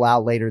you and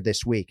Bilal later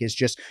this week is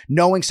just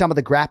knowing some of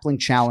the grappling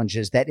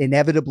challenges that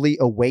inevitably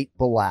await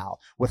Bilal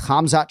with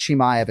Khamzat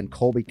Chimaev and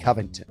Colby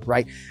Covington,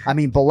 right?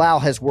 Bilal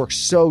has worked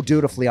so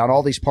dutifully on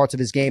all these parts of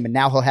his game, and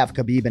now he'll have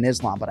Khabib and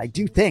Islam. But I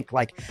do think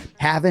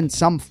having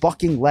some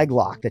fucking leg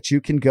lock that you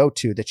can go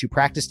to, that you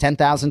practice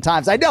 10,000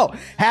 times. I know,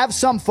 have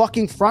some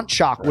fucking front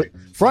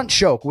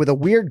choke with a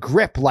weird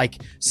grip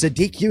like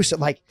Sadiq Yusuf,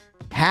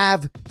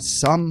 have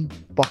some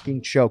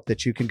fucking choke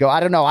that you can go. I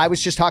don't know. I was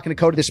just talking to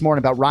Cody this morning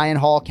about Ryan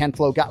Hall, Ken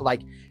Flo.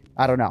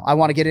 I don't know. I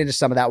want to get into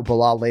some of that with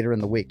Bilal later in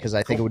the week because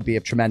I think it would be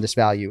of tremendous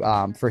value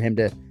for him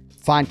to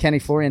find Kenny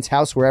Florian's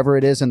house wherever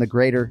it is in the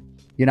greater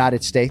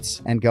United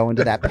States and go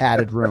into that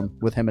padded room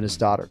with him and his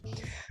daughter.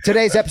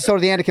 Today's episode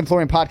of the Anik and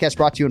Florian podcast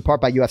brought to you in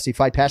part by UFC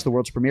Fight Pass, the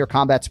world's premier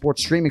combat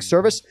sports streaming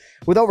service.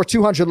 With over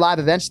 200 live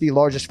events, the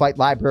largest fight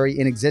library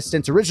in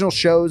existence, original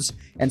shows,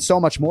 and so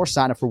much more.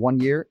 Sign up for 1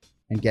 year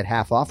and get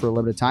half off for a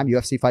limited time.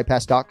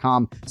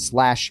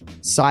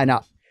 UFCFightPass.com/sign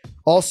up.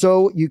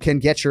 Also, you can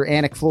get your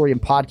Anik Florian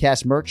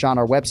podcast merch on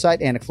our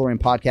website,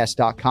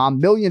 AnikFlorianPodcast.com.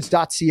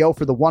 Millions.co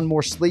for the One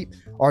More Sleep,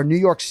 our New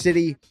York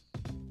City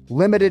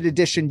limited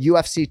edition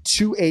UFC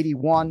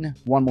 281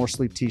 One More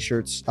Sleep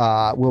t-shirts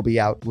will be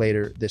out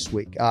later this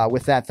week.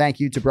 With that, thank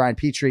you to Brian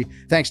Petrie.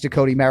 Thanks to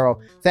Cody Merrow.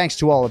 Thanks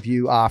to all of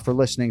you for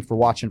listening, for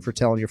watching, for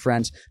telling your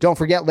friends. Don't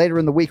forget, later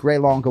in the week, Ray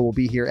Longo will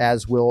be here,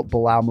 as will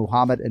Bilal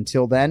Muhammad.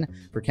 Until then,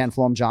 for Ken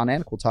Flom, John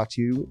Anik, we'll talk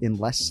to you in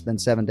less than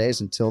 7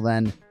 days. Until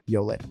then,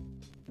 yo later.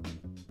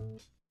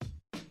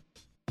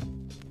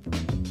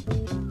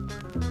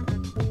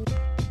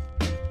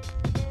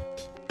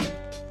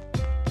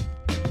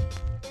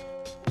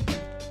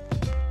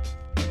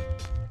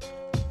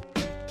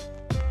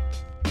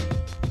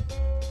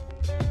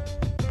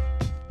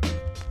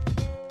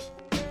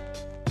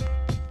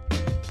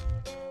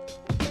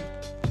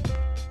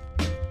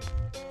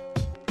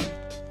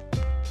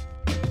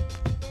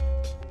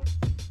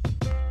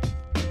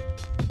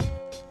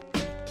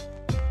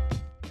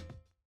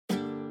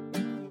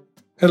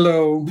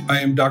 Hello, I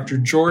am Dr.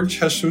 George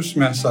Jesus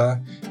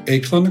Mesa, a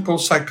clinical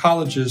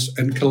psychologist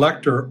and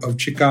collector of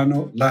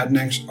Chicano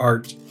Latinx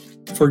art.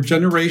 For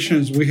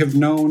generations, we have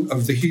known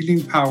of the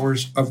healing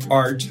powers of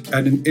art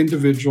at an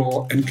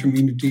individual and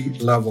community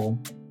level.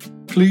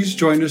 Please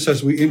join us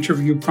as we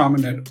interview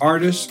prominent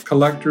artists,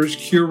 collectors,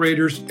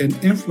 curators, and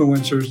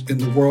influencers in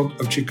the world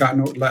of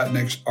Chicano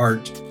Latinx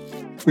art.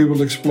 We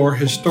will explore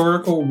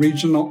historical,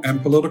 regional,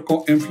 and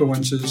political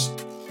influences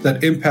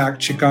that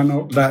impact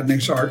Chicano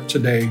Latinx art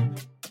today.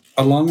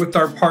 Along with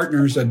our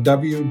partners at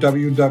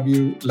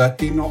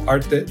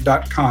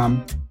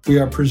www.latinoarte.com, we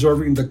are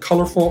preserving the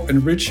colorful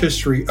and rich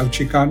history of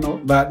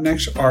Chicano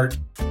Latinx art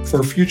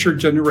for future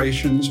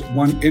generations,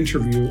 one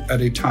interview at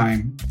a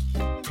time.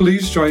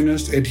 Please join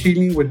us at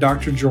Healing with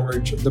Dr.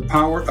 George, the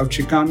power of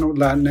Chicano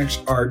Latinx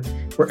art,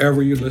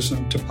 wherever you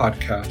listen to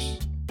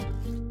podcasts.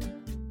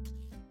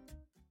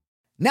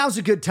 Now's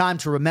a good time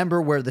to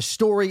remember where the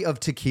story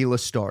of tequila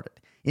started.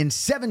 In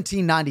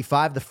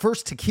 1795, the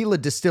first tequila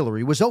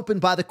distillery was opened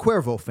by the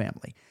Cuervo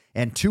family,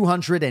 and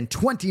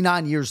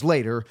 229 years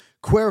later,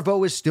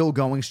 Cuervo is still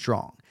going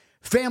strong.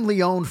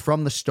 Family-owned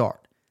from the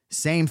start.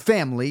 Same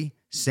family,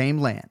 same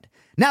land.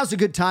 Now's a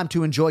good time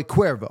to enjoy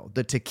Cuervo,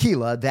 the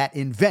tequila that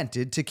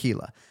invented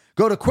tequila.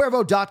 Go to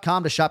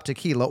Cuervo.com to shop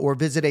tequila or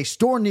visit a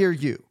store near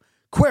you.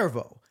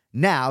 Cuervo,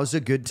 now's a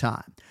good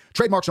time.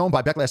 Trademarks owned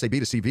by Beckless AB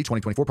to CV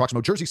 2024,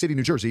 Proximo, Jersey City,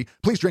 New Jersey.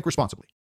 Please drink responsibly.